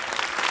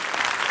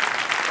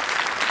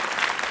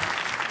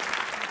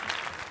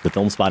 The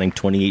Film Spotting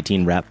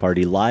 2018 Wrap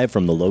Party live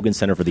from the Logan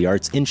Center for the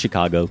Arts in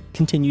Chicago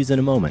continues in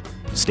a moment.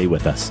 Stay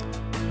with us.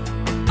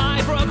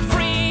 I broke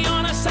free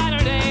on a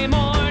Saturday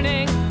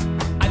morning.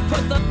 I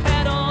put the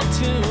pedal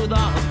to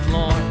the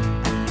floor.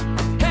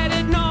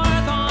 Headed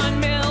north on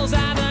Mills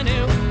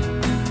Avenue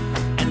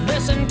and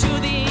listened to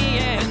the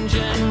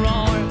engine roar.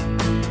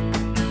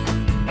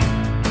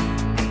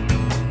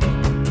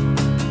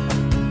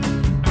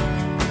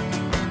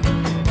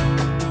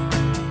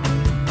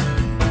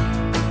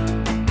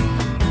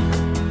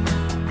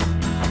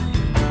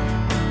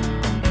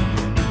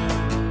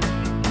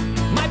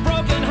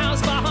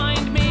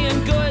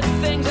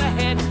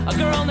 A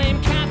girl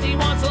named Kathy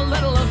wants a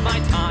little of my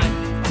time.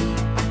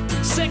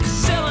 6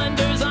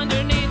 cylinders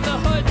underneath the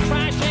hood,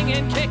 crashing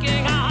and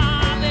kicking.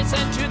 Ah,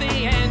 listen to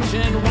the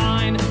engine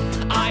whine.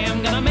 I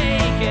am gonna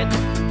make it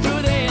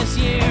through this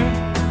year.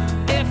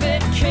 If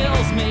it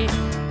kills me,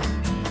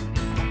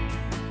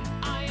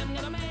 I am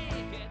gonna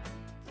make it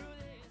through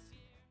this year.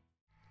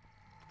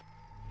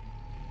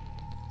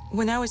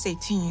 When I was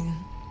 18,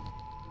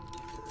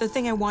 the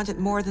thing I wanted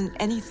more than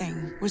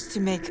anything was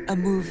to make a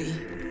movie.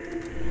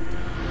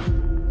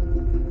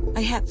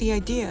 I had the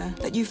idea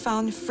that you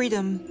found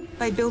freedom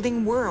by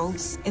building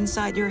worlds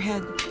inside your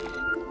head.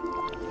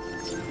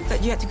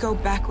 That you had to go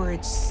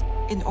backwards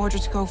in order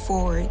to go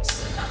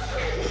forwards.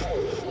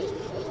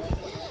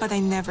 But I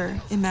never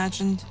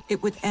imagined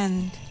it would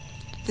end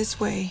this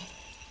way.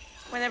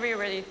 Whenever you're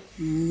ready.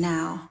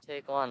 Now.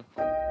 Take one.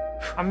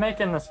 I'm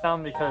making this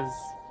film because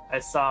I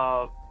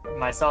saw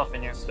myself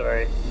in your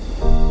story.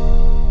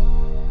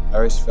 I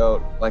always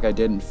felt like I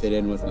didn't fit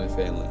in with my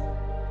family.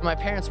 My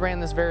parents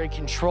ran this very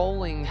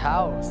controlling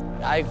house.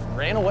 I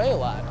ran away a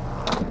lot.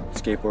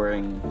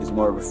 Skateboarding is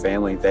more of a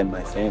family than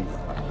my family.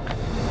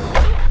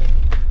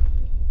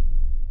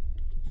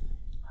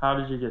 How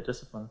did you get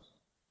disciplined?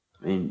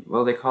 I mean,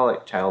 well, they call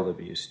it child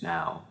abuse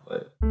now,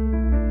 but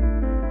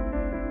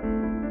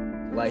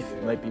life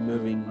might be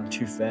moving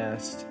too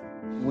fast.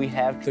 We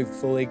have to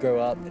fully grow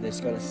up, and it's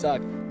gonna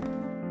suck.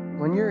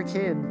 When you're a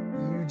kid,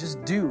 you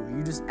just do,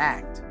 you just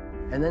act.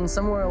 And then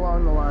somewhere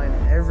along the line,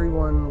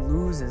 everyone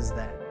loses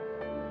that.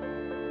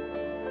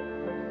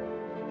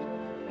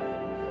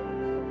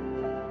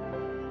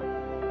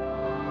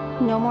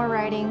 No more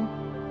riding,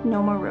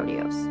 no more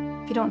rodeos.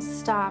 If you don't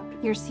stop,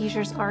 your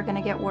seizures are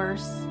gonna get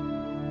worse.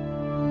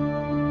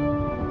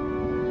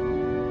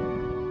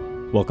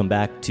 Welcome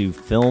back to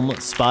Film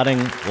Spotting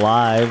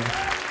Live.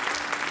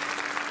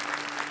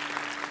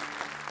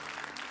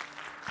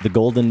 The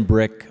Golden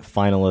Brick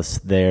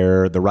finalists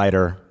there, The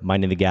Rider,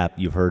 Minding the Gap.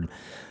 You've heard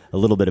a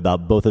little bit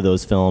about both of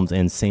those films,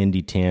 and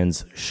Sandy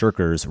Tan's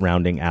Shirkers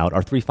rounding out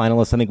our 3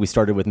 finalists. I think we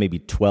started with maybe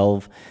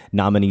 12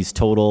 nominees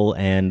total,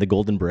 and the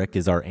Golden Brick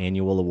is our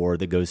annual award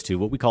that goes to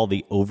what we call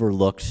the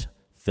overlooked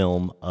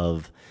film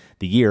of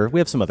the year. We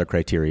have some other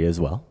criteria as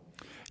well.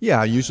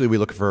 Yeah, usually we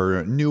look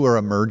for new or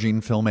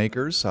emerging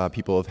filmmakers.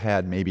 People have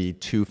had maybe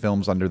 2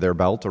 films under their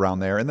belt around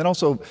there, and then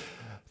also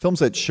films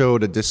that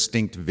showed a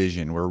distinct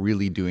vision. We're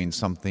really doing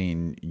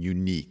something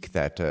unique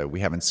that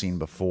we haven't seen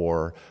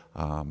before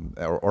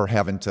or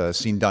haven't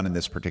seen done in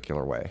this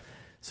particular way.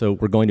 So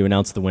we're going to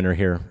announce the winner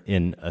here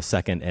in a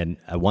second, and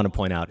I want to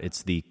point out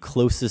it's the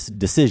closest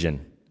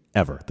decision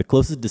ever, the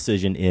closest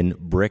decision in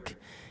Brick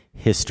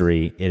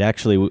history. It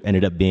actually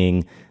ended up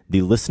being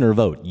the listener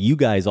vote. You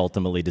guys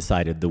ultimately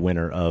decided the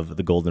winner of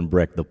the Golden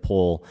Brick, the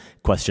poll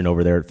question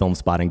over there at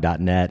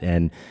filmspotting.net,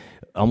 and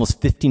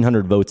almost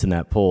 1,500 votes in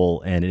that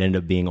poll, and it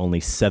ended up being only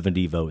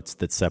 70 votes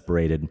that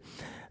separated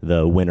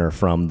the winner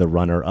from the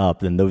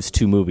runner-up. And those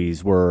 2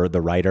 movies were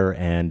The Rider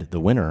and the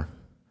winner,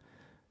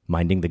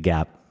 Minding the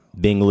Gap,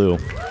 Bing Liu,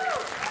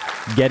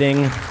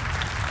 getting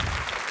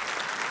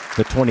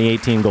the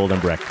 2018 Golden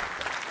Brick.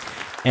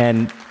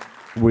 And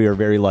we are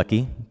very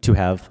lucky to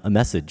have a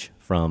message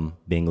from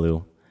Bing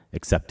Liu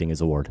accepting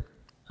his award.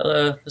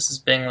 Hello, this is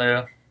Bing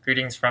Liu.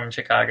 Greetings from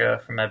Chicago,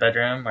 from my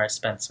bedroom, where I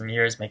spent some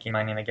years making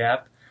Minding the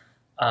Gap.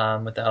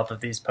 With the help of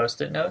these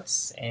Post-it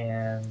notes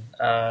and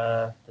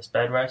this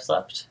bed where I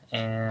slept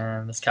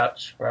and this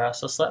couch where I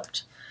also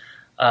slept.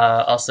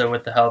 Also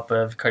with the help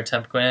of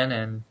Kartemp Gwyn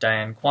and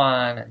Diane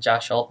Kwan and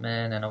Josh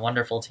Altman and a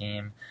wonderful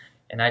team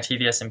in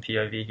ITVS and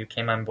POV who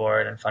came on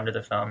board and funded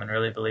the film and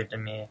really believed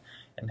in me,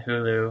 and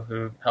Hulu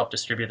who helped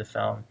distribute the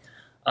film.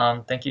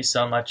 Thank you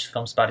so much,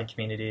 Film Spotting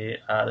community.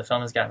 The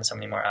film has gotten so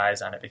many more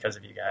eyes on it because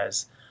of you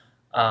guys.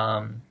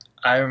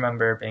 I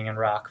remember being in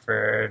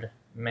Rockford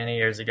many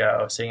years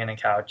ago, sitting on a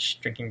couch,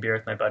 drinking beer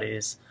with my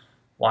buddies,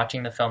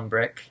 watching the film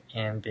Brick,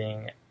 and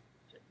being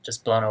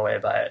just blown away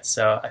by it.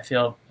 So I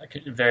feel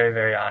very,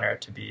 very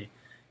honored to be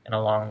in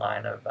a long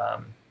line of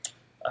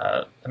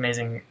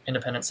amazing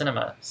independent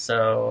cinema.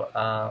 So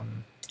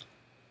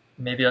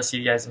maybe I'll see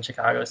you guys in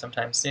Chicago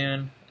sometime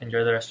soon.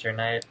 Enjoy the rest of your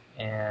night,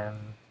 and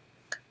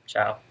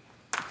ciao.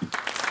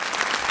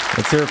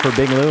 Let's hear it for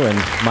Bing Liu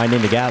and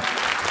Minding the Gap.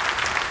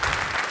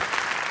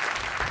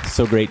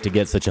 so great to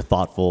get such a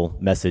thoughtful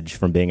message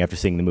from Bing after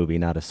seeing the movie.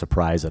 Not a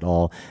surprise at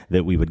all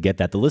that we would get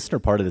that. The listener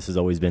part of this has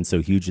always been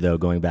so huge, though,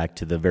 going back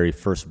to the very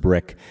first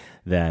brick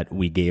that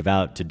we gave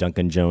out to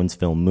Duncan Jones'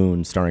 film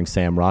Moon, starring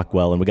Sam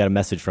Rockwell. And we got a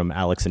message from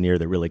Alex Anir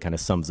that really kind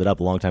of sums it up.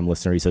 A longtime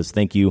listener. He says,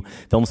 "Thank you,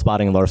 Film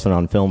Spotting and Larson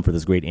on Film, for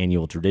this great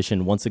annual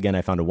tradition. Once again,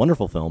 I found a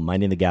wonderful film,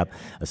 Minding the Gap,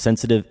 a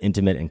sensitive,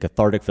 intimate, and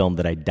cathartic film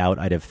that I doubt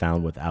I'd have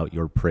found without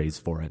your praise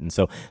for it." And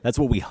so that's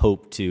what we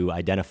hope to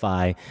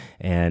identify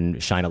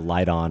and shine a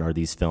light on, are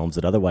these films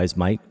that otherwise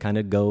might kind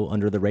of go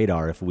under the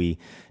radar if we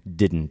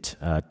didn't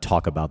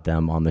talk about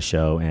them on the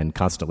show and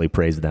constantly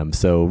praise them.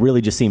 So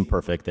really just seemed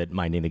perfect that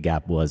Minding the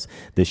Gap was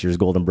this year's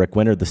Golden Brick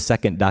winner, the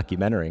second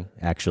documentary,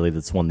 actually,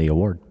 that's won the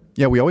award.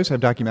 Yeah, we always have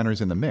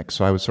documentaries in the mix,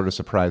 so I was sort of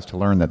surprised to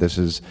learn that this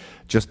is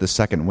just the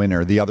second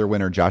winner. The other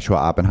winner, Joshua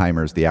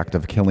Oppenheimer's The Act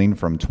of Killing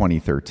from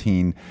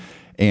 2013.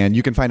 And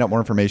you can find out more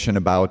information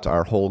about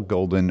our whole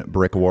Golden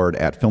Brick Award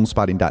at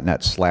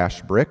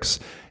filmspotting.net/bricks.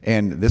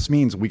 And this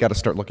means we got to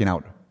start looking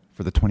out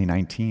for the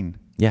 2019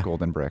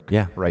 Golden Brick.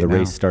 Yeah, right the now.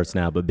 race starts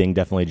now, but Bing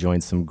definitely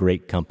joins some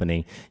great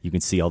company. You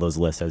can see all those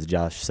lists, as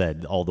Josh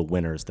said, all the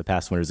winners, the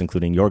past winners,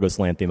 including Yorgos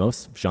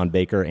Lanthimos, Sean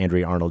Baker,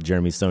 Andrea Arnold,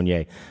 Jeremy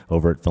Saunier,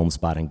 over at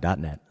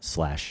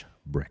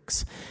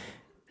filmspotting.net/bricks.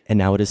 And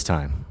now it is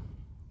time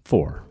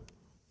for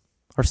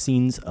our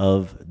scenes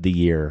of the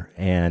year.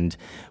 And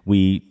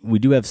we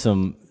do have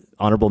some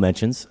honorable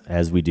mentions,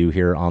 as we do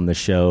here on the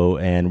show,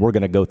 and we're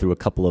going to go through a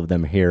couple of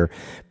them here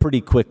pretty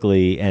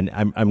quickly. And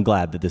I'm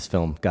glad that this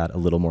film got a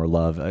little more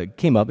love. It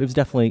came up. It was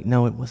definitely,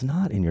 no, it was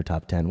not in your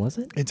top 10, was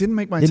it? It didn't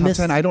make my top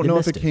 10. I don't know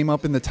if it came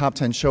up in the top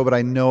 10 show, but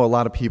I know a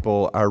lot of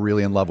people are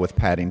really in love with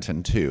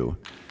Paddington 2.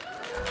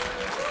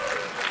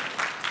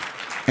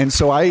 And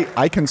so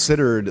I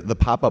considered the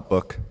pop-up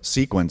book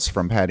sequence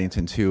from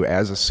Paddington 2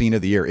 as a scene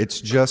of the year. It's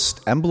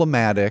just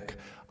emblematic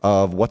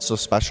of what's so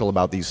special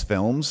about these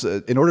films.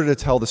 In order to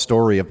tell the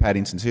story of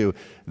Paddington 2,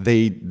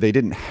 they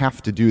didn't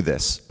have to do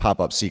this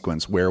pop-up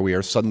sequence where we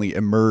are suddenly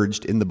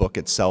immersed in the book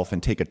itself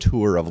and take a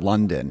tour of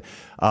London.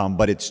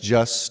 But it's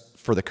just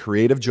for the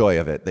creative joy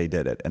of it, they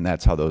did it. And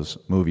that's how those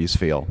movies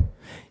feel.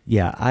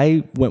 Yeah,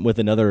 I went with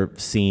another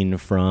scene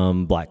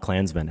from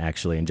BlacKkKlansman,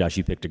 actually. And Josh,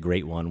 you picked a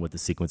great one with the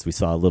sequence we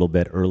saw a little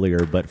bit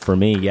earlier. But for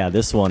me, yeah,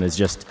 this one is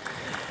just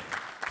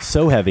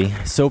so heavy,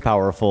 so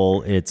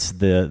powerful. It's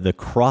the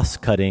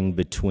cross-cutting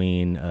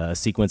between a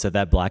sequence at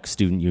that Black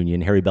Student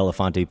Union, Harry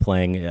Belafonte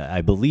playing,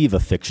 I believe, a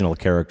fictional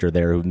character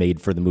there who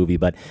made for the movie,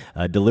 but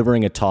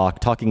delivering a talk,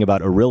 talking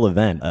about a real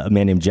event, a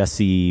man named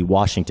Jesse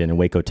Washington in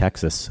Waco,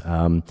 Texas,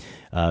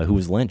 who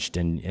was lynched.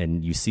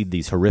 And you see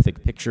these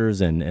horrific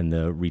pictures and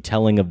the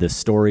retelling of this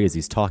story as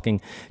he's talking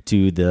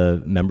to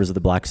the members of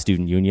the Black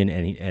Student Union.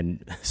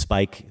 And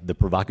Spike, the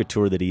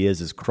provocateur that he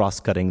is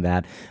cross-cutting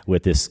that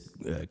with this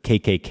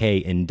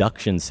KKK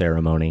induction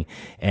ceremony.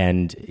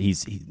 And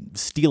he's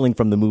stealing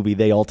from the movie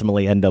they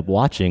ultimately end up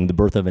watching, The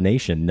Birth of a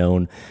Nation,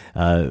 known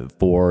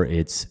for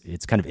its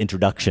kind of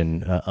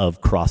introduction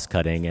of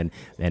cross-cutting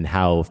and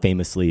how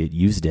famously it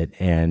used it.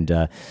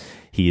 And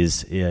he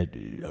is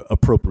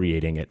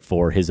appropriating it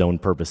for his own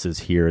purposes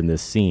here in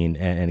this scene.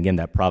 And again,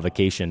 that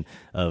provocation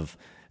of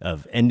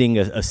ending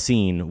a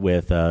scene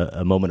with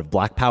a moment of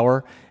Black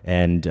power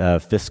and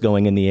fists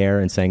going in the air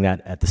and saying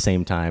that at the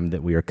same time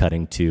that we are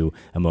cutting to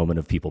a moment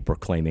of people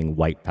proclaiming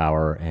white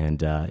power.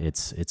 And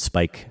it's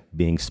Spike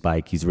being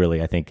Spike. He's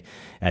really, I think,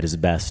 at his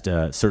best,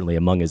 certainly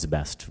among his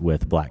best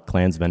with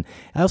BlacKkKlansman.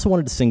 I also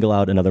wanted to single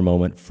out another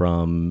moment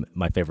from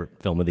my favorite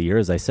film of the year,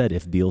 as I said,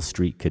 If Beale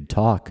Street Could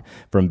Talk,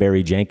 from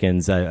Barry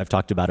Jenkins. I've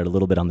talked about it a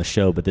little bit on the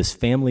show, but this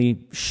family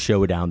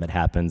showdown that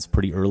happens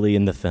pretty early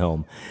in the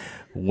film,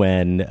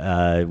 when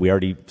we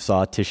already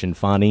saw Tish and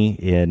Fonny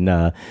in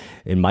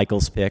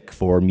Michael's pick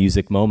for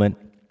Music Moment,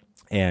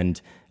 and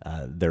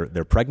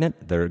they're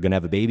pregnant, they're going to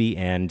have a baby,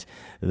 and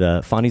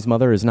the Fonny's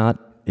mother is not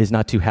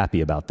too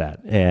happy about that.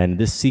 And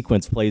this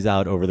sequence plays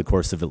out over the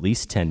course of at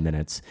least 10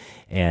 minutes,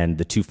 and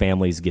the two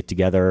families get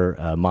together,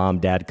 mom,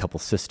 dad, couple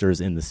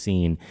sisters in the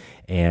scene,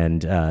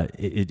 and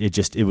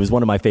it was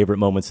one of my favorite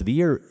moments of the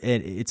year.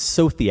 It's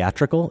so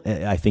theatrical.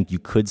 I think you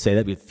could say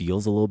that it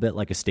feels a little bit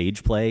like a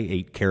stage play,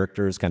 8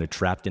 characters kind of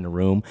trapped in a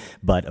room,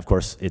 but of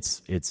course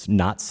it's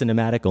not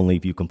cinematic, only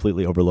if you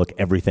completely overlook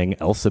everything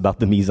else about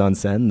the mise en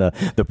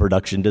scène, the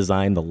production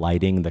design, the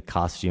lighting, the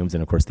costumes,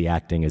 and of course the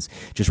acting is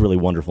just really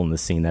wonderful in the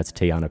scene. That's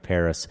Teyana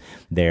Paris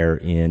there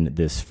in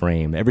this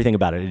frame. Everything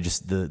about it,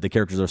 just the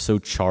characters are so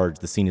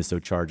charged, the scene is so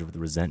charged with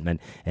resentment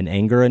and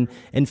anger and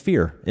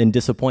fear and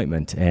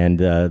disappointment,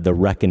 and the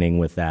reckoning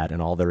with that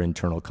and all their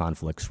internal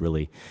conflicts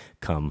really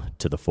come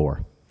to the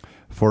fore.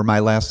 For my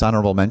last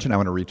honorable mention, I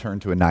want to return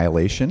to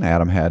Annihilation.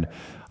 Adam had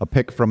a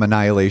pick from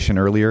Annihilation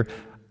earlier.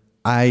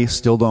 I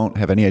still don't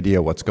have any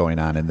idea what's going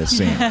on in this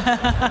scene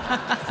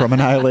from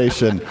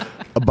Annihilation,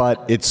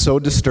 but it's so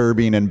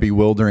disturbing and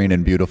bewildering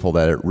and beautiful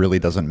that it really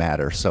doesn't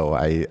matter. So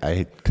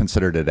I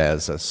considered it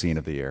as a scene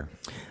of the year.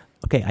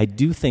 Okay, I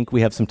do think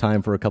we have some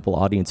time for a couple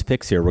audience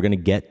picks here. We're going to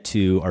get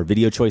to our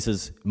video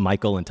choices.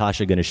 Michael and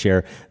Tasha are going to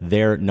share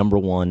their number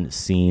one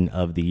scene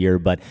of the year,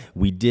 but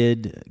we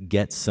did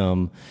get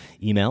some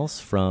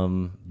emails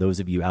from those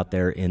of you out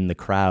there in the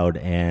crowd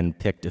and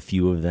picked a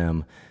few of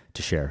them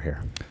to share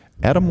here.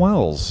 Adam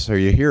Wells, are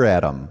you here,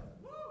 Adam?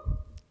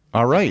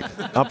 All right,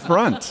 up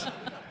front.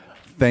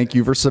 Thank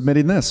you for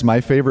submitting this. My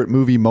favorite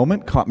movie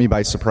moment caught me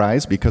by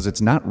surprise because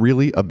it's not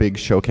really a big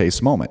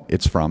showcase moment.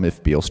 It's from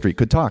If Beale Street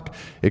Could Talk.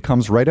 It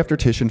comes right after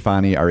Tish and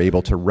Fonnie are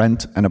able to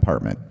rent an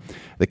apartment.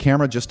 The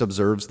camera just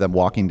observes them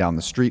walking down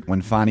the street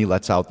when Fonnie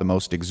lets out the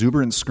most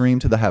exuberant scream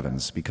to the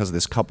heavens because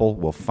this couple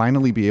will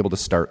finally be able to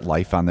start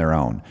life on their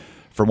own.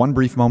 For one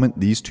brief moment,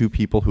 these two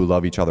people who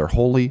love each other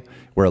wholly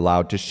were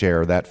allowed to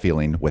share that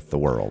feeling with the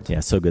world. Yeah,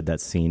 so good, that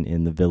scene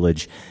in the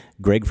Village.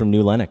 Greg from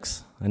New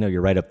Lenox. I know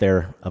you're right up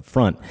there up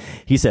front.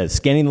 He says,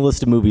 scanning the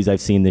list of movies I've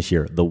seen this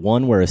year, the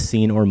one where a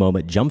scene or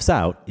moment jumps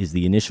out is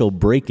the initial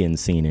break-in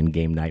scene in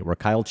Game Night, where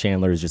Kyle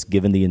Chandler is just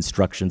given the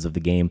instructions of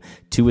the game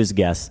to his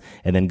guests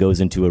and then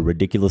goes into a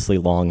ridiculously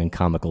long and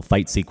comical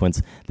fight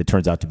sequence that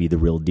turns out to be the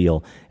real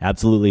deal.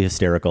 Absolutely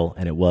hysterical,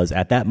 and it was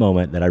at that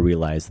moment that I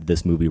realized that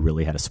this movie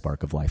really had a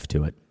spark of life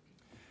to it.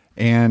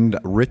 And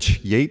Rich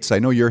Yates, I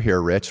know you're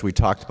here, Rich. We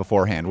talked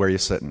beforehand. Where are you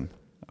sitting?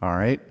 All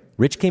right.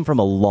 Rich came from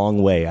a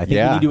long way. I think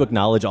we need to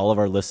acknowledge all of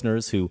our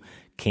listeners who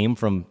came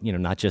from,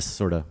 not just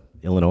sort of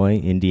Illinois,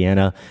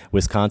 Indiana,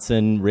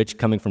 Wisconsin. Rich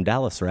coming from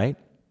Dallas, right?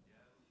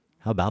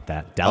 How about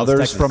that? Dallas, Others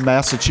Texas. from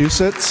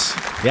Massachusetts.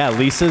 Yeah,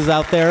 Lisa's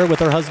out there with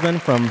her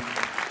husband from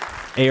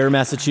Ayer,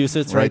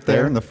 Massachusetts, right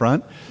there in the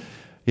front.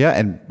 Yeah,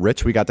 and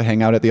Rich, we got to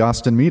hang out at the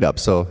Austin meetup.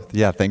 So,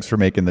 yeah, thanks for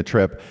making the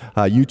trip.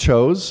 You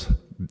chose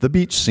the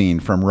beach scene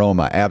from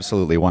Roma,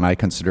 absolutely one I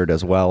considered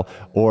as well,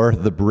 or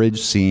the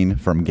bridge scene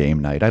from Game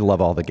Night. I love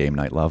all the Game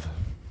Night love.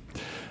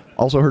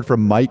 Also heard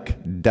from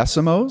Mike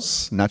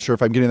Decimos. Not sure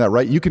if I'm getting that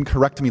right. You can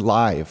correct me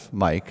live,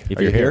 Mike. If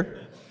Are you you're here?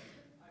 here.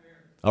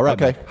 All right.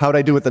 Okay. Mike. How'd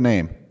I do with the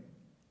name?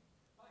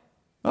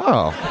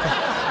 Oh.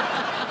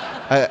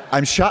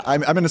 I'm shocked.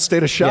 I'm in a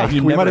state of shock.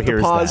 Yeah, We might have to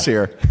hears pause that.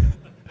 here.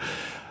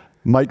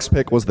 Mike's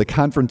pick was the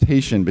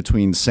confrontation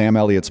between Sam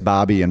Elliott's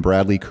Bobby and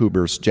Bradley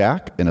Cooper's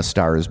Jack in A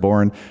Star is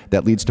Born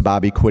that leads to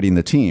Bobby quitting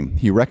the team.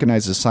 He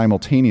recognizes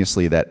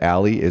simultaneously that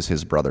Allie is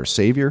his brother's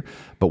savior,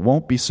 but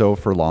won't be so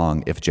for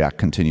long if Jack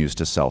continues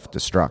to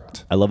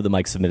self-destruct. I love that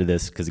Mike submitted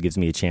this because it gives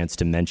me a chance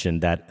to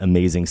mention that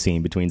amazing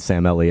scene between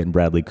Sam Elliott and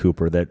Bradley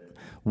Cooper that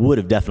would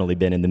have definitely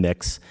been in the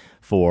mix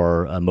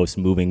for a most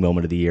moving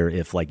moment of the year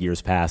if, like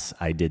years past,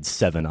 I did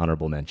 7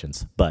 honorable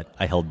mentions. But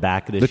I held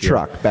back this year. The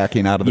truck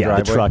backing out of the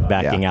driveway? The truck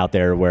backing out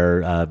there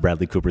where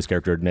Bradley Cooper's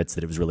character admits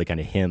that it was really kind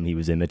of him he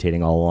was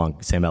imitating all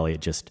along. Sam Elliott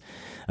just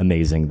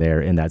amazing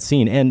there in that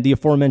scene. And the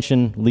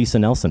aforementioned Lisa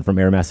Nelson from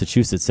Ayer,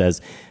 Massachusetts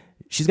says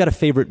she's got a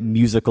favorite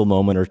musical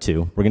moment or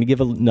two. We're going to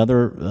give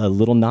another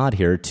little nod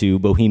here to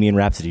Bohemian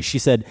Rhapsody. She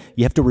said,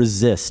 you have to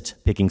resist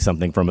picking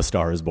something from A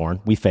Star is Born.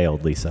 We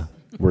failed, Lisa.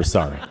 We're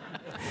sorry.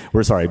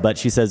 We're sorry, but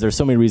she says there's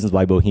so many reasons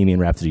why Bohemian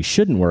Rhapsody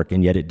shouldn't work,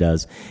 and yet it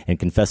does. And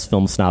confess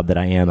film snob that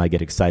I am, I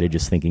get excited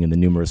just thinking of the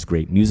numerous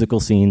great musical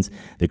scenes,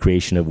 the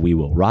creation of We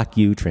Will Rock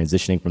You,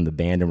 transitioning from the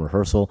band and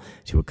rehearsal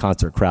to a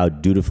concert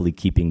crowd dutifully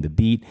keeping the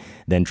beat,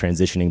 then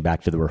transitioning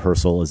back to the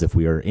rehearsal as if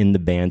we are in the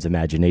band's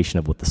imagination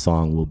of what the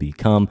song will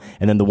become,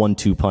 and then the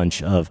 1-2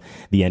 punch of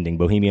the ending.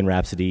 Bohemian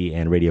Rhapsody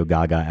and Radio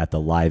Gaga at the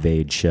Live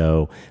Aid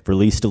show. For at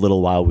least a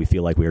little while, we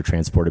feel like we are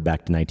transported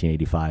back to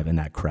 1985 and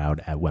that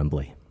crowd at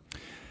Wembley.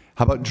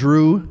 How about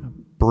Drew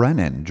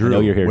Brennan? Drew, I know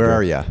you're here, where Drew.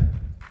 are you?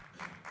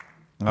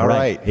 All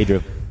right. Hey,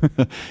 Drew.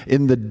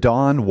 In The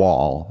Dawn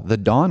Wall,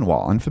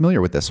 I'm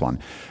familiar with this one.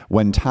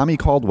 When Tommy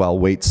Caldwell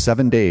waits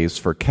 7 days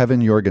for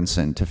Kevin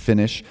Jorgensen to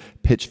finish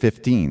pitch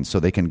 15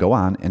 so they can go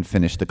on and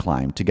finish the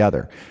climb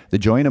together. The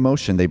joy and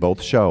emotion they both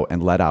show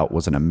and let out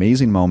was an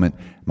amazing moment.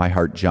 My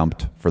heart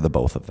jumped for the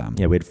both of them.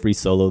 Yeah, we had Free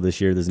Solo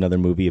this year. There's another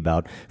movie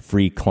about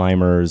free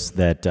climbers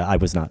that I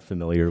was not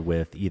familiar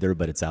with either,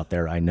 but it's out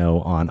there, I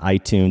know, on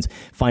iTunes.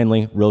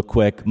 Finally, real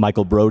quick,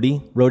 Michael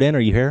Brody wrote in. Are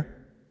you here?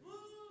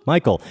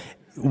 Michael.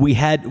 We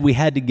had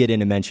to get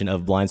in a mention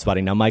of blind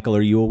spotting. Now, Michael,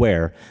 are you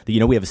aware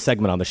that, we have a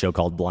segment on the show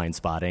called Blind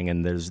Spotting,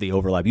 and there's the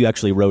overlap. You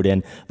actually wrote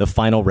in the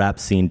final rap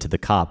scene to the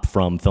cop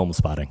from Film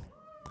Spotting.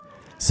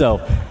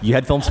 So you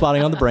had Film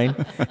Spotting on the brain,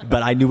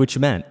 but I knew what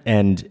you meant.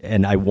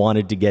 And I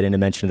wanted to get in a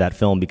mention of that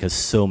film because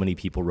so many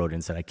people wrote in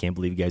and said, I can't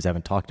believe you guys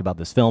haven't talked about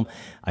this film.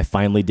 I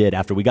finally did.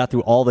 After we got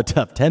through all the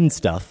top 10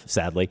 stuff,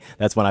 sadly,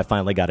 that's when I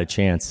finally got a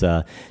chance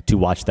to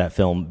watch that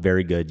film.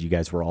 Very good. You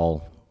guys were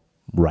all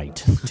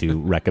right to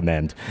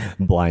recommend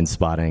Blind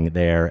Spotting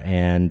there.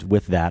 And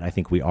with that, I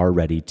think we are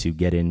ready to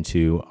get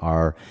into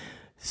our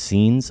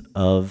scenes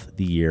of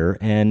the year.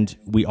 And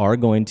we are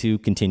going to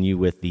continue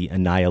with the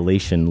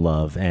Annihilation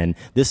love. And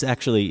this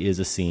actually is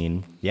a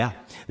scene, this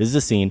is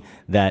a scene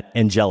that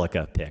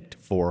Angelica picked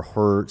for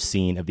her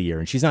scene of the year.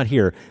 And she's not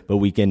here, but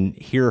we can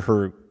hear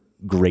her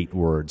great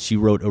words. She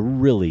wrote a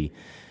really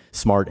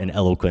smart and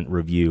eloquent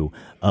review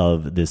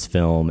of this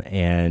film,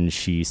 and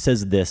she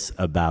says this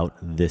about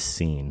this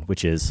scene,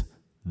 which is,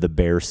 the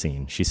bear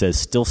scene. She says,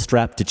 still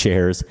strapped to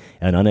chairs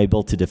and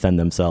unable to defend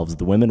themselves,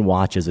 the women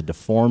watch as a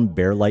deformed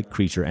bear-like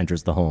creature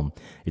enters the home.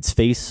 Its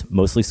face,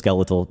 mostly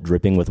skeletal,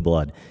 dripping with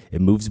blood.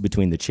 It moves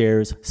between the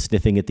chairs,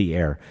 sniffing at the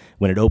air.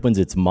 When it opens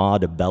its maw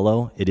to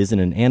bellow, it isn't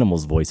an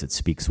animal's voice it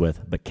speaks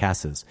with, but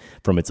Cass's.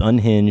 From its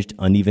unhinged,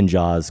 uneven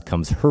jaws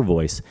comes her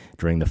voice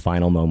during the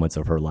final moments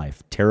of her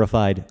life.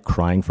 Terrified,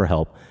 crying for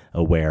help,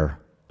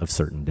 aware of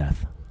certain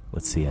death.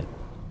 Let's see it.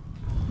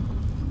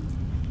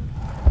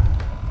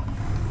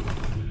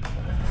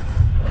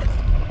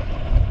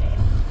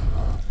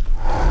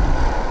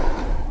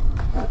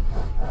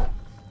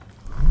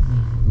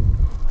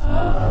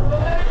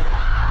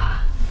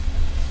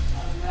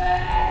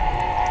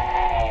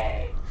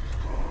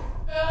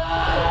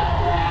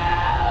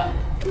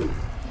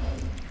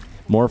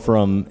 More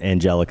from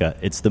Angelica.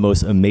 It's the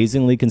most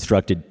amazingly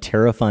constructed,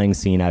 terrifying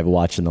scene I've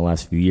watched in the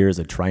last few years,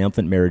 a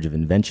triumphant marriage of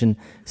invention,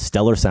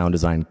 stellar sound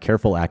design,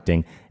 careful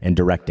acting, and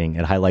directing.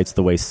 It highlights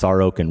the way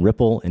sorrow can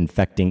ripple,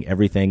 infecting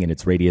everything in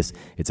its radius,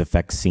 its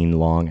effects seen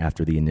long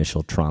after the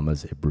initial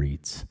traumas it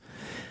breeds.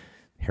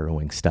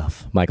 Harrowing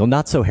stuff. Michael,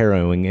 not so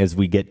harrowing as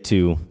we get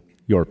to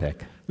your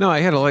pick. No,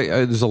 I had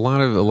there's a lot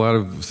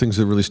of things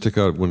that really stick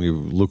out when you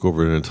look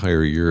over an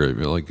entire year. I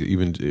mean, like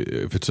even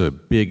if it's a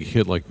big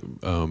hit like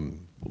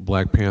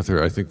Black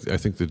Panther, I think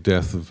the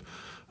death of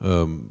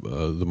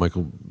the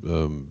Michael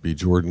B.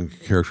 Jordan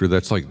character,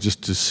 that's like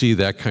just to see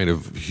that kind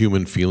of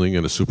human feeling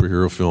in a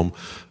superhero film,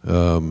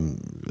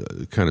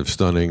 kind of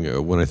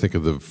stunning. When I think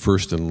of the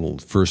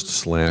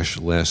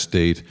first/last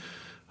date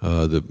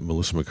that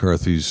Melissa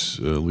McCarthy's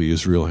Lee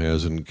Israel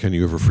has, and Can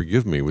You Ever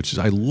Forgive Me, which is,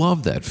 I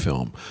love that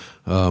film.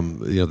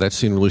 That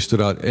scene really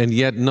stood out, and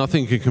yet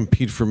nothing can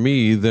compete for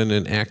me than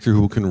an actor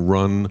who can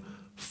run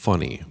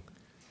funny.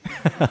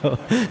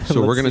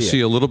 So we're going to see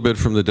a little bit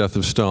from The Death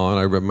of Stalin.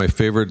 I read my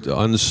favorite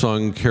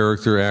unsung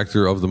character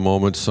actor of the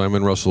moment,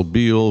 Simon Russell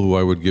Beale, who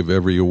I would give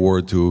every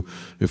award to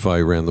if I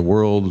ran the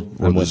world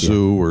or the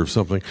zoo or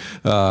something.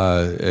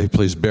 He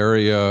plays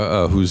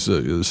Beria, who's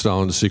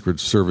Stalin's Secret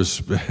Service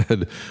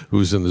head,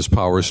 who's in this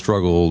power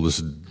struggle,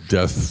 this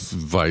death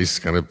vice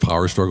kind of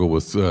power struggle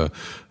with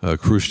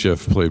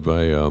Khrushchev, played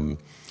by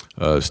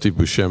Steve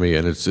Buscemi,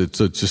 and it's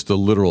just a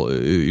literal,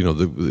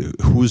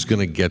 who's going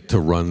to get to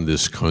run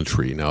this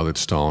country now that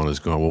Stalin is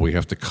gone? Well, we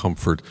have to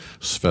comfort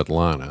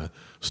Svetlana,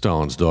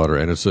 Stalin's daughter,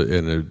 and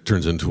it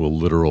turns into a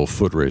literal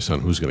foot race on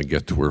who's going to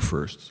get to her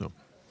first. So,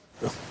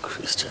 oh,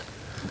 Christian,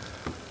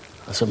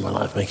 I spent my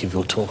life making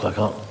people talk. I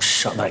can't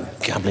shut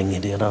that gabbling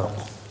idiot up.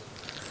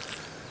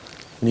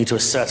 We need to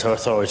assert our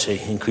authority,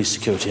 increase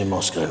security in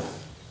Moscow.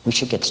 We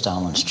should get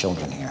Stalin's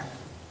children here.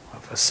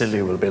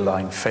 Vasily will be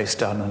lying face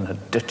down in a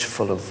ditch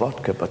full of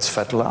vodka, but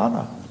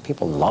Svetlana...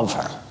 People love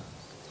her.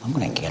 I'm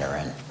going to get her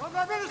in.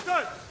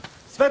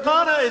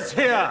 Svetlana is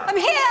here! I'm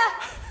here!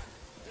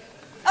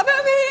 I'm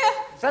over here!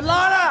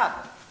 Svetlana!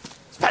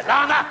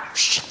 Svetlana!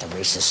 Shit, the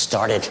race has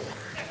started.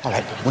 All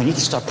right, we need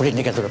to start putting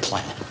together a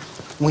plan.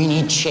 We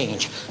need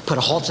change. Put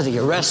a halt to the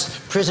arrests,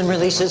 prison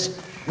releases,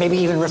 maybe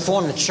even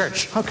reform the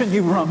church. How can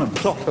you run and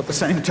plot at the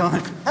same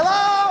time?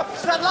 Hello,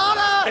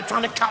 Svetlana! They're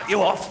trying to cut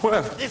you off.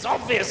 It's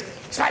obvious.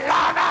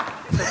 Svetlana!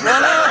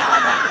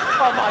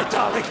 Oh, my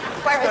darling.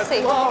 Where is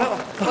he?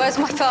 Where's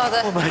my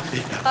father? Oh, my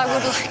dear. I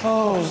would like...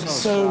 Oh,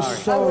 so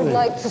sorry. I would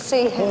like to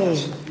see him.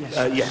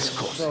 Yes, of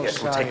course.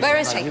 Yes, we'll take Where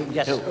is he?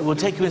 Yes, we'll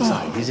take you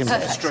inside. He's in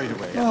bed. Straight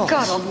away.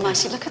 God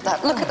almighty, look at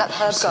that. Look at that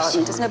herb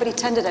garden. Does nobody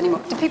tend it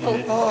anymore? Do people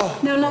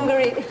no longer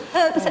eat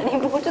herbs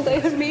anymore? Do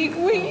they only eat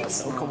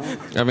weeds?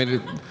 I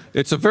mean,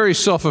 it's a very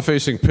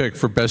self-effacing pick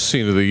for best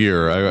scene of the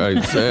year.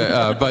 If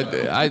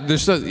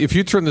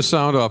you turn the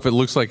sound off, it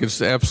looks like it's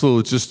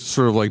absolute, just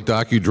sort of like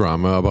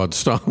docudrama about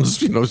Stalin's,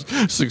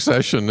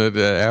 succession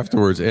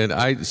afterwards.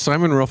 And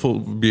Simon Russell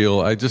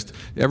Beale,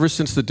 ever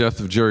since the death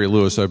of Jerry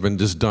Lewis, I've been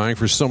just dying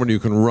for somebody who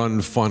can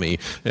run funny.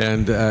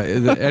 And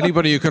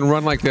anybody who can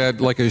run like that,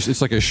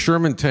 it's like a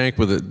Sherman tank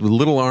with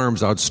little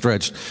arms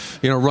outstretched,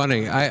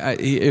 running.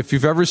 If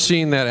you've ever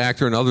seen that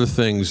actor in other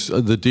things,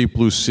 The Deep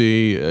Blue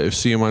Sea,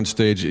 see him on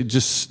stage,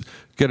 just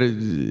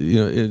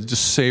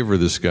savor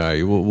this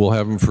guy. We'll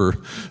have him for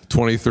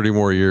 20, 30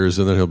 more years,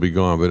 and then he'll be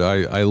gone. But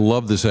I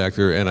love this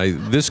actor, and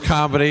this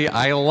comedy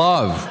I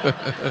love.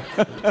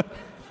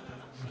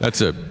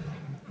 That's it.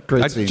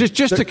 Great scene.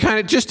 Just to kind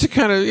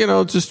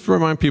of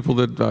remind people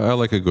that I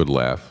like a good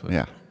laugh.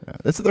 Yeah.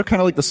 They're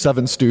kind of like the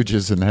Seven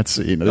Stooges in that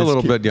scene. A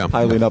little bit, yeah.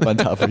 Piling up on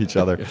top of each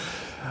other.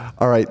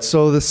 All right,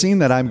 so the scene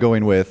that I'm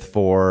going with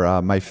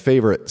for my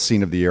favorite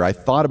scene of the year, I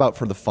thought about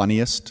for the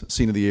funniest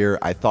scene of the year,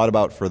 I thought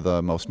about for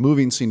the most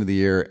moving scene of the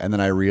year, and then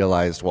I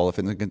realized, well,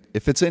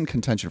 if it's in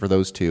contention for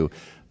those two,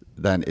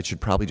 then it should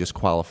probably just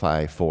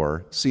qualify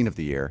for scene of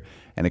the year,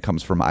 and it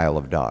comes from Isle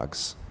of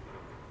Dogs.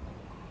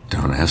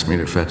 Don't ask me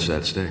to fetch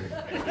that stick.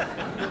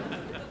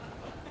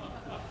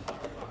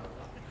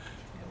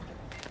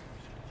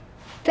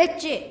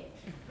 Fetch it.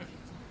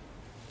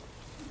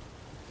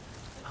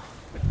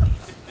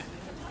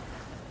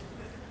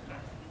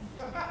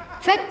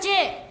 Fetch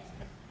it!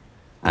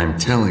 I'm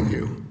telling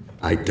you,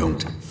 I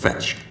don't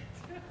fetch.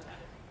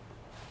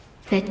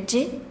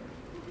 Frecce?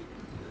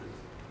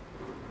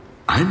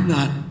 I'm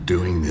not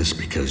doing this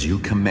because you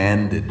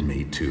commanded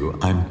me to.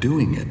 I'm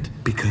doing it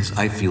because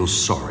I feel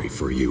sorry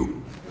for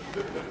you.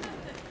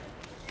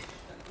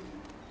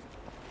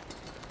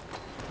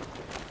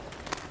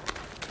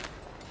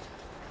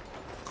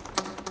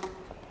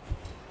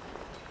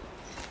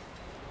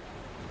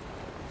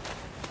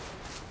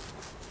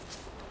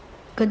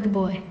 Good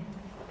boy.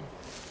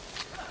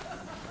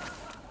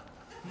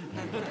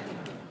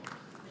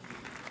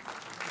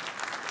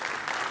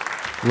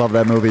 Love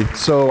that movie.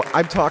 So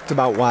I've talked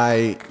about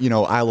why,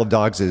 Isle of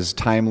Dogs is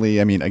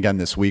timely. I mean, again,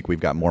 this week we've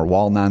got more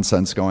wall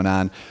nonsense going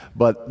on.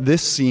 But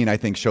this scene, I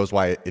think, shows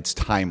why it's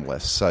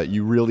timeless.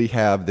 You really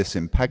have this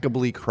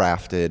impeccably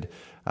crafted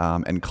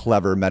and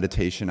clever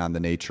meditation on the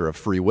nature of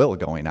free will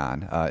going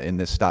on in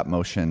this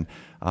stop-motion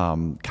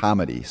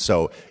comedy.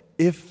 So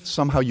if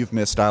somehow you've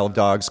missed Isle of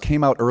Dogs,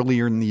 came out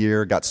earlier in the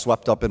year, got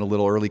swept up in a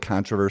little early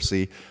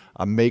controversy,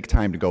 make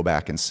time to go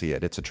back and see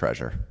it. It's a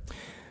treasure.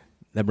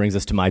 That brings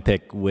us to my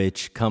pick,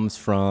 which comes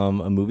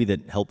from a movie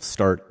that helped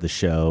start the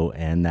show,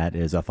 and that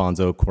is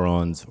Alfonso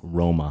Cuarón's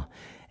Roma.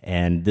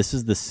 And this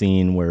is the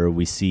scene where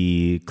we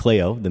see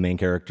Cleo, the main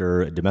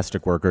character, a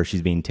domestic worker.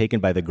 She's being taken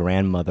by the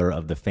grandmother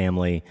of the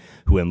family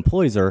who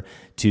employs her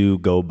to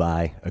go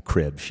buy a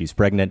crib. She's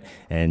pregnant,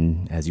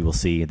 and as you will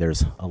see,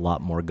 there's a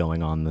lot more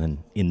going on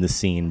in the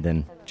scene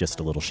than just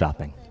a little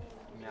shopping.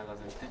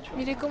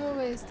 Mire cómo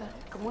ve esta.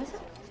 ¿Cómo esa?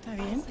 ¿Está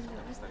bien?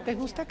 ¿Te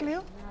gusta,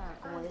 Cleo?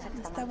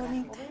 Está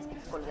bonita.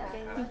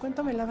 ¿En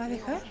cuánto me la va a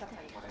dejar?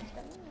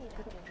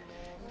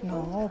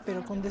 No,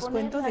 pero con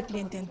descuento de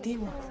cliente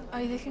antiguo.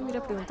 Ay, déjenme ir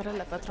a preguntar a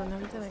la patrona,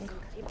 ahorita vengo.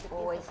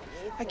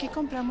 Aquí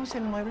compramos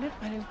el mueble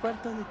para el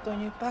cuarto de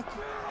Toño y Paco,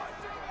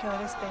 que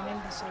ahora está en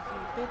el de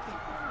Sofía y Pepe.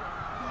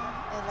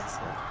 El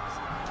azul.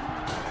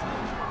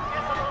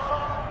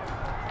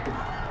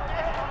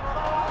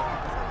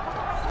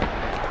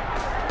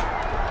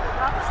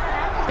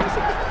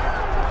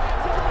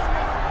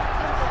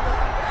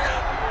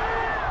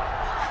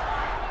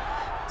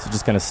 So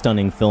just kind of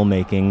stunning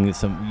filmmaking,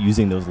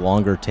 using those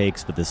longer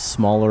takes, but this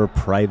smaller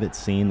private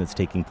scene that's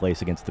taking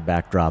place against the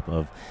backdrop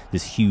of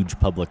this huge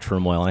public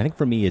turmoil. And I think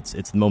for me, it's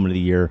the moment of the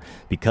year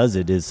because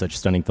it is such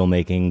stunning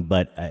filmmaking,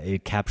 but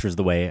it captures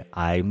the way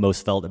I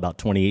most felt about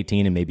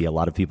 2018, and maybe a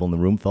lot of people in the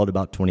room felt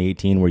about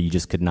 2018, where you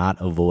just could not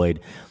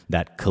avoid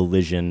that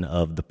collision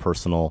of the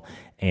personal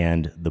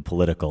and the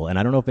political. And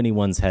I don't know if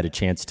anyone's had a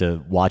chance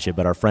to watch it,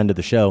 but our friend of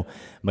the show,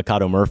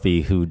 Mikado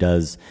Murphy, who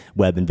does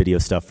web and video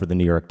stuff for the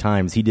New York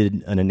Times, he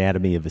did an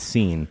anatomy of a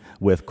scene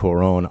with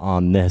Cuarón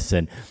on this,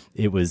 and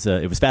it was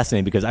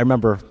fascinating because I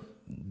remember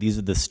these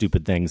are the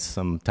stupid things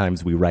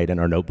sometimes we write in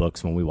our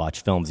notebooks when we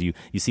watch films. You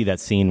see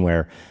that scene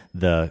where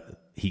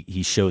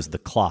he shows the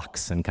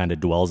clocks and kind of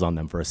dwells on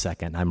them for a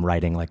second. I'm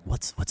writing like,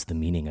 what's the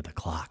meaning of the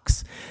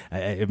clocks?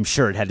 I'm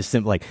sure it had to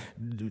seem like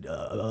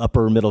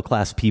upper middle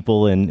class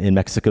people in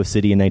Mexico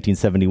City in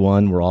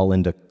 1971 were all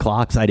into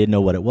clocks. I didn't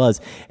know what it was.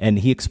 And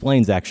he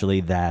explains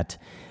actually that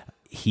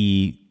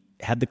he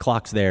had the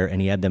clocks there and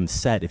he had them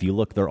set. If you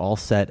look, they're all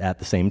set at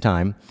the same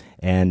time,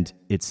 and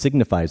it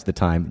signifies the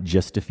time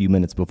just a few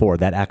minutes before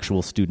that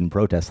actual student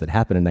protest that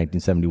happened in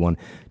 1971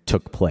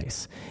 took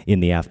place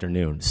in the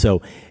afternoon.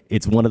 So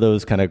it's one of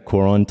those kind of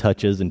Cuarón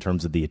touches in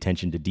terms of the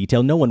attention to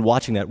detail. No one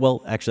watching that,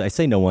 well, actually I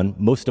say no one,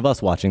 most of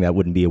us watching that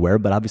wouldn't be aware,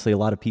 but obviously a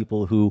lot of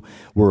people who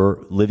were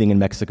living in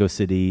Mexico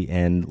City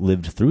and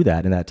lived through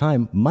that in that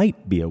time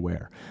might be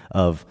aware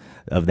of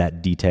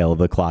that detail of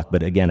the clock.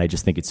 But again, I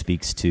just think it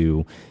speaks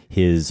to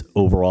his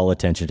overall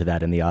attention to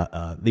that and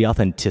the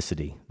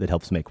authenticity that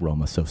helps make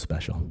Roma so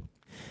special.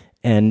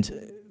 And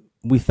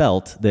we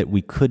felt that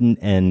we couldn't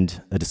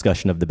end a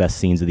discussion of the best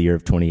scenes of the year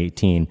of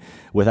 2018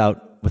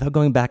 without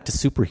going back to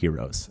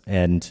superheroes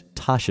and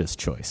Tasha's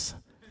choice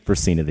for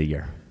scene of the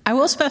year. I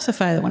will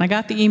specify that when I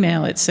got the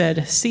email, it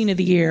said scene of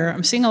the year.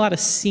 I'm seeing a lot of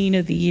scene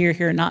of the year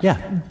here, not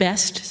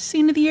best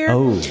scene of the year.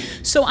 Oh.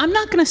 So I'm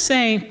not going to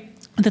say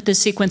that this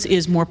sequence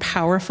is more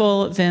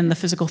powerful than the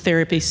physical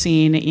therapy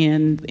scene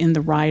in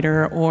The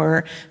Rider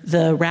or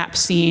the rap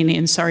scene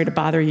in Sorry to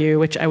Bother You,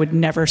 which I would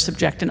never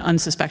subject an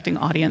unsuspecting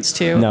audience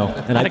to. No,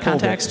 and out I of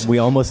context. We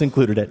almost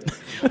included it.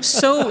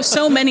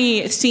 So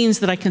many scenes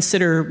that I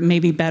consider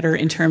maybe better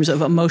in terms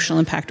of emotional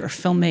impact or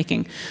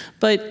filmmaking.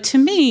 But to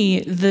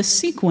me, the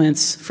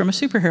sequence from a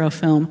superhero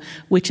film,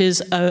 which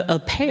is a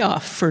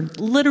payoff for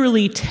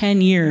literally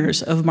 10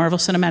 years of Marvel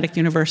Cinematic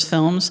Universe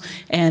films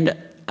and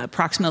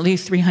approximately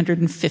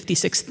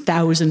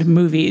 356,000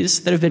 movies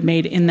that have been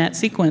made in that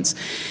sequence.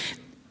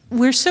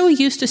 We're so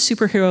used to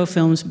superhero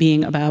films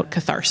being about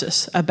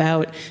catharsis,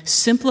 about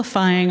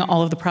simplifying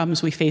all of the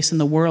problems we face in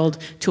the world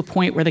to a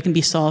point where they can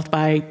be solved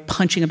by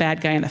punching a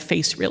bad guy in the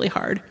face really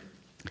hard.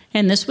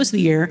 And this was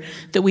the year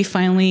that we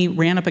finally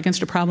ran up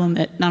against a problem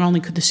that not only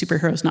could the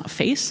superheroes not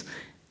face,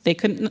 they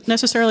couldn't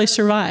necessarily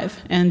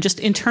survive. And just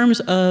in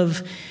terms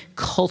of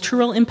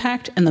cultural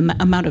impact and the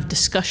amount of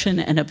discussion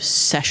and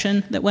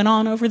obsession that went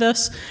on over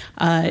this,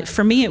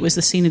 for me it was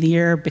the scene of the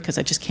year because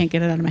I just can't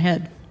get it out of my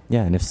head.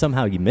 Yeah, and if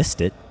somehow you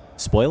missed it,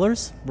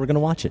 spoilers, we're going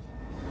to watch it.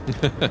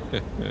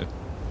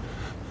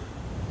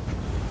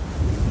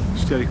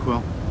 Steady,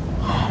 Quill.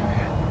 Oh,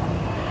 man.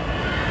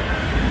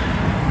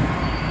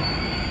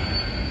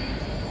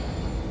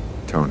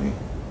 Tony.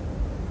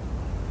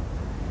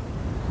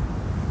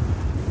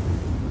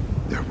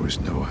 There was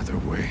no other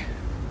way.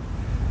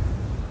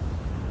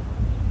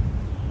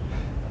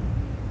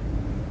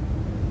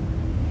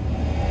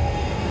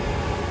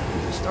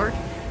 Start.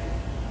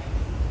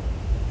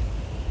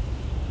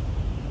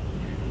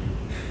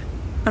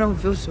 I don't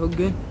feel so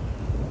good.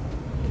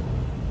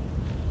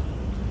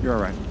 You're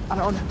all right. I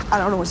don't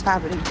know what's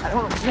happening. I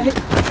don't know.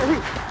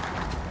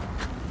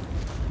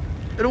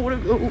 I don't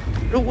want to go. I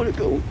don't want to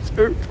go,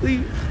 sir.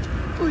 Please.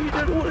 Please,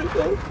 I don't want to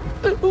go.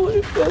 I don't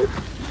want to go.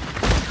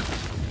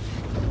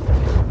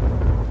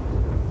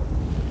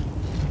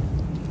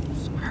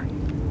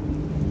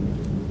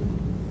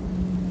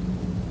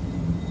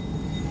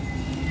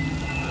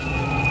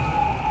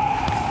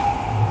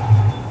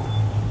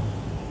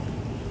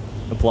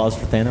 Applause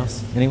for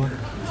Thanos? Anyone?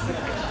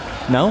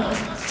 No?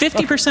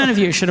 50% of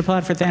you should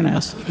applaud for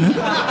Thanos.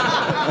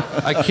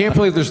 I can't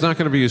believe there's not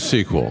going to be a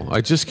sequel.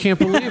 I just can't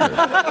believe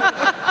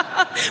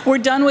it. We're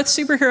done with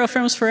superhero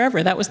films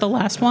forever. That was the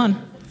last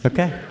one.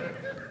 Okay.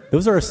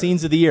 Those are our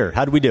scenes of the year.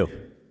 How did we do?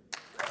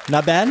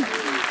 Not bad?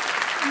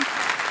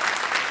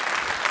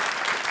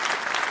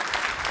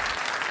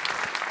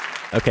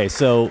 Okay,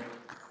 so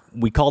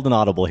we called an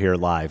audible here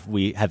live.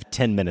 We have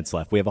 10 minutes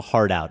left. We have a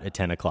hard out at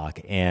 10 o'clock.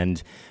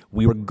 And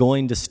we were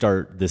going to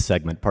start this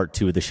segment, part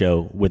 2 of the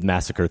show, with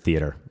Massacre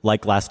Theatre.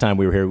 Like last time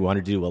we were here, we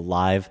wanted to do a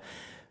live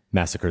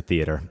Massacre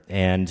Theatre.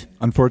 And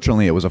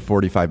unfortunately, it was a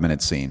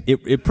 45-minute scene.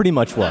 It pretty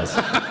much was.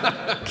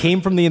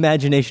 Came from the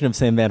imagination of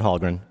Sam Van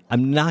Halgren.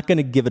 I'm not going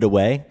to give it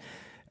away.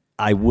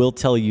 I will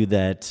tell you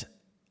that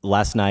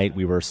last night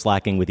we were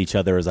slacking with each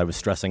other as I was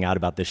stressing out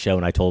about this show,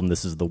 and I told him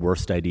this is the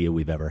worst idea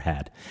we've ever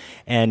had.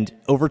 And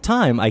over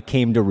time, I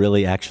came to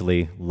really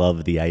actually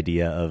love the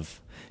idea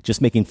of just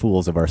making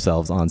fools of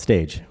ourselves on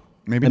stage.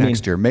 Maybe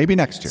next year.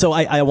 So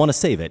I want to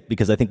save it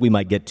because I think we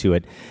might get to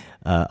it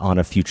on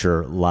a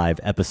future live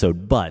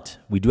episode. But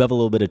we do have a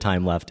little bit of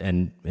time left,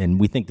 and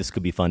we think this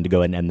could be fun to go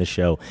ahead and end the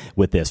show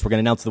with this. We're going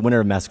to announce the winner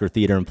of Massacre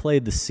Theatre and play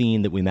the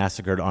scene that we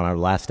massacred on our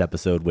last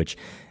episode, which,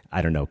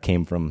 I don't know,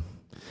 came from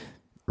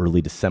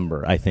early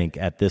December, I think,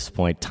 at this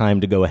point.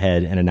 Time to go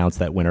ahead and announce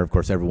that winner. Of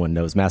course, everyone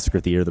knows Massacre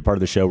Theatre, the part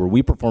of the show where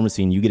we perform a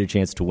scene, you get a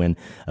chance to win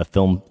a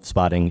Film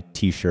Spotting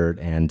t-shirt.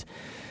 And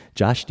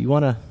Josh, do you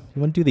want to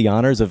do the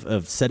honors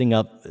of setting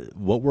up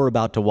what we're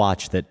about to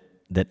watch that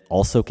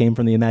also came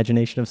from the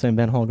imagination of Sam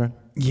Van Halgren?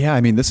 Yeah,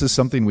 I mean, this is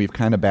something we've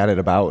kind of batted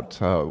about.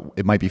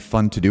 It might be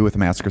fun to do with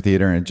Massacre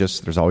Theatre, and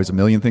there's always a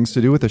million things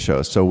to do with the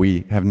show. So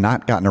we have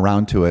not gotten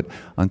around to it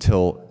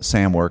until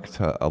Sam worked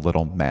a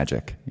little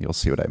magic. You'll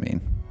see what I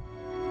mean.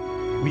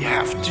 We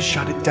have to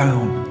shut it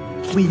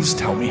down. Please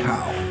tell me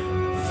how.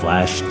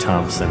 Flash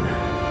Thompson.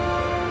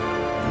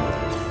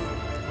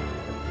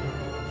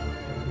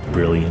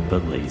 Brilliant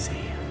but lazy.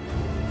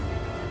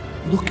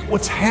 Look at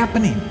what's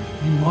happening.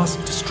 We must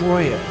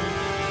destroy it.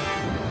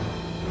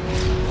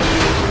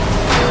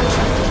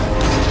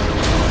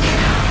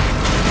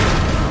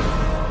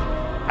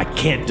 I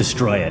can't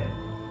destroy it.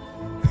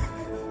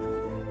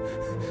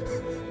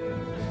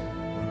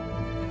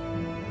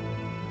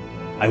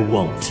 I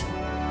won't.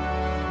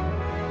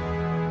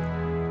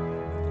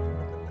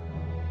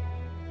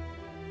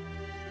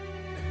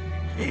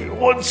 He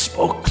once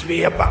spoke to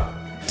me about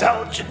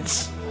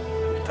intelligence.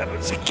 That it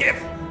was a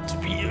gift to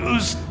be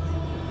used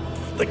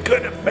for the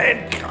good of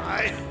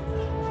mankind.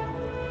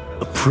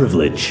 A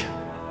privilege.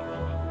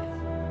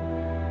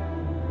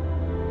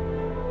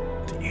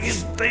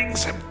 These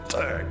things have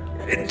turned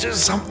into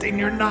something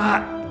you're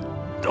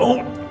not.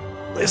 Don't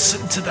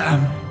listen to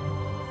them.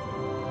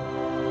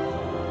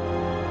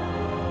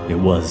 It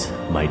was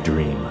my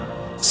dream.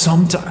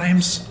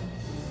 Sometimes,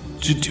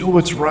 to do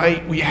what's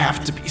right, we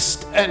have to be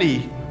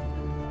steady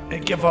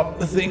and give up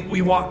the thing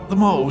we want the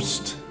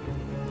most,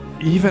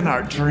 even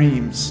our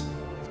dreams.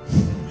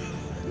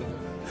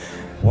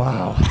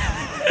 Wow.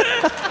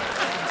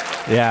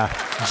 Yeah.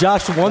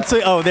 Josh,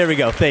 oh, there we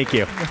go. Thank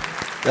you.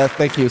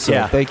 Thank you, sir.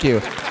 Yeah. Thank you.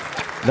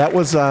 That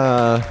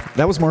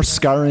was more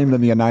scarring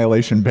than the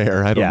Annihilation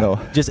Bear. I don't know.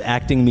 Just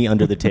acting me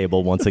under the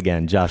table once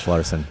again. Josh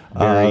Larson.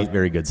 Very,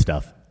 very good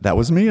stuff. That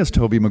was me as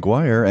Tobey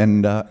Maguire,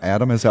 and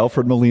Adam as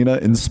Alfred Molina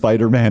in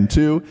Spider-Man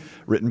 2,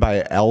 written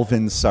by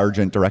Alvin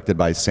Sargent, directed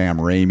by Sam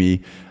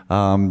Raimi.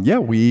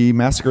 We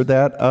massacred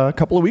that a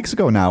couple of weeks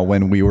ago now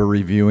when we were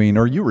reviewing,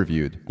 or you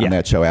reviewed on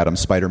that show, Adam,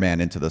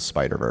 Spider-Man Into the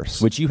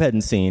Spider-Verse. Which you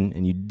hadn't seen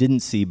and you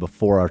didn't see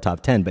before our top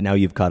 10, but now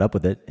you've caught up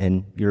with it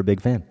and you're a big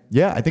fan.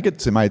 Yeah, I think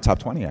it's in my top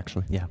 20,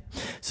 actually. Yeah.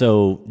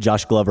 So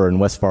Josh Glover in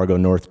West Fargo,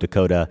 North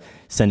Dakota,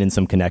 sent in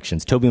some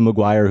connections. Tobey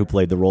Maguire, who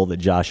played the role that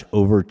Josh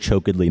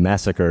over-chokedly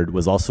massacred,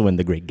 was also in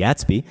The Great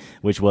Gatsby,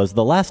 which was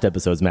the last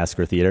episode's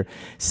Massacre Theatre.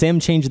 Sam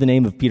changed the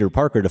name of Peter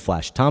Parker to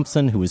Flash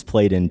Thompson, who was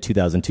played in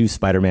 2002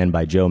 Spider-Man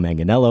by Joe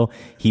Manganiello.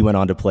 He went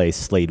on to play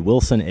Slade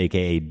Wilson,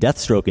 a.k.a.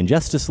 Deathstroke in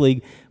Justice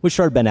League, which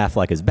starred Ben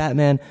Affleck as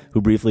Batman, who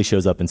briefly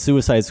shows up in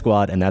Suicide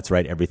Squad, and that's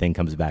right, everything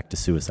comes back to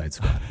Suicide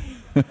Squad.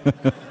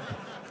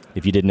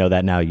 If you didn't know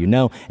that, now you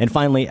know. And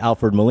finally,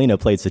 Alfred Molina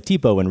played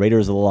Satipo in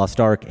Raiders of the Lost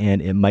Ark,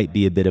 and it might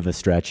be a bit of a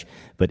stretch,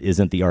 but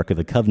isn't the Ark of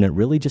the Covenant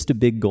really just a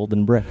big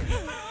golden brick?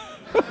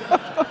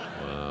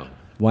 Wow.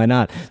 Why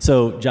not?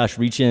 So, Josh,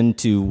 reach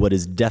into what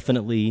is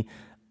definitely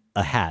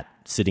a hat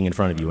sitting in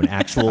front of you, an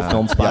actual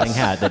film spotting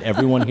hat that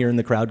everyone here in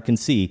the crowd can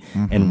see,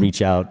 and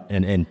reach out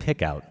and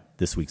pick out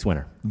this week's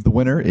winner. The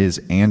winner is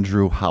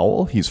Andrew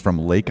Howell. He's from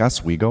Lake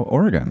Oswego,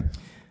 Oregon.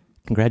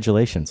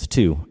 Congratulations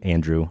to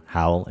Andrew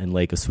Howell in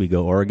Lake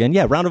Oswego, Oregon.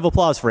 Yeah, round of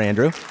applause for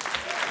Andrew.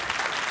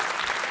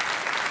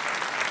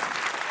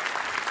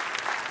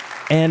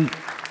 And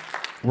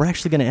we're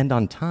actually going to end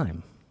on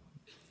time.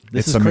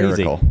 This is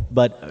crazy, miracle.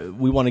 But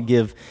we want to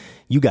give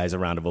you guys a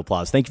round of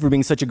applause. Thank you for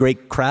being such a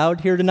great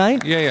crowd here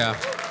tonight. Yeah.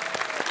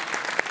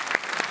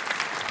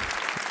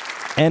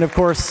 And of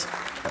course,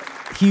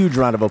 a huge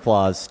round of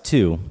applause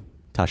to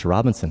Tasha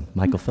Robinson,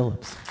 Michael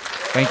Phillips.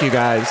 Thank you,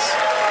 guys.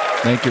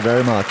 Thank you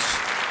very much.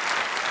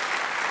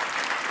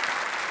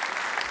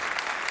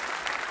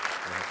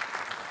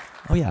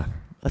 Oh, yeah.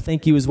 A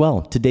thank you as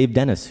well to Dave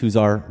Dennis, who's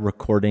our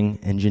recording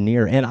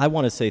engineer. And I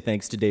want to say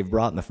thanks to Dave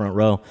Brott in the front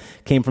row.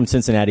 Came from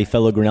Cincinnati,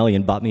 fellow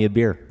Grinnellian, bought me a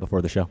beer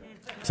before the show.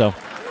 So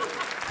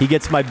he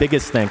gets my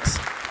biggest thanks.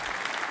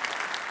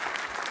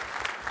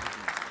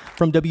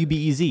 From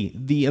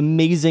WBEZ, the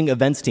amazing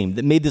events team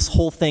that made this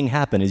whole thing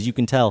happen. As you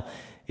can tell,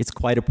 it's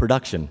quite a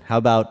production. How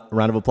about a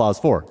round of applause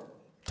for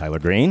Tyler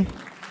Green,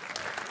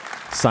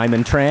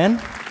 Simon Tran,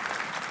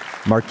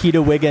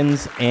 Marquita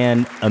Wiggins,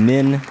 and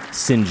Amin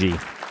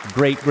Sinji.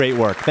 Great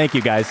work. Thank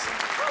you, guys.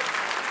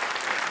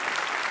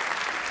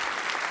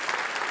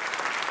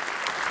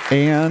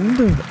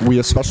 And we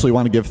especially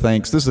want to give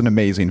thanks. This is an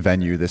amazing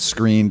venue. This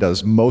screen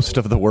does most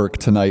of the work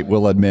tonight,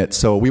 we'll admit.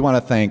 So we want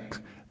to thank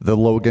the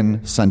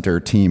Logan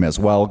Center team as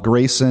well.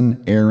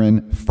 Grayson,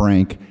 Aaron,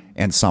 Frank,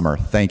 and Summer.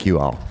 Thank you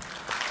all.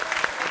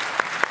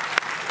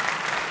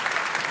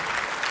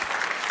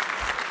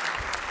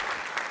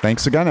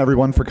 Thanks again,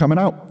 everyone, for coming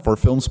out for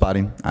Film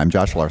Spotting. I'm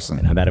Josh Larson.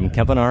 And I'm Adam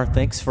Kempenaar.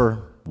 Thanks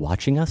for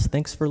watching us.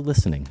 Thanks for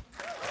listening.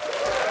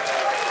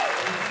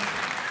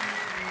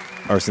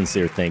 Our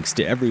sincere thanks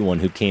to everyone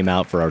who came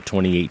out for our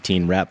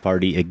 2018 Wrap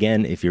Party.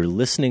 Again, if you're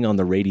listening on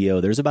the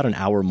radio, there's about an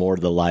hour more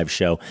to the live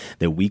show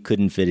that we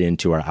couldn't fit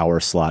into our hour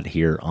slot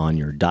here on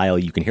your dial.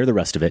 You can hear the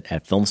rest of it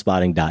at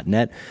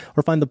filmspotting.net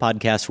or find the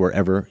podcast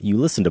wherever you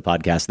listen to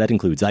podcasts. That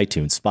includes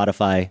iTunes,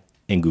 Spotify,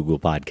 and Google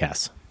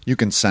Podcasts. You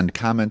can send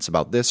comments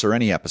about this or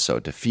any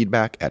episode to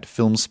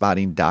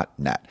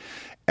feedback@filmspotting.net.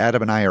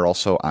 Adam and I are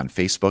also on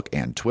Facebook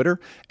and Twitter.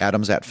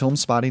 Adam's at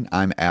Filmspotting.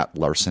 I'm at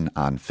Larson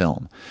on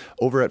Film.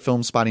 Over at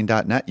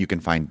filmspotting.net, you can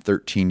find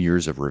 13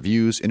 years of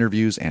reviews,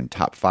 interviews, and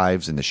top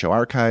fives in the show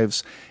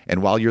archives.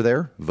 And while you're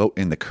there, vote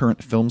in the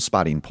current Film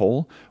Spotting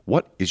poll.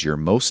 What is your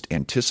most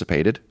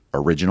anticipated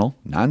original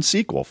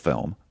non-sequel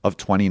film of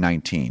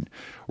 2019?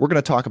 We're going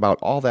to talk about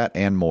all that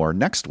and more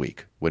next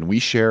week when we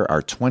share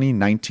our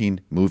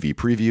 2019 movie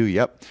preview.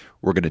 Yep,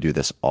 we're going to do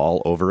this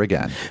all over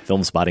again.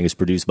 Film Spotting is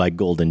produced by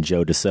Golden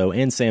Joe Dassault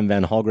and Sam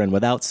Van Hallgren.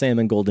 Without Sam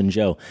and Golden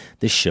Joe,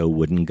 this show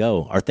wouldn't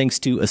go. Our thanks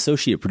to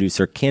associate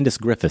producer Candace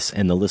Griffiths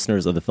and the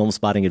listeners of the Film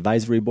Spotting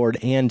Advisory Board,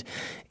 and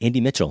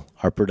Andy Mitchell,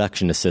 our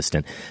production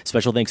assistant.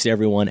 Special thanks to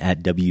everyone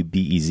at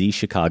WBEZ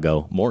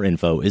Chicago. More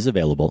info is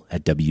available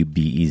at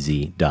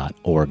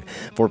WBEZ.org.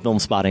 For Film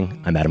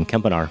Spotting, I'm Adam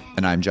Kempenaar.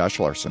 And I'm Josh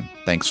Larson.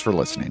 Thanks for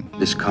listening.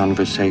 This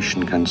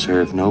conversation can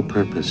serve no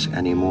purpose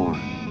anymore.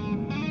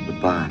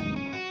 Goodbye.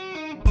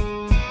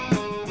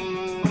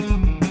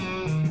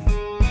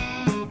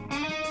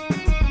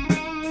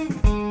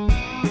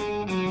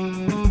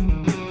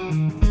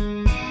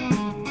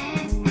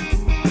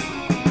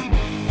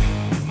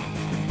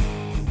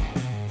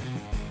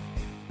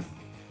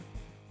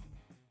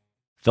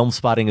 Film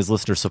Spotting is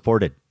listener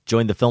supported.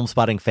 Join the Film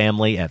Spotting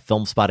family at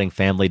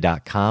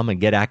filmspottingfamily.com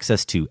and get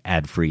access to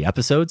ad-free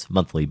episodes,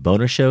 monthly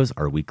bonus shows,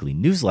 our weekly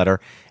newsletter,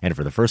 and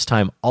for the first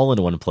time, all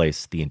in one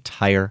place, the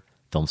entire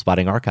Film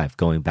Spotting archive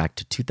going back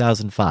to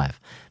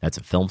 2005. That's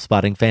at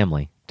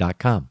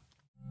filmspottingfamily.com.